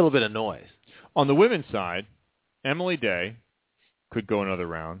a little bit of noise. On the women's side, Emily Day could go another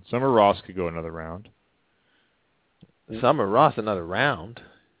round. Summer Ross could go another round. Summer Ross another round?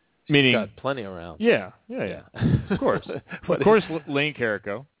 She's Meaning got plenty of rounds. Yeah. Of course. Of course, Lane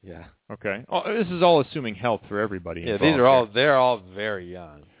Carrico. Yeah. Okay. This is all assuming health for everybody. Yeah, they're all very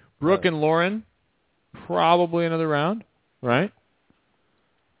young. Brooke and Lauren, probably another round, right?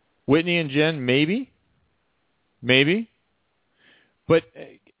 Whitney and Jen, maybe. maybe. But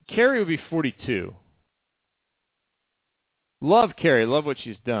Carrie would be 42. Love Carrie, love what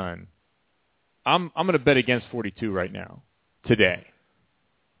she's done. I'm going to bet against 42 right now, today.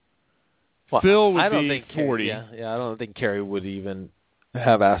 Well, Phil would I don't be think 40. I don't think Carrie would even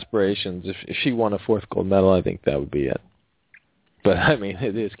have aspirations. If she won a fourth gold medal, I think that would be it. But, I mean,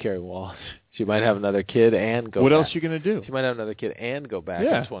 it is Carrie Walsh. She might have another kid and go back. What else are you going to do? She might have another kid and go back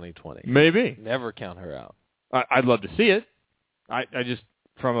in 2020. Maybe. Never count her out. I'd love to see it. I just,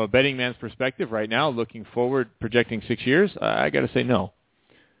 from a betting man's perspective right now, looking forward, projecting 6 years, I got to say no.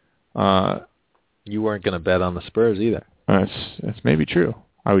 You weren't going to bet on the Spurs either. That's maybe true.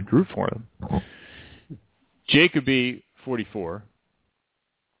 I would root for them. Jake would be 44.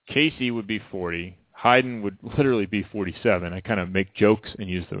 Casey would be 40. Hayden would literally be 47. I kind of make jokes and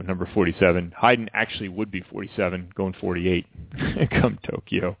use the number 47. Hayden actually would be 47, going 48 come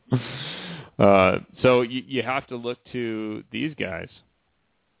Tokyo. So you have to look to these guys.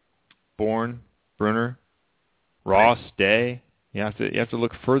 Bourne, Brunner, Ross, Day. You have to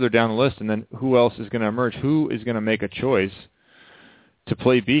look further down the list, and then who else is going to emerge? Who is going to make a choice to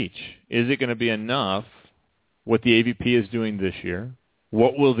play beach? Is it going to be enough what the AVP is doing this year?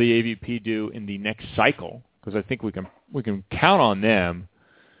 What will the AVP do in the next cycle? Because I think we can count on them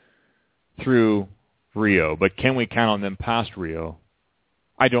through Rio, but can we count on them past Rio?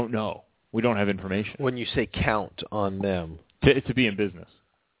 I don't know. We don't have information. When you say count on them, to be in business,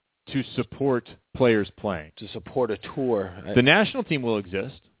 to support players playing, to support a tour, the national team will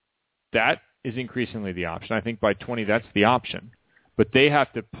exist. That is increasingly the option. I think by 20, that's the option. But they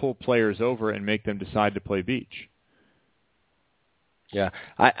have to pull players over and make them decide to play beach. Yeah,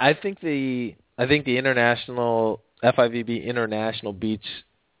 I think the international FIVB international beach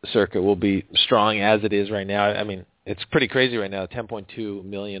circuit will be strong as it is right now. I mean, it's pretty crazy right now. $10.2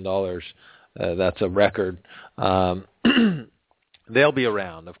 million. That's a record. They'll be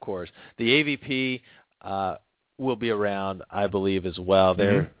around, of course. The AVP will be around, I believe, as well.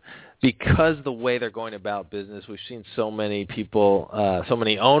 Because the way they're going about business, we've seen so many people, so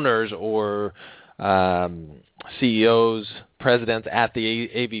many owners or CEOs, presidents at the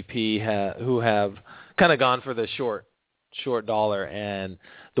AVP who have kind of gone for the short dollar. And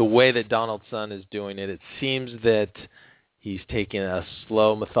the way that Donald Sun is doing it, it seems that he's taking a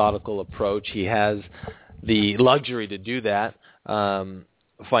slow, methodical approach. He has the luxury to do that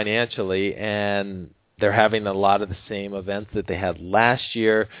financially, and they're having a lot of the same events that they had last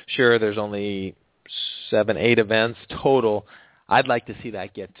year. Sure, there's only 7-8 events total. I'd like to see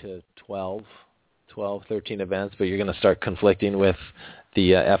that get to 12, 13 events, but you're going to start conflicting with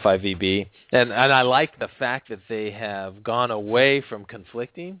the FIVB. And I like the fact that they have gone away from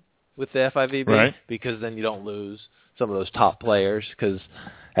conflicting with the FIVB, right, because then you don't lose some of those top players, because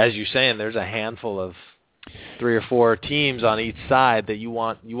as you're saying, there's a handful of 3 or 4 teams on each side that you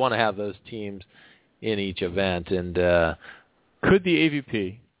want to have those teams in each event. And could the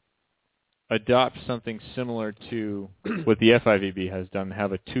AVP adopt something similar to what the FIVB has done,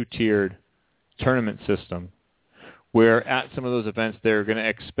 have a 2-tiered tournament system where at some of those events they're going to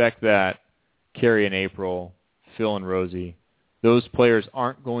expect that Carrie and April, Phil and Rosie, those players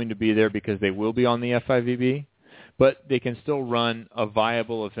aren't going to be there because they will be on the FIVB, but they can still run a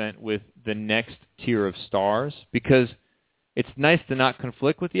viable event with the next tier of stars, because it's nice to not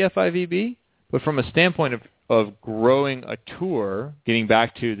conflict with the FIVB, but from a standpoint of growing a tour, getting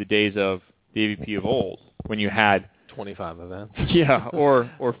back to the days of the AVP of old, when you had 25 events. Yeah, or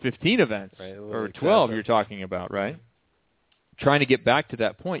 15 events, right, or 12 you're talking about, right? Trying to get back to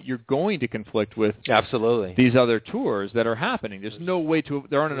that point, you're going to conflict with absolutely these other tours that are happening. There's no way to,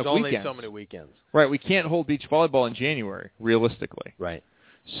 there aren't enough weekends. There's only so many weekends. Right, we can't hold beach volleyball in January, realistically. Right.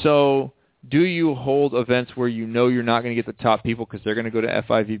 So do you hold events where you know you're not going to get the top people because they're going to go to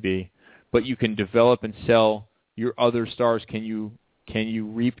FIVB, but you can develop and sell your other stars? Can you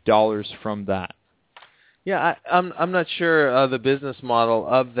reap dollars from that? Yeah, I'm not sure the business model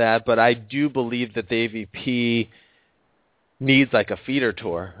of that, but I do believe that the AVP needs like a feeder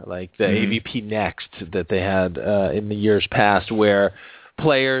tour, like the AVP Next that they had in the years past, where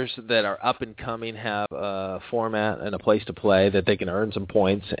players that are up and coming have a format and a place to play that they can earn some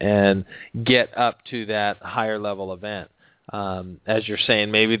points and get up to that higher level event. As you're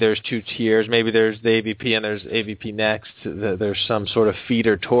saying, maybe there's 2 tiers, maybe there's the AVP and there's AVP Next, there's some sort of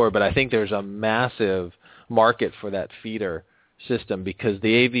feeder tour, but I think there's a massive market for that feeder system, because the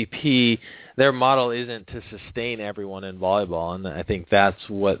AVP, their model isn't to sustain everyone in volleyball, and I think that's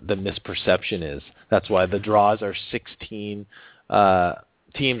what the misperception is. That's why the draws are 16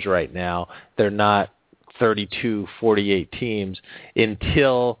 teams right now. They're not 32, 48 teams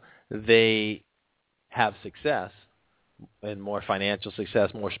until they have success and more financial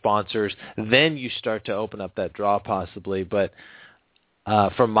success, more sponsors, then you start to open up that draw possibly. But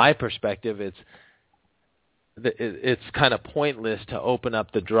from my perspective, it's kind of pointless to open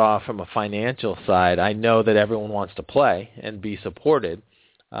up the draw from a financial side. I know that everyone wants to play and be supported,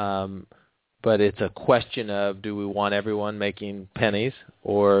 but it's a question of, do we want everyone making pennies,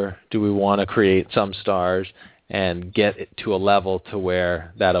 or do we want to create some stars and get it to a level to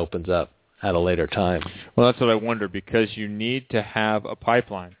where that opens up at a later time? Well, that's what I wonder, because you need to have a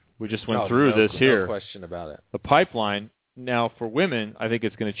pipeline. We just went through this here. No question about it. The pipeline. Now, for women, I think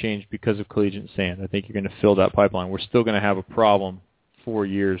it's going to change because of collegiate sand. I think you're going to fill that pipeline. We're still going to have a problem 4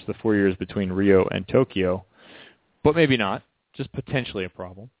 years, the 4 years between Rio and Tokyo, but maybe not, just potentially a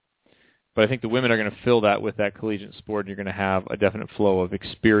problem. But I think the women are going to fill that with that collegiate sport, and you're going to have a definite flow of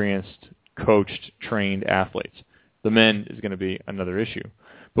experienced, coached, trained athletes. The men is going to be another issue.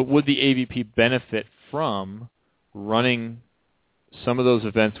 But would the AVP benefit from running some of those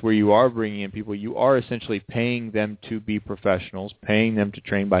events where you are bringing in people, you are essentially paying them to be professionals, paying them to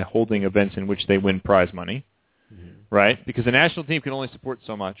train by holding events in which they win prize money, right? Because the national team can only support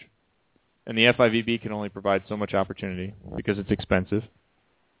so much, and the FIVB can only provide so much opportunity because it's expensive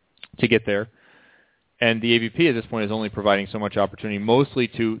to get there. And the AVP at this point is only providing so much opportunity, mostly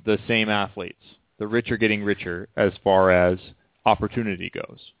to the same athletes. The rich are getting richer as far as opportunity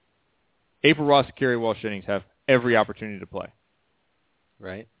goes. April Ross, Carrie Walsh Jennings have every opportunity to play.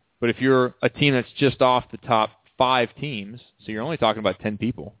 Right. But if you're a team that's just off the top 5 teams, so you're only talking about 10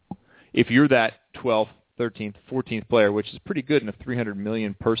 people, if you're that 12th, 13th, 14th player, which is pretty good in a 300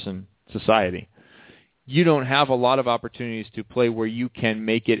 million person society, you don't have a lot of opportunities to play where you can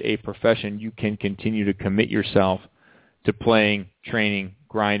make it a profession. You can continue to commit yourself to playing, training,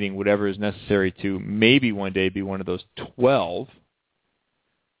 grinding, whatever is necessary to maybe one day be one of those 12.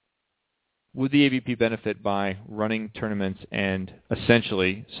 Would the AVP benefit by running tournaments and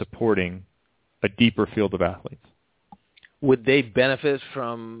essentially supporting a deeper field of athletes? Would they benefit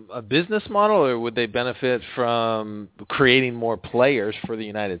from a business model, or would they benefit from creating more players for the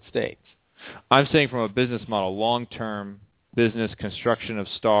United States? I'm saying from a business model, long-term business, construction of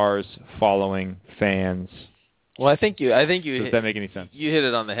stars, following, fans. Well, I think you. Does that make any sense? You hit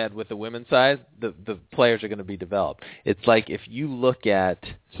it on the head with the women's side. The players are going to be developed. It's like if you look at.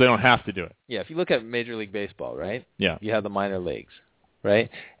 So they don't have to do it. Yeah, if you look at Major League Baseball, right? Yeah. You have the minor leagues, right?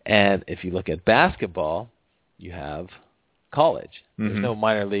 And if you look at basketball, you have college. There's no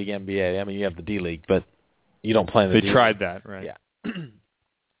minor league NBA. I mean, you have the D League, but you don't play in the D League. They tried that, right? Yeah.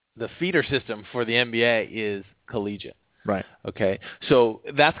 The feeder system for the NBA is collegiate. Right. Okay. So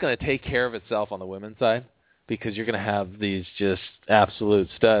that's going to take care of itself on the women's side, because you're going to have these just absolute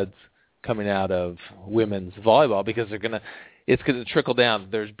studs coming out of women's volleyball, because it's going to trickle down.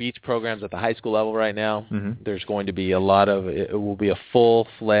 There's beach programs at the high school level right now. There's going to be it will be a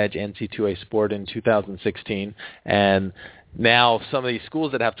full-fledged NC2A sport in 2016. And now some of these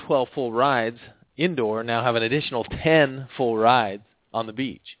schools that have 12 full rides indoor now have an additional 10 full rides on the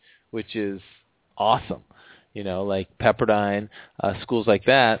beach, which is awesome. You know, like Pepperdine, schools like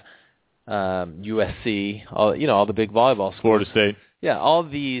that, USC, all the big volleyball schools. Florida State. Yeah, all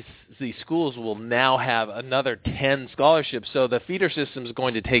these schools will now have another 10 scholarships. So the feeder system is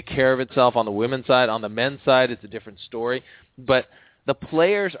going to take care of itself on the women's side. On the men's side, it's a different story. But the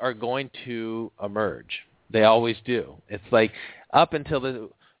players are going to emerge. They always do. It's like up until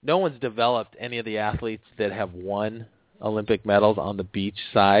no one's developed any of the athletes that have won Olympic medals on the beach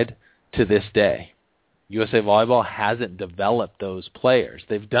side to this day. USA Volleyball hasn't developed those players.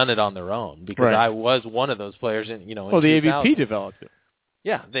 They've done it on their own, because right. I was one of those players in the AVP developed it.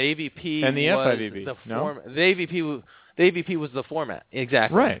 Yeah, the AVP and the was FIVB. The AVP was the format.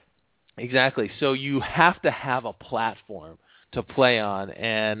 Exactly. Right. Exactly. So you have to have a platform to play on,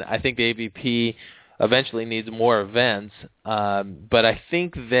 and I think the AVP eventually needs more events, but I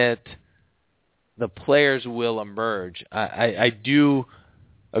think that the players will emerge. I do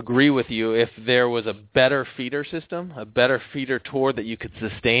agree with you. If there was a better feeder system, a better feeder tour that you could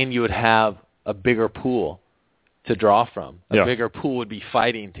sustain, you would have a bigger pool to draw from. A bigger pool would be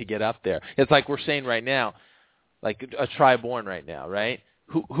fighting to get up there. It's like we're saying right now, like a Tri-Born right now, right?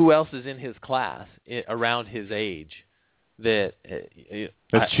 Who else is in his class around his age that's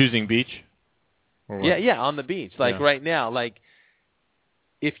choosing beach? Yeah, on the beach. Like right now, like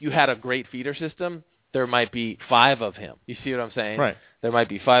if you had a great feeder system, there might be 5 of him. You see what I'm saying? Right. There might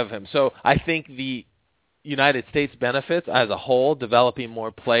be 5 of him. So I think the United States benefits as a whole, developing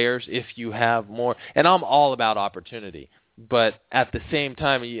more players if you have more. And I'm all about opportunity. But at the same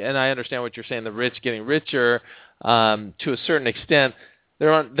time, and I understand what you're saying, the rich getting richer, to a certain extent,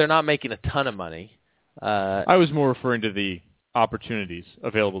 they're not making a ton of money. I was more referring to the opportunities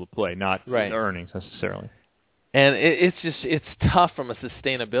available to play, not the earnings necessarily. And it's tough from a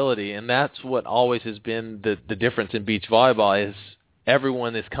sustainability, and that's what always has been the difference in beach volleyball is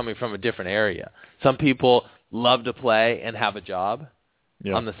everyone is coming from a different area. Some people love to play and have a job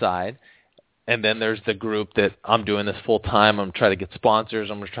on the side, and then there's the group that I'm doing this full time. I'm trying to get sponsors.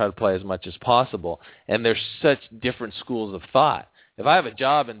 I'm going to try to play as much as possible. And there's such different schools of thought. If I have a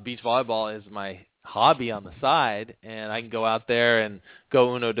job and beach volleyball is my hobby on the side, and I can go out there and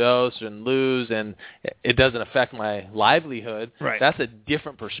go uno dos and lose, and it doesn't affect my livelihood, that's a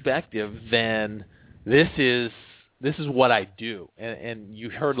different perspective than this is what I do. And you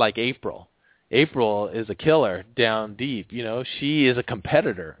heard like April. April is a killer down deep. You know, she is a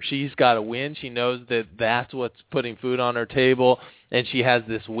competitor. She's got to win. She knows that that's what's putting food on her table, and she has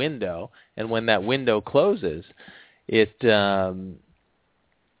this window. And when that window closes, it's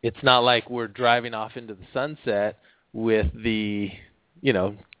not like we're driving off into the sunset with the,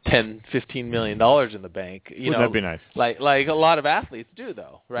 $10, $15 million in the bank. Wouldn't that be nice? Like a lot of athletes do,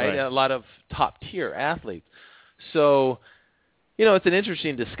 though, right? A lot of top-tier athletes. So, it's an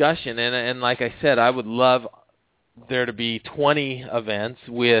interesting discussion, and like I said, I would love there to be 20 events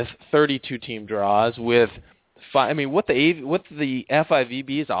with 32 team draws with what the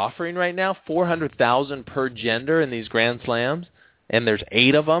FIVB is offering right now, $400,000 per gender in these Grand Slams, and there's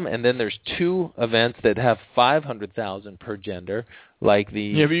 8 of them, and then there's 2 events that have $500,000 per gender, like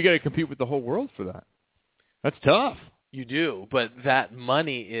the but you got to compete with the whole world for that. That's tough. You do, but that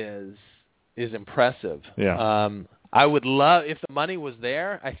money is impressive. Yeah. I would love if the money was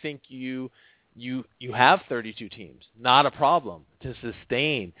there. I think you have 32 teams, not a problem to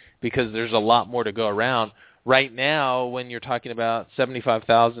sustain because there's a lot more to go around. Right now, when you're talking about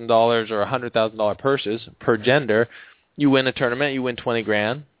 $75,000 or $100,000 purses per gender, you win a tournament, you win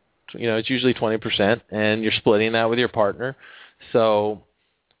 $20,000. It's usually 20%, and you're splitting that with your partner. So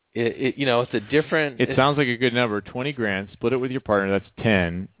it's a different. It sounds like a good number. $20,000, split it with your partner. That's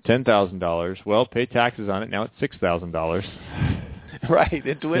 $10,000. Well, pay taxes on it. Now it's $6,000. Right.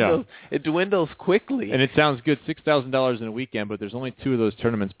 It dwindles. Yeah. It dwindles quickly. And it sounds good, $6,000 in a weekend, but there's only 2 of those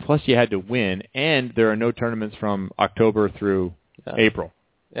tournaments. Plus, you had to win, and there are no tournaments from October through April.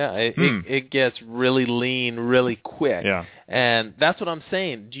 Yeah, it gets really lean really quick. Yeah. And that's what I'm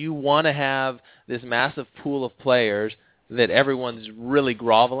saying. Do you want to have this massive pool of players that everyone's really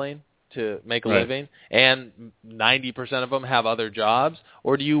groveling to make a living, and 90% of them have other jobs?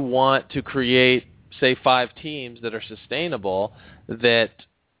 Or do you want to create, say, 5 teams that are sustainable that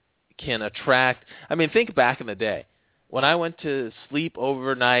can attract? I mean, think back in the day. When I went to sleep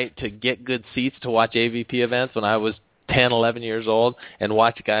overnight to get good seats to watch AVP events when I was 10, 11 years old and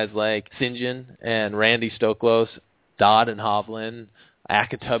watch guys like St. John and Randy Stoklos, Dodd and Hovland,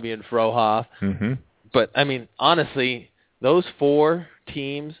 Akatubi and Frohoff. Mm-hmm. But, I mean, honestly, those 4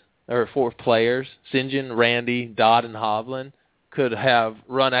 teams or 4 players, St. John, Randy, Dodd, and Hovland, could have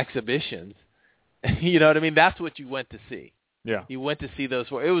run exhibitions. You know what I mean? That's what you went to see. Yeah. You went to see those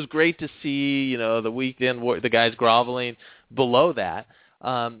 4. It was great to see, the weekend, the guys groveling below that.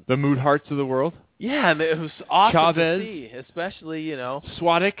 The Mood Hearts of the world? Yeah, and it was awesome Chavez, to see, especially,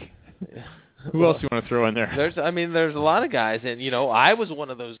 Swadek. Who else do you want to throw in there? There's a lot of guys, and, I was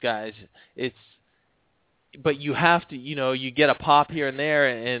one of those guys. But you have to, you get a pop here and there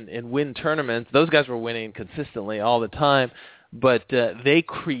and win tournaments. Those guys were winning consistently all the time, but they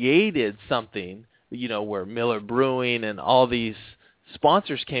created something, where Miller Brewing and all these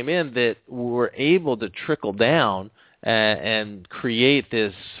sponsors came in that were able to trickle down and create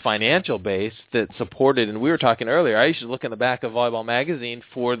this financial base that supported. And we were talking earlier, I used to look in the back of Volleyball Magazine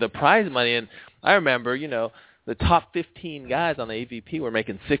for the prize money, and I remember, the top 15 guys on the AVP were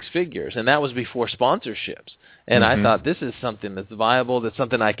making 6 figures, and that was before sponsorships. And I thought, this is something that's viable, that's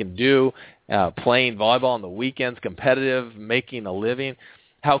something I can do, playing volleyball on the weekends, competitive, making a living.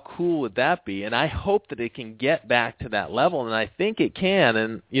 How cool would that be? And I hope that it can get back to that level, and I think it can.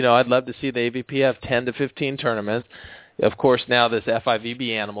 And, I'd love to see the AVP have 10 to 15 tournaments. Of course, now this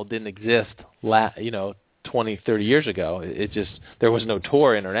FIVB animal didn't exist, 20, 30 years ago. There was no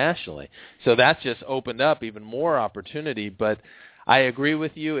tour internationally. So that just opened up even more opportunity. But I agree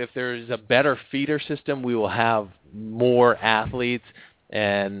with you. If there's a better feeder system, we will have more athletes.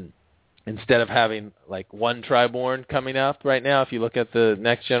 And instead of having like one Tri-Born coming up right now, if you look at the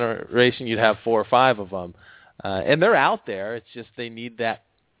next generation, you'd have 4 or 5 of them. And they're out there. It's just they need that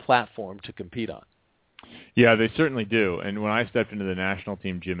platform to compete on. Yeah, they certainly do. And when I stepped into the national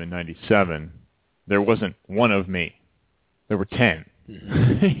team gym in '97, there wasn't one of me. There were 10.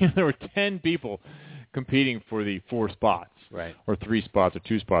 There were 10 people competing for the 4 spots, right, or 3 spots, or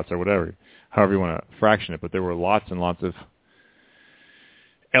 2 spots, or whatever, however you want to fraction it. But there were lots and lots of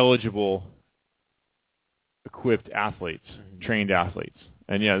eligible, equipped athletes, trained athletes.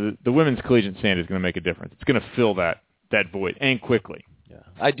 And yeah, the women's collegiate standard is going to make a difference. It's going to fill that void, and quickly. Yeah,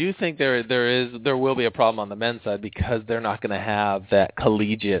 I do think there will be a problem on the men's side because they're not going to have that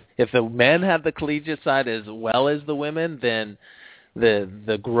collegiate. If the men have the collegiate side as well as the women, then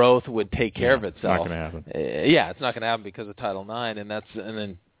the growth would take care of itself. It's not going to happen. It's not going to happen because of Title IX, and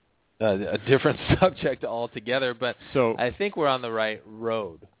then a different subject altogether. But so I think we're on the right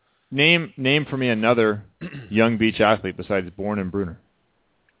road. Name for me another young beach athlete besides Bourne and Bruner,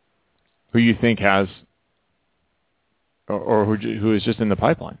 who you think has, or who is just in the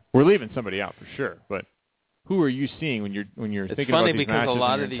pipeline. We're leaving somebody out for sure, but who are you seeing when you're thinking about these matches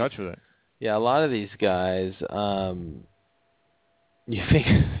and you're in touch with it? Yeah, a lot of these guys, you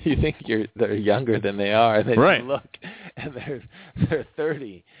think they're younger than they are, and then right. you look and they're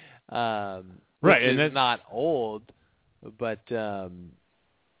 30, right, which and is not old, but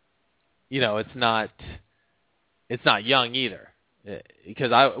it's not young either.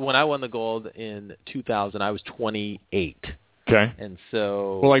 Because when I won the gold in 2000, I was 28. Okay. And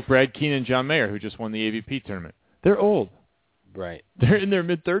so... Well, like Brad Keenan and John Mayer, who just won the AVP tournament. They're old. Right. They're in their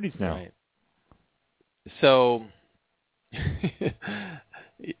mid-30s now. Right. So,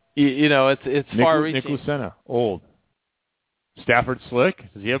 it's far-reaching. Nick Lucena, old. Stafford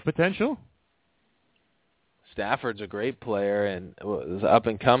Slick, does he have potential? Stafford's a great player and was up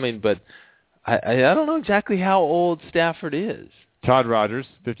and coming, but I don't know exactly how old Stafford is. Todd Rogers,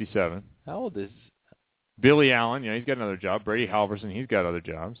 57. How old is Billy Allen? He's got another job. Brady Halverson, he's got other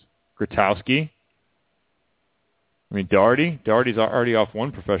jobs. Grotowski. I mean, Doherty's already off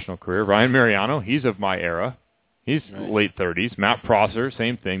one professional career. Ryan Mariano, he's of my era. He's late 30s. Matt Prosser,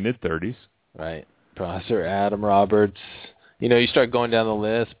 same thing, mid-30s. Right. Prosser, Adam Roberts. You start going down the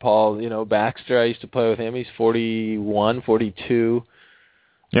list. Paul, Baxter, I used to play with him. He's 41, 42.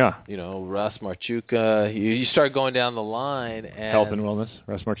 Yeah. Russ Marchuka. You start going down the line. And Health and wellness,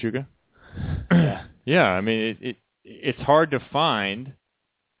 Russ Marchuka. Yeah. Yeah, I mean, it's hard to find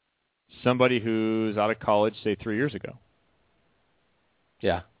somebody who's out of college, say, 3 years ago.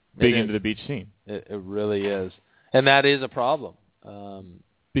 Yeah. Big into the beach scene. It really is. And that is a problem.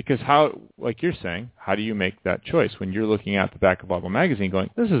 Because like you're saying, how do you make that choice when you're looking at the back of Bible magazine going,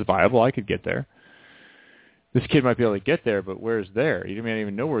 this is viable, I could get there. This kid might be able to get there, but where's there? You may not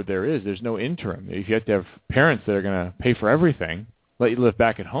even know where there is. There's no interim. If you have to have parents that are going to pay for everything, let you live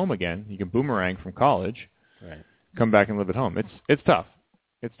back at home again, you can boomerang from college, right? Come back and live at home. It's tough.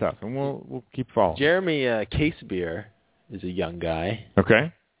 It's tough, and we'll keep following. Jeremy Casebeer is a young guy.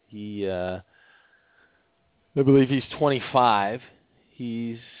 Okay. He, I believe he's 25.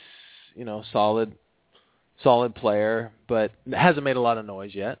 He's, solid player, but hasn't made a lot of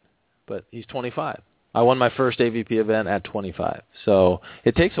noise yet. But he's 25. I won my first AVP event at 25. So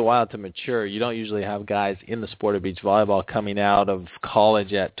it takes a while to mature. You don't usually have guys in the sport of beach volleyball coming out of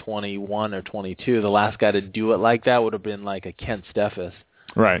college at 21 or 22. The last guy to do it like that would have been like a Kent Steffes.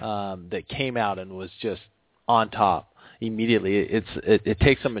 Right. That came out and was just on top immediately. It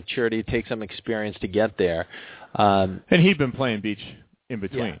takes some maturity, it takes some experience to get there. And he'd been playing beach in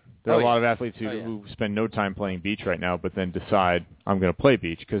between. Yeah. There are a lot of athletes who spend no time playing beach right now, but then decide, I'm going to play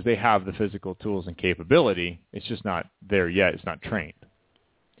beach because they have the physical tools and capability. It's just not there yet. It's not trained.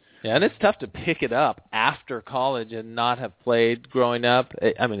 Yeah, and it's tough to pick it up after college and not have played growing up.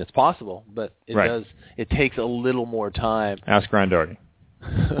 I mean, it's possible, but it takes a little more time. Ask Ryan Doherty.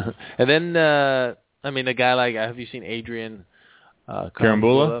 And then, a guy like, have you seen Adrian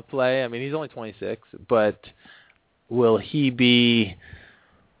Karambula play? I mean, he's only 26, but will he be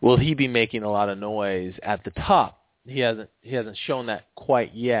making a lot of noise at the top? He hasn't shown that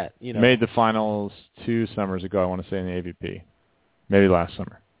quite yet. Made the finals 2 summers ago, I want to say, in the AVP. Maybe last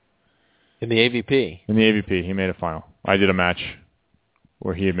summer. In the AVP? In the AVP, he made a final. I did a match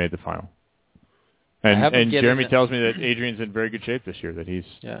where he had made the final. And Jeremy tells me that Adrian's in very good shape this year, that he's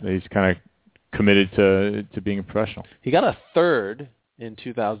kind of committed to being a professional. He got a third in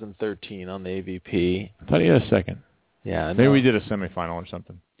 2013 on the AVP. I thought he had a second. Yeah, maybe we did a semifinal or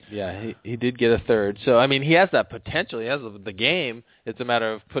something. Yeah, he did get a third. So, I mean, he has that potential. He has the game. It's a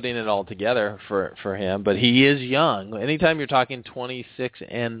matter of putting it all together for him. But he is young. Anytime you're talking 26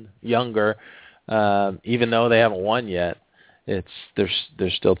 and younger, even though they haven't won yet,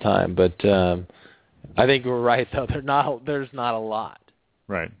 there's still time. But I think we're right, though. There's not a lot.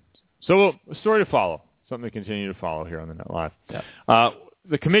 Right. So a story to follow, something to continue to follow here on the Net Live. Yeah.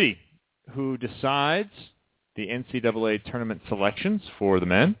 The committee who decides the NCAA tournament selections for the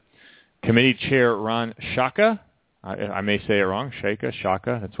men Committee Chair Ron Shaka, I may say it wrong,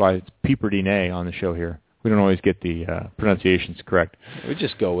 Shaka. That's why it's Peeperdine on the show here. We don't always get the pronunciations correct. We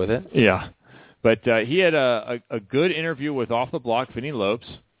just go with it. Yeah. But he had a good interview with Off the Block, Vinny Lopes,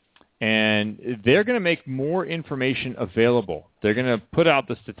 and they're going to make more information available. They're going to put out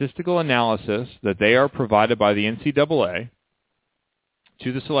the statistical analysis that they are provided by the NCAA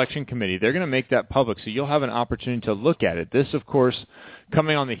to the selection committee. They're going to make that public, so you'll have an opportunity to look at it. This, of course,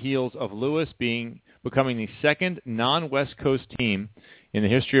 coming on the heels of Lewis becoming the second non-West Coast team in the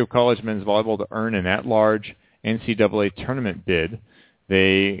history of college men's volleyball to earn an at-large NCAA tournament bid.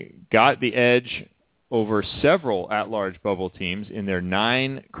 They got the edge over several at-large bubble teams in their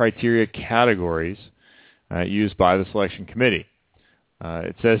 9 criteria categories used by the selection committee.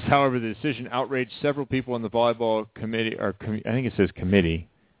 It says, however, the decision outraged several people in the volleyball committee, I think it says committee,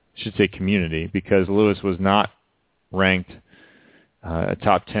 I should say community, because Lewis was not ranked a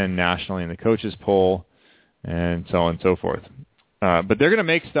top 10 nationally in the coaches poll, and so on and so forth. But they're going to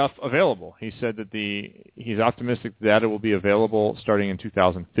make stuff available. He said that he's optimistic that it will be available starting in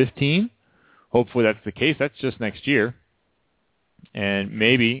 2015. Hopefully that's the case. That's just next year. And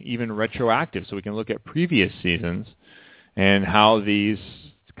maybe even retroactive, so we can look at previous seasons and how these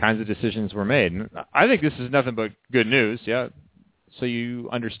kinds of decisions were made. And I think this is nothing but good news, yeah. So you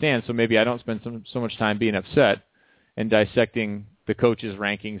understand, so maybe I don't spend so much time being upset and dissecting the coaches'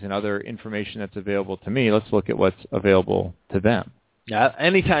 rankings and other information that's available to me. Let's look at what's available to them. Yeah,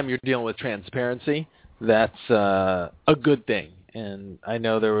 anytime you're dealing with transparency, that's a good thing. And I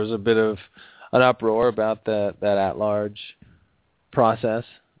know there was a bit of an uproar about that at-large process.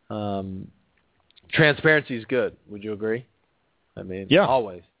 Transparency is good. Would you agree? I mean, yeah,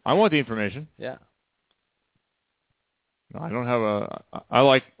 always. I want the information. Yeah. I don't have I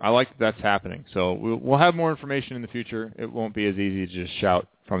like that's happening. So we'll have more information in the future. It won't be as easy to just shout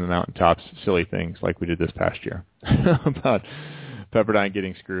from the mountaintops silly things like we did this past year about Pepperdine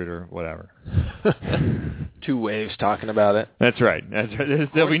getting screwed or whatever. 2 waves talking about it. That's right.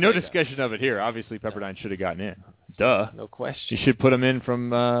 There'll be no discussion of it here. Obviously, Pepperdine should have gotten in. Duh. No question. You should put them in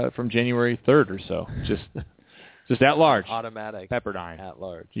from January 3rd or so. Just at large. Automatic. Pepperdine. At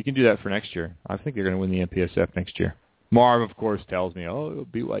large. You can do that for next year. I think they're going to win the MPSF next year. Marv, of course, tells me,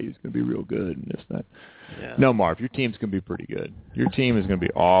 BYU's going to be real good and this, that. Yeah. No, Marv, your team's going to be pretty good. Your team is going to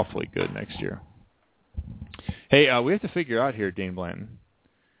be awfully good next year. Hey, we have to figure out here, Dane Blanton,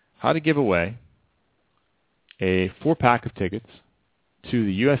 how to give away a 4-pack of tickets to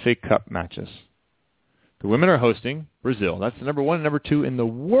the USA Cup matches. The women are hosting Brazil. That's the number 1 and number 2 in the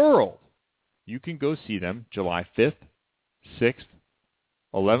world. You can go see them July 5th, 6th,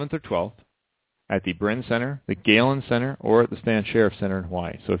 11th, or 12th at the Brin Center, the Galen Center, or at the Stan Sheriff Center in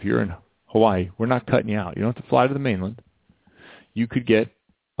Hawaii. So if you're in Hawaii, we're not cutting you out. You don't have to fly to the mainland. You could get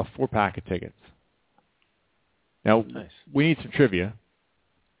a 4-pack of tickets. Now, nice. We need some trivia.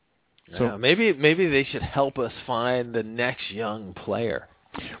 So maybe they should help us find the next young player.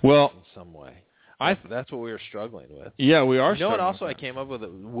 Well, in some way. That's what we were struggling with. Yeah, we are. You know what? Also, I came up with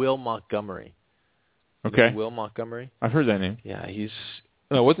Will Montgomery. Okay. Will Montgomery. I've heard that name. Yeah,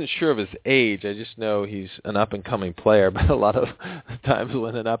 I wasn't sure of his age. I just know he's an up-and-coming player. But a lot of times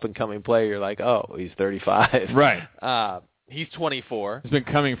when an up-and-coming player, you're like, oh, he's 35. Right. He's 24. He's been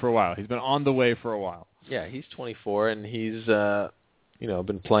coming for a while. He's been on the way for a while. Yeah, he's 24, and he's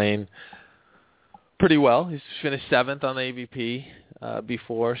been playing pretty well. He's finished 7th on the AVP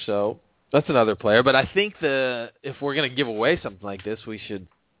before, so that's another player. But I think if we're going to give away something like this, we should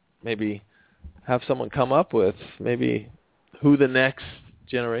maybe have someone come up with maybe who the next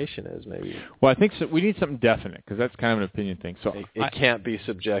generation is, maybe. Well, I think so. We need something definite because that's kind of an opinion thing. So it can't be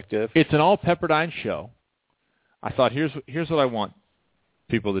subjective. It's an all Pepperdine show. I thought here's what I want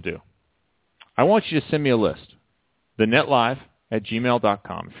people to do. I want you to send me a list.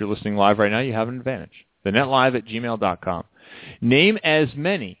 thenetlive@gmail.com. If you're listening live right now, you have an advantage. thenetlive@gmail.com. Name as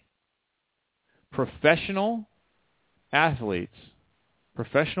many professional athletes,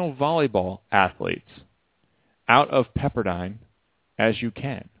 professional volleyball athletes out of Pepperdine as you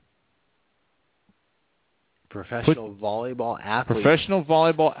can. Professional volleyball athletes. Professional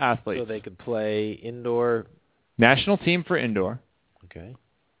volleyball athletes. So they could play indoor. National team for indoor. Okay.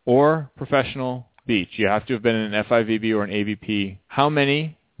 Or professional beach. You have to have been in an FIVB or an AVP. How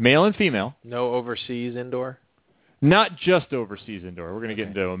many, male and female? No overseas indoor? Not just overseas indoor. We're going to get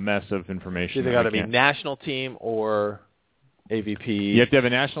into a mess of information. Either got to be national team or AVP. You have to have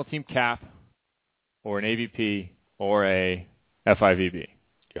a national team cap or an AVP or a FIVB.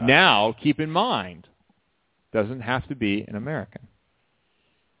 Now, keep in mind, doesn't have to be an American.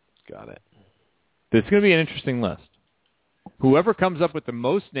 Got it. It's going to be an interesting list. Whoever comes up with the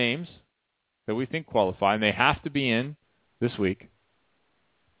most names that we think qualify, and they have to be in this week.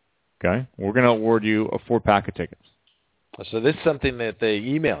 Okay? We're going to award you a 4-pack of tickets. So this is something that they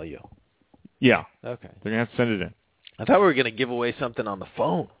email you. Yeah. Okay. They're going to have to send it in. I thought we were going to give away something on the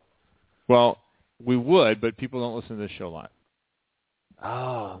phone. Well, we would, but people don't listen to this show live.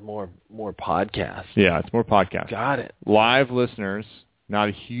 Oh, more podcasts. Yeah, it's more podcasts. Got it. Live listeners, not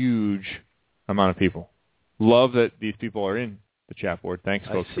a huge amount of people. Love that these people are in the chat board. Thanks,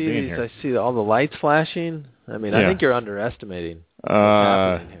 folks, for being here. I see all the lights flashing. I mean, I think you're underestimating what's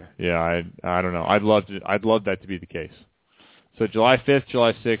happening here. Yeah, I don't know. I'd love that to be the case. So July 5th,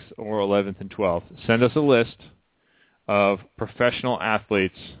 July 6th, or 11th and 12th, send us a list of professional volleyball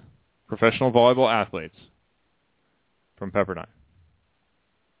athletes from Pepperdine.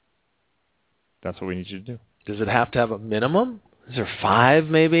 That's what we need you to do. Does it have to have a minimum? Is there 5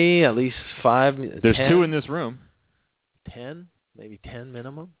 maybe? At least 5? There's 10? 2 in this room. 10? Maybe 10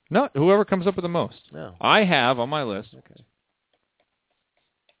 minimum? No, whoever comes up with the most. No. I have on my list. Okay.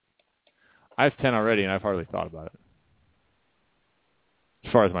 I have 10 already, and I've hardly thought about it.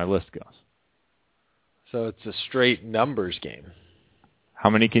 As far as my list goes. So it's a straight numbers game.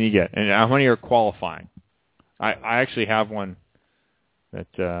 How many can you get? And how many are qualifying? I actually have one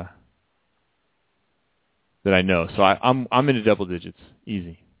that I know. So I'm into double digits.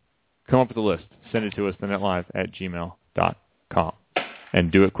 Easy. Come up with a list. Send it to us, thenetlive@gmail.com.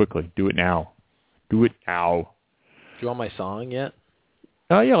 And do it quickly. Do it now. Do it now. Do you want my song yet?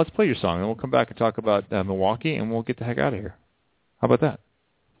 Yeah, let's play your song. And we'll come back and talk about Milwaukee, and we'll get the heck out of here. How about that?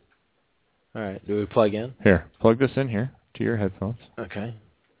 All right. Do we plug in? Here. Plug this in here to your headphones. Okay.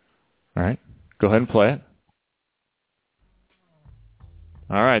 All right. Go ahead and play it.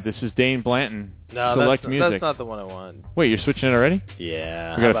 All right. This is Dane Blanton. No, Select music. That's not the one I want. Wait, you're switching it already?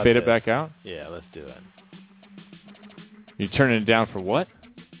 Yeah. We got to fade it back out? Yeah, let's do it. You turning it down for what?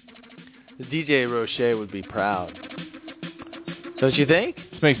 The DJ Roche would be proud. Don't you think?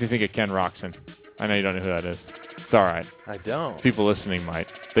 This makes me think of Ken Roxon. I know you don't know who that is. It's all right. I don't. People listening might.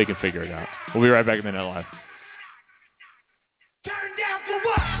 They can figure it out. We'll be right back in the Net Live. Turn down for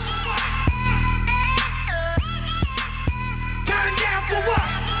what? Turn down for what?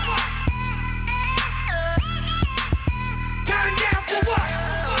 Turn down for what?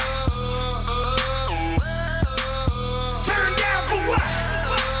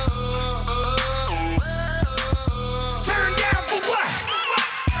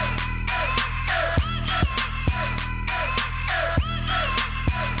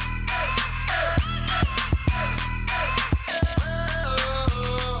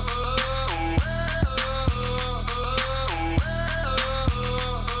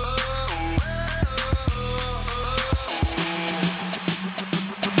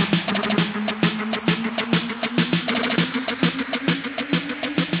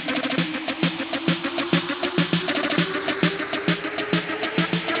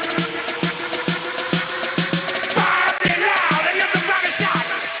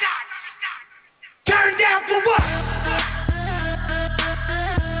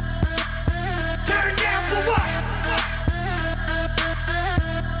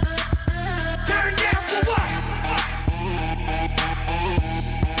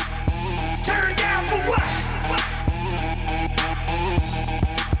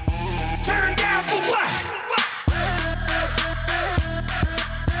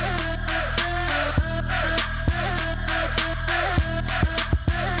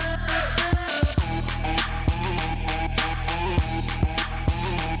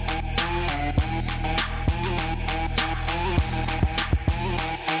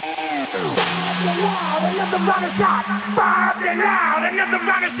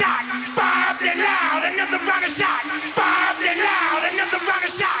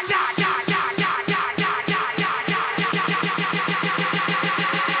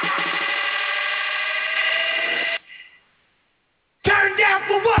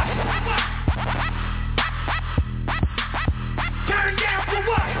 Turn down for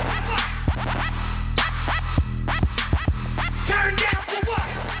what? Turn down for what?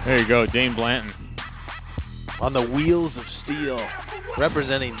 There you go, Dane Blanton. On the wheels of steel,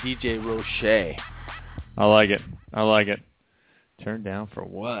 representing DJ Roche. I like it. I like it. Turned down for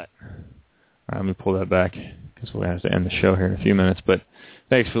what? All right, let me pull that back because we'll have to end the show here in a few minutes. But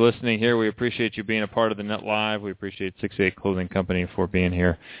thanks for listening here. We appreciate you being a part of the Net Live. We appreciate 6'8 Clothing Company for being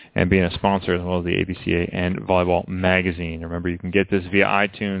here and being a sponsor as well as the ABCA and Volleyball Magazine. Remember, you can get this via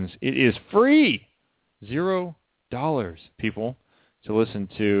iTunes. It is free. $0, people, to listen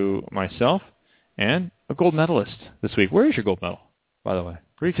to myself and a gold medalist this week. Where is your gold medal, by the way?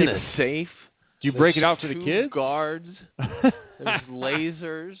 It's in a safe. Do you break it out for the kids? Guards There's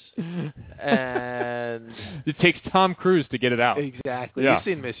lasers, and it takes Tom Cruise to get it out. Exactly. Yeah. You've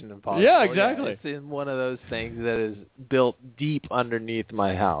seen Mission Impossible. Yeah, exactly. Yeah, it's in one of those things that is built deep underneath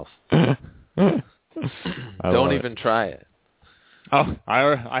my house. Don't even try it. Oh,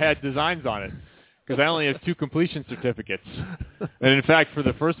 I had designs on it because I only have 2 completion certificates. And in fact, for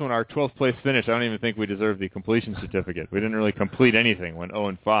the first one, our 12th place finish, I don't even think we deserved the completion certificate. We didn't really complete anything, went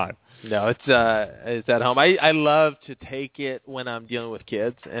 0-5. No, it's at home. I love to take it when I'm dealing with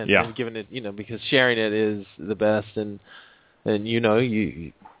kids and giving it, because sharing it is the best, and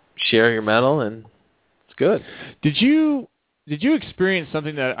you share your medal and it's good. Did you experience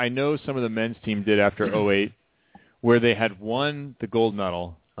something that I know some of the men's team did after 2008, where they had won the gold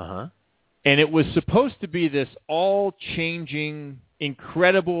medal, and it was supposed to be this all-changing,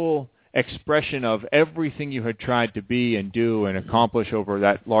 incredible expression of everything you had tried to be and do and accomplish over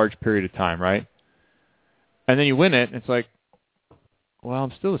that large period of time, right? And then you win it, and it's like, well,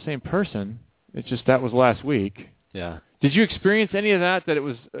 I'm still the same person. It's just that was last week. Yeah. Did you experience any of that it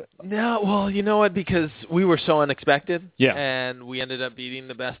was... No, well, you know what? Because we were so unexpected. Yeah. And we ended up beating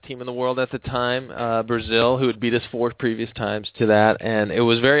the best team in the world at the time, Brazil, who had beat us 4 previous times to that. And it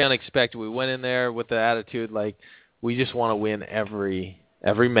was very unexpected. We went in there with the attitude like, we just want to win every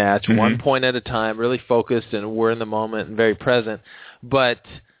match, 1 point at a time, really focused, and we're in the moment and very present. But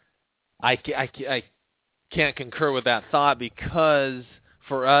I can't concur with that thought, because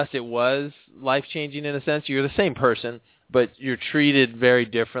for us it was life-changing in a sense. You're the same person, but you're treated very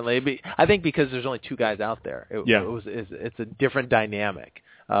differently. I think because there's only 2 guys out there. It's a different dynamic.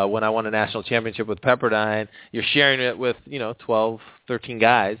 When I won a national championship with Pepperdine, you're sharing it with 12, 13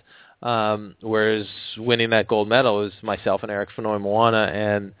 guys. Whereas winning that gold medal was myself and Eric Fennoy Moana,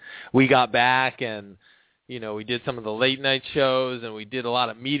 and we got back and, we did some of the late night shows and we did a lot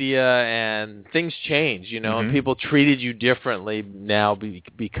of media, and things changed, and people treated you differently now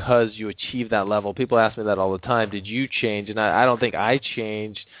because you achieved that level. People ask me that all the time. Did you change? And I don't think I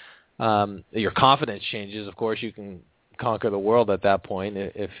changed. Your confidence changes. Of course, you can conquer the world at that point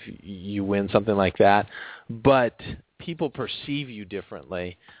if you win something like that, but people perceive you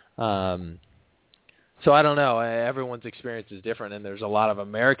differently. So I don't know. Everyone's experience is different, and there's a lot of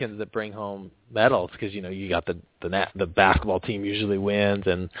Americans that bring home medals because you got the basketball team usually wins,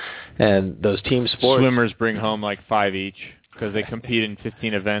 and those team sports. Swimmers bring home like 5 each because they compete in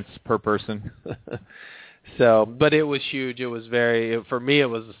 15 events per person. So, but it was huge. It was for me. It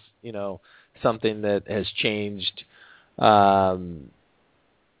was something that has changed. It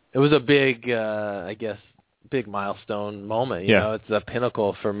was a big, big milestone moment. You know, it's a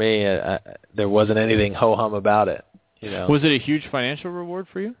pinnacle for me. There wasn't anything ho-hum about it. Was it a huge financial reward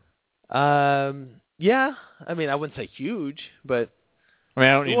for you? Yeah. I mean, I wouldn't say huge, but I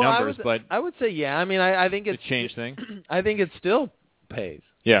don't need numbers, but I would say yeah. I mean, I think it's changed things. I think it still pays.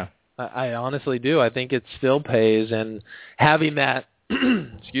 Yeah. I honestly do. I think it still pays, and having that,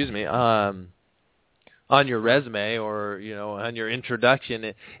 excuse me, on your resume or on your introduction,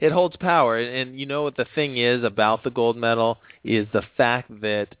 it holds power. And what the thing is about the gold medal is the fact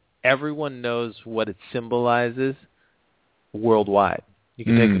that everyone knows what it symbolizes worldwide. You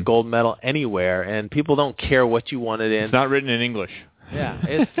can take a gold medal anywhere, and people don't care what you won it in. It's not written in English. Yeah,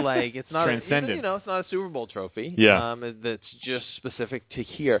 it's not transcendent. It's not a Super Bowl trophy. Yeah, that's just specific to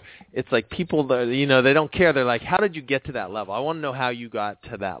here. It's like people that they don't care. They're like, how did you get to that level? I want to know how you got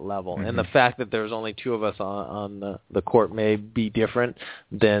to that level. And the fact that there's only 2 of us on the court may be different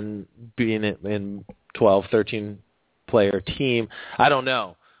than being in 12, 13 player team. I don't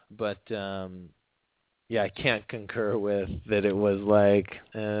know, but I can't concur with that. It was like,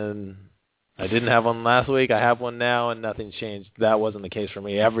 and I didn't have one last week. I have one now, and nothing's changed. That wasn't the case for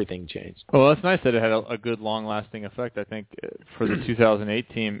me. Everything changed. Well, it's nice that it had a good, long-lasting effect. I think for the 2008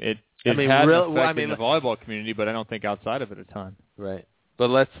 team, it had an effect in the volleyball community, but I don't think outside of it at the time. Right. But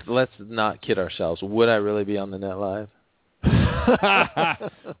let's not kid ourselves. Would I really be on the net live?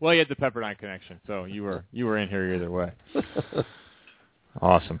 Well, you had the Pepperdine connection, so you were in here either way.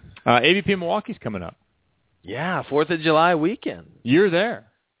 Awesome. AVP Milwaukee's coming up. Yeah, 4th of July weekend. You're there.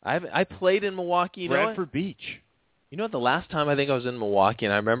 I played in Milwaukee. Bradford Beach. The last time I think I was in Milwaukee,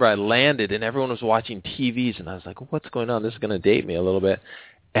 and I remember I landed, and everyone was watching TVs, and I was like, what's going on? This is going to date me a little bit.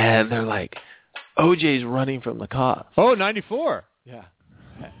 And they're like, OJ's running from the cops. Oh, 94. Yeah.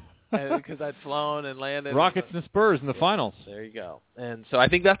 Because I'd flown and landed. Rockets and Spurs in the finals. There you go. And so I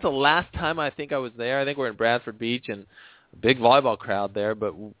think that's the last time I think I was there. I think we're in Bradford Beach, and a big volleyball crowd there,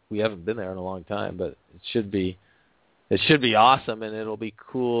 but we haven't been there in a long time. But it should be awesome, and it'll be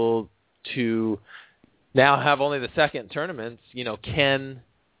cool to now have only the second tournaments. Ken,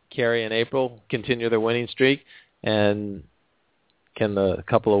 Carrie, and April continue their winning streak, and can the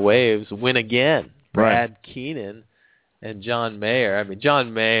couple of waves win again? Brad Right. Keenan and John Mayer. I mean,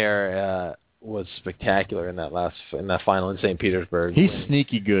 John Mayer was spectacular in that final in St. Petersburg. He's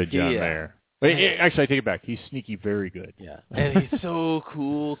sneaky good, John Yeah. Mayer. Wait, actually, I take it back. He's sneaky very good. Yeah, and he's so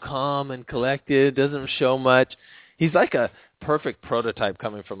cool, calm, and collected. Doesn't show much. He's like a perfect prototype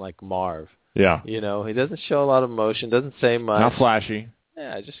coming from like Marv. Yeah. You know, he doesn't show a lot of emotion, doesn't say much. Not flashy.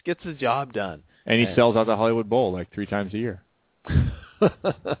 Yeah, just gets the job done. And he sells out the Hollywood Bowl like 3 times a year.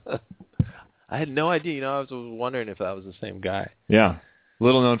 I had no idea. You know, I was wondering if that was the same guy. Yeah.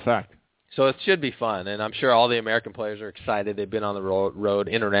 Little known fact. So it should be fun, and I'm sure all the American players are excited. They've been on the road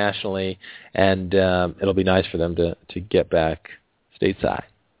internationally, and it'll be nice for them to get back stateside.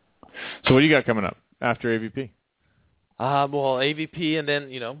 So what do you got coming up after AVP? Well, AVP and then,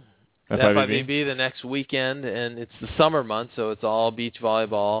 the FIVB the next weekend, and it's the summer month, so it's all beach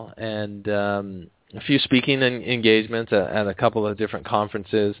volleyball and a few speaking engagements at a couple of different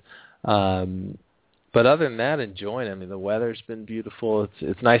conferences. But other than that, enjoying it. I mean, the weather's been beautiful.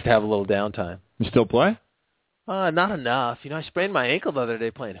 It's nice to have a little downtime. You still play? Not enough. I sprained my ankle the other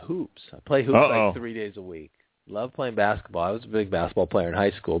day playing hoops. I play hoops like 3 days a week. Love playing basketball. I was a big basketball player in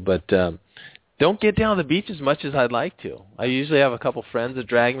high school, but don't get down to the beach as much as I'd like to. I usually have a couple friends that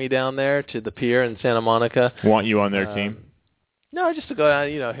drag me down there to the pier in Santa Monica. Want you on their team? No, just to go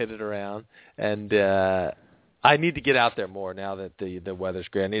down, hit it around. And I need to get out there more now that the weather's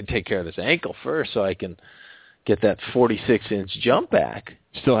great. I need to take care of this ankle first so I can get that 46-inch jump back.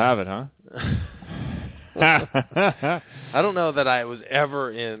 Still have it, huh? I don't know that I was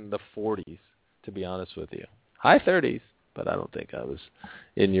ever in the 40s, to be honest with you. High 30s, but I don't think I was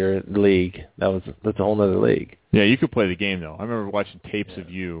in your league. That's a whole other league. Yeah, you could play the game, though. I remember watching tapes of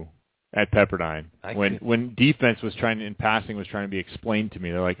you at Pepperdine when defense in passing was trying to be explained to me.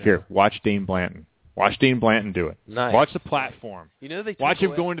 They're like, here, watch Dane Blanton. Watch Dane Blanton do it. Nice. Watch the platform. They watch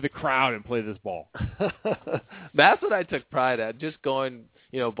him go into the crowd and play this ball. That's what I took pride at, just going,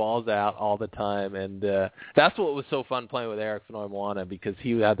 balls out all the time. And that's what was so fun playing with Eric Fenoy-Mwana, because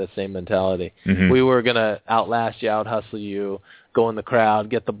he had that same mentality. Mm-hmm. We were going to outlast you, out-hustle you, go in the crowd,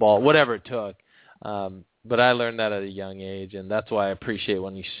 get the ball, whatever it took. But I learned that at a young age, and that's why I appreciate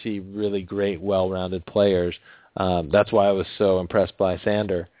when you see really great, well-rounded players. That's why I was so impressed by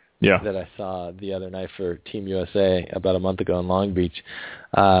Sander. Yeah. That I saw the other night for Team USA about a month ago in Long Beach.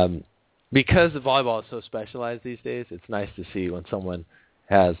 Because the volleyball is so specialized these days, it's nice to see when someone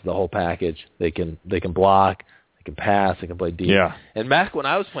has the whole package. They can block, they can pass, they can play D. Yeah. And back when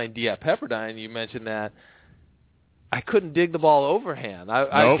I was playing D at Pepperdine, you mentioned that I couldn't dig the ball overhand.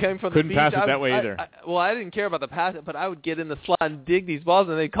 I came from couldn't the beach. pass it that way either. I didn't care about the pass, but I would get in the slot and dig these balls,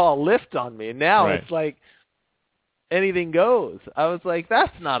 and they'd call a lift on me. And now it's like anything goes. I was like,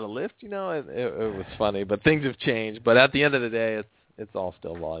 that's not a lift, It was funny, but things have changed. But at the end of the day, it's all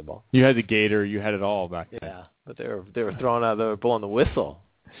still volleyball. You had the gator, you had it all back then. Yeah, but they were throwing out, they were blowing the whistle.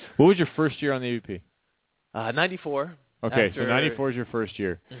 What was your first year on the AVP? 94. Okay, so 94 is your first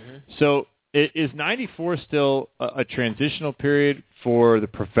year. Mm-hmm. So is 94 still a transitional period for the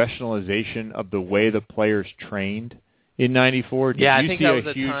professionalization of the way the players trained? In 94, did I you think see that was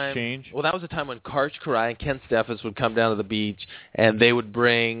a huge time, change? Well, that was a time when Karch Karai and Ken Steffes would come down to the beach, and they would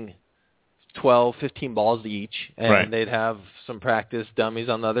bring 12, 15 balls each, and they'd have some practice dummies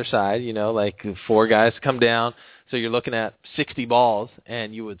on the other side, like 4 guys come down. So you're looking at 60 balls,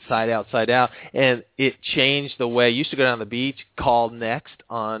 and you would side out, and it changed the way. You used to go down the beach, call next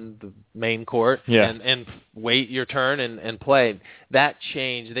on the main court, and wait your turn and play. That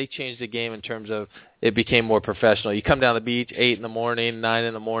changed. They changed the game in terms of it became more professional. You come down the beach 8 in the morning, 9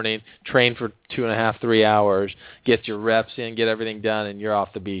 in the morning, train for 2.5, 3 hours, get your reps in, get everything done, and you're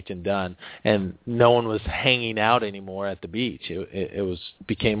off the beach and done. And no one was hanging out anymore at the beach. It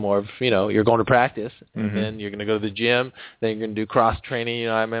became more of, you're going to practice, and then you're going to go to the gym, then you're going to do cross training.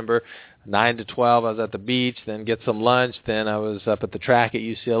 I remember 9 to 12, I was at the beach, then get some lunch, then I was up at the track at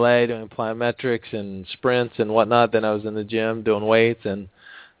UCLA doing plyometrics and sprints and whatnot, then I was in the gym doing weights, and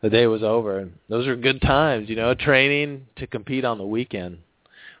the day was over. And those are good times, training to compete on the weekend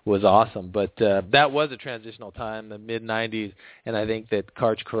was awesome. But that was a transitional time, the mid-90s, and I think that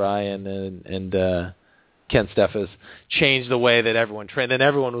Karch Karai and Ken Steffes changed the way that everyone trained. And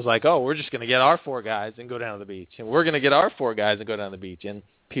everyone was like, we're just going to get our 4 guys and go down to the beach, and we're going to get our 4 guys and go down to the beach. And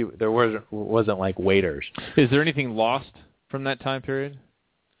there wasn't like waiters. Is there anything lost from that time period?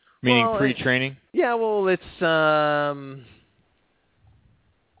 Meaning pre-training? Yeah, well, it's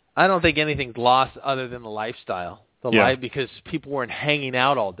I don't think anything's lost other than the lifestyle. Life, because people weren't hanging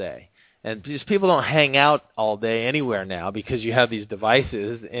out all day. And just people don't hang out all day anywhere now because you have these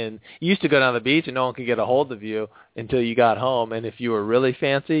devices. And you used to go down the beach and no one could get a hold of you until you got home. And if you were really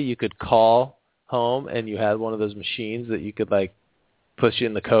fancy, you could call home and you had one of those machines that you could like push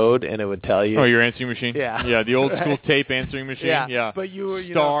in the code and it would tell you. Oh, your answering machine? Yeah. Yeah, the old school tape answering machine. Yeah. But you were,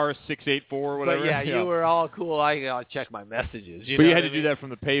 Star 684 whatever. But yeah, you were all cool. I check my messages. But you had to do that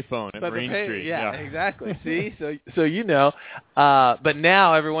from the payphone at Marine Street. Yeah, exactly. See? So you know. But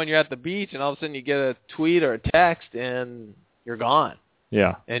now everyone you're at the beach and all of a sudden you get a tweet or a text and you're gone.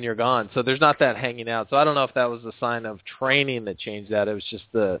 Yeah. And you're gone. So there's not that hanging out. So I don't know if that was a sign of training that changed that. It was just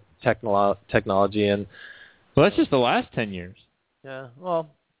the technology and. Well, that's just the last 10 years. Yeah, well,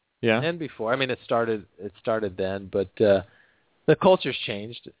 yeah, and before. I mean, it started then, but the culture's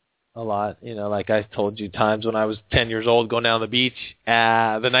changed a lot. You know, like I told you, times when I was 10 years old going down the beach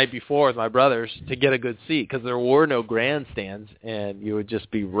the night before with my brothers to get a good seat because there were no grandstands, and you would just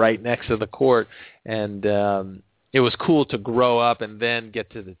be right next to the court. And it was cool to grow up and then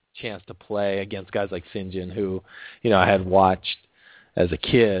get to the chance to play against guys like St. John, who, you know, I had watched as a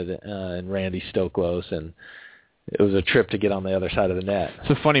kid, and Randy Stoklos, and it was a trip to get on the other side of the net.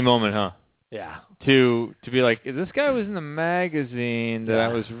 It's a funny moment, huh? Yeah. To be like, this guy was in the magazine that I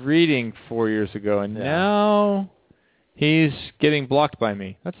was reading 4 years ago, and now he's getting blocked by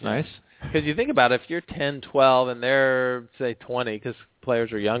me. That's nice. Because you think about it, if you're 10, 12, and they're, say, 20, because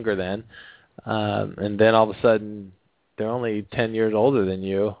players are younger then, and then all of a sudden they're only 10 years older than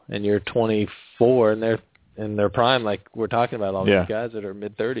you, and you're 24, and they're in their prime, like we're talking about all these guys that are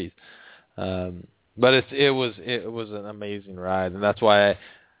mid-30s. But it was an amazing ride, and that's why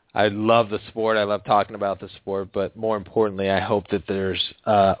I love the sport. I love talking about the sport, but more importantly, I hope that there's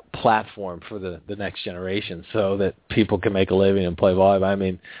a platform for the next generation so that people can make a living and play volleyball. I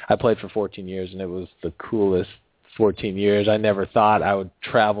mean, I played for 14 years, and it was the coolest 14 years. I never thought I would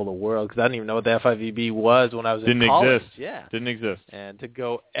travel the world because I didn't even know what the FIVB was when I was in college. Didn't exist. And to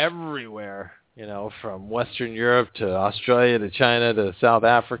go everywhere, you know, from Western Europe to Australia to China to South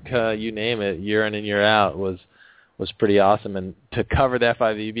Africa, you name it, year in and year out was pretty awesome. And to cover the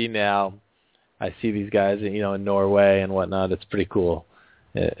FIVB now, I see these guys, you know, in Norway and whatnot. It's pretty cool.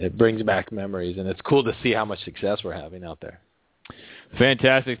 It brings back memories, and it's cool to see how much success we're having out there.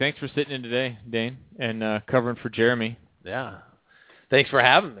 Fantastic. Thanks for sitting in today, Dane, and covering for Jeremy. Yeah. Thanks for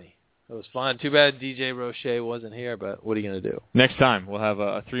having me. It was fun. Too bad DJ Roche wasn't here, but what are you going to do? Next time, we'll have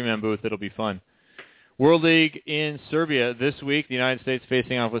a three-man booth. It'll be fun. World League in Serbia this week. The United States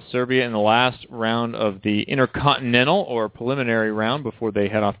facing off with Serbia in the last round of the Intercontinental or preliminary round before they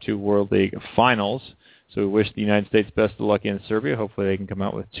head off to World League finals. So we wish the United States best of luck in Serbia. Hopefully they can come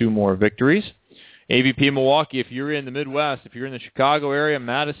out with 2 more victories. AVP Milwaukee, if you're in the Midwest, if you're in the Chicago area,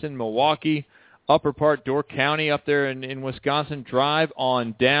 Madison, Milwaukee, upper part, Door County up there in Wisconsin, drive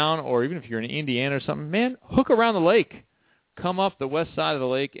on down, or even if you're in Indiana or something, man, hook around the lake. Come up the west side of the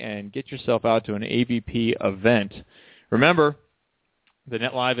lake and get yourself out to an AVP event. Remember, the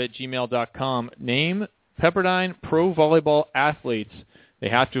netlive@gmail.com. Name Pepperdine Pro Volleyball athletes. They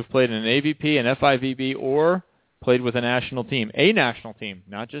have to have played in an AVP, an FIVB, or played with a national team. A national team,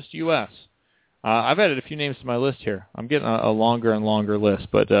 not just U.S. I've added a few names to my list here. I'm getting a longer and longer list,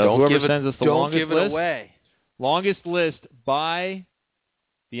 but whoever sends us the longest list, longest list by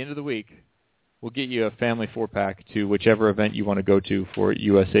the end of the week, we'll get you a family 4-pack to whichever event you want to go to for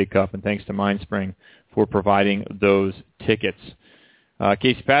USA Cup, and thanks to Mindspring for providing those tickets.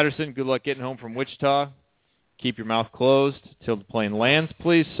 Casey Patterson, good luck getting home from Wichita. Keep your mouth closed till the plane lands,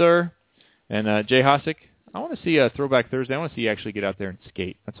 please, sir. And Jay Hosick, I want to see a Throwback Thursday. I want to see you actually get out there and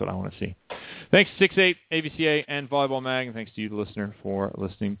skate. That's what I want to see. Thanks to 6-8, AVCA, and Volleyball Mag, and thanks to you, the listener, for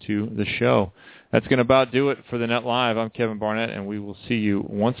listening to the show. That's going to about do it for the Net Live. I'm Kevin Barnett, and we will see you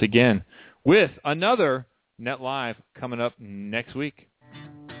once again with another Net Live coming up next week.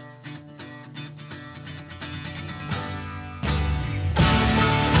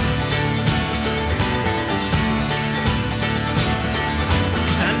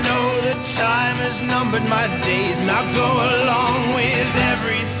 Time has numbered my days, and I'll go along with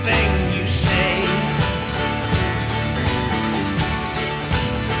everything you say.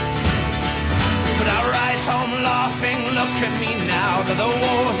 But I ride home laughing, look at me now, to the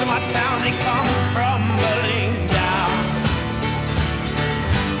walls of my town, they come crumbling down.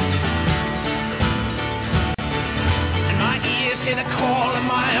 And my ears hear the call of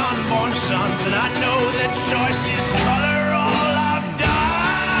my unborn sons, and I know that choice is color all I've done.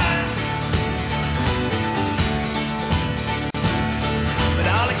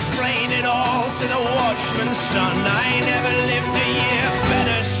 I'll explain it all to the watchman's son. I never lived a year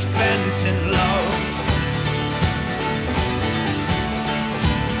better spent in love.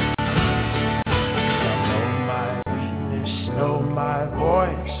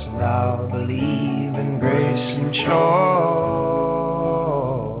 sparse, and I'll believe in grace and choice.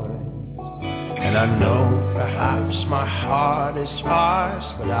 And I know perhaps my heart is sparse,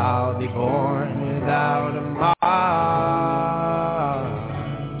 but I'll be born without a mask.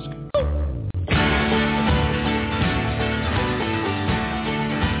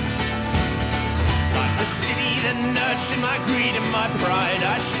 Like the city that nurtured my greed and my pride,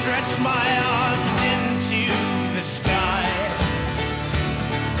 I stretch my arms in